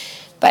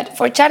 But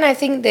for China, I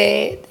think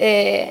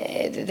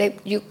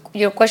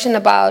your question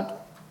about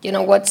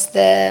what's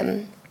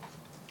the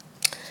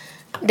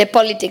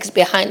politics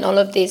behind all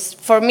of this.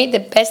 For me, the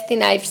best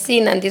thing I've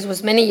seen, and this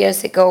was many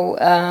years ago,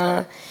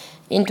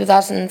 in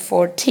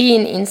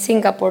 2014 in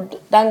Singapore,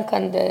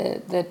 Duncan,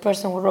 the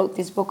person who wrote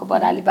this book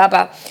about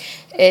Alibaba,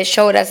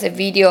 showed us a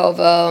video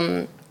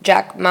of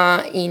Jack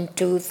Ma in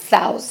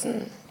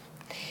 2000.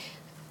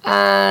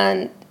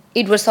 And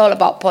it was all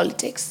about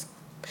politics.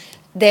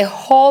 The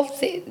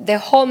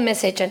whole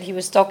message, and he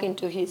was talking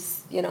to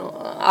his,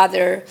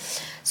 other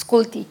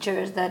school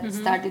teachers that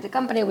started the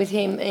company with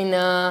him in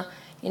a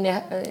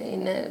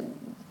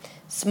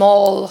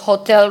small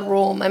hotel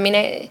room. I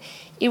mean,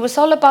 it was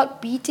all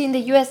about beating the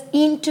U.S.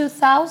 in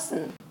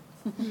 2000.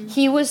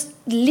 He was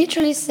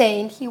literally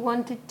saying he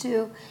wanted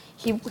an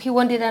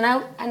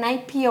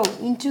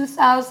IPO in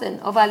 2000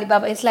 of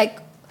Alibaba. It's like,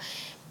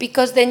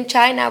 because then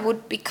China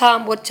would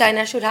become what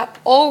China should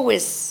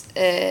always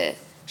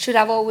have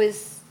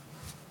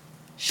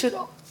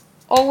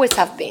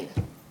been.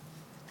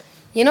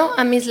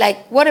 I mean, it's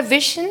like, what a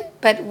vision,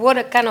 but what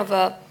a kind of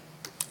a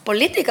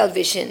political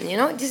vision.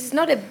 This is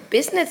not a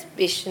business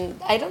vision.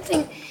 I don't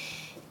think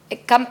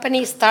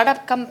a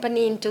startup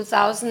company in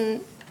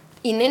 2000,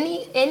 in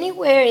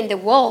anywhere in the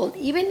world,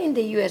 even in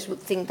the US, would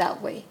think that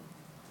way.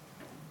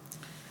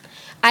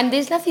 And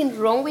there's nothing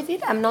wrong with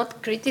it. I'm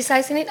not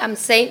criticizing it. I'm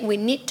saying we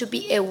need to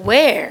be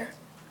aware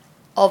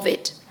of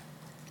it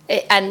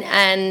and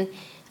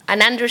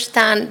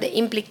understand the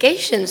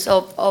implications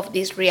of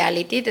this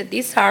reality, that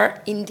these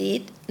are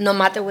indeed, no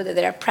matter whether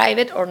they are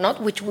private or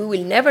not, which we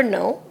will never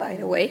know, by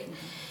the way,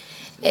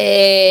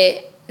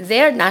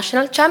 they're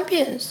national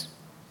champions.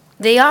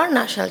 They are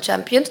national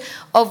champions,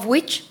 of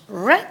which,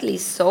 rightly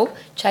so,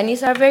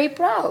 Chinese are very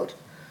proud.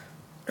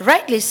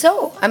 Rightly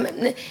so.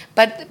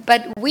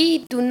 But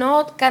we do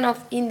not kind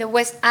of, in the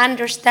West,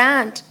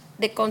 understand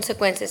the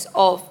consequences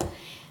of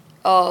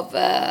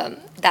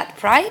that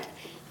pride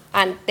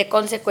and the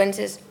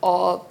consequences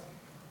of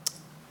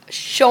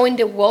showing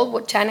the world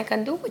what China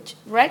can do, which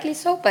rightly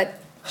so, but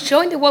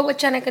showing the world what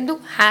China can do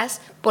has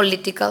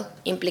political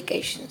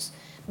implications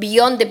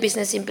beyond the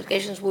business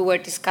implications we were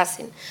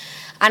discussing.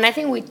 And I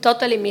think we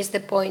totally missed the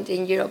point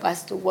in Europe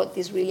as to what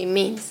this really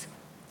means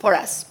for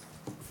us.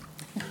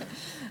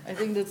 I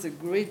think that's a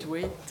great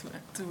way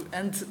to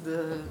end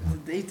the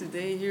day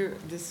today here,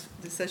 this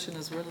session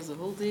as well as the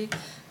whole day.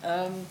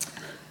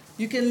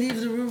 You can leave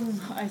the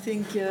room, I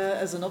think,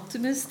 as an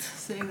optimist,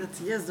 saying that,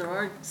 yes, there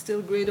are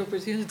still great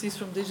opportunities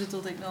from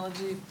digital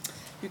technology.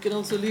 You can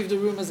also leave the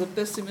room as a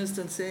pessimist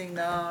and saying,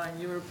 nah, in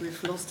Europe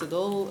we've lost it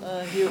all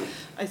here.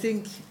 I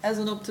think as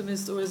an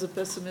optimist or as a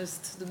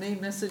pessimist, the main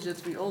message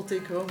that we all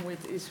take home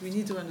with is we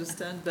need to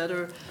understand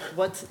better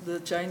what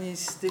the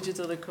Chinese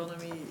digital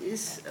economy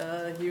is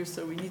here.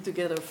 So we need to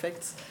get our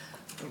facts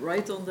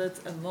right on that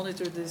and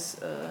monitor this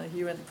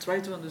here and try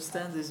to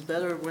understand this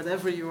better,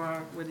 whatever you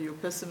are, whether you're a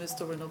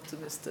pessimist or an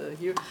optimist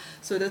here.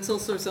 So that's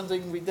also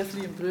something we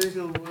definitely in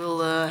Bruegel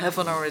will have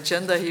on our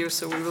agenda here.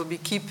 So we will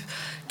keep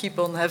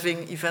on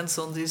having events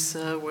on this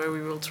where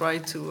we will try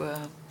to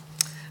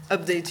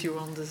update you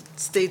on the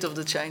state of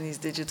the Chinese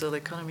digital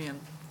economy and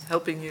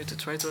helping you to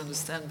try to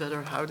understand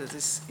better how that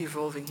is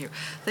evolving here.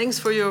 Thanks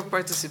for your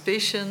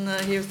participation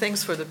here.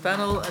 Thanks for the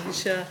panel,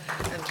 Alicia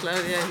and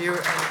Claudia here,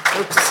 and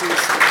hope to see you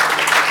soon.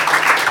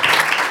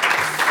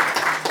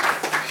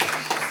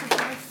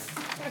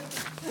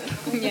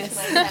 Yes.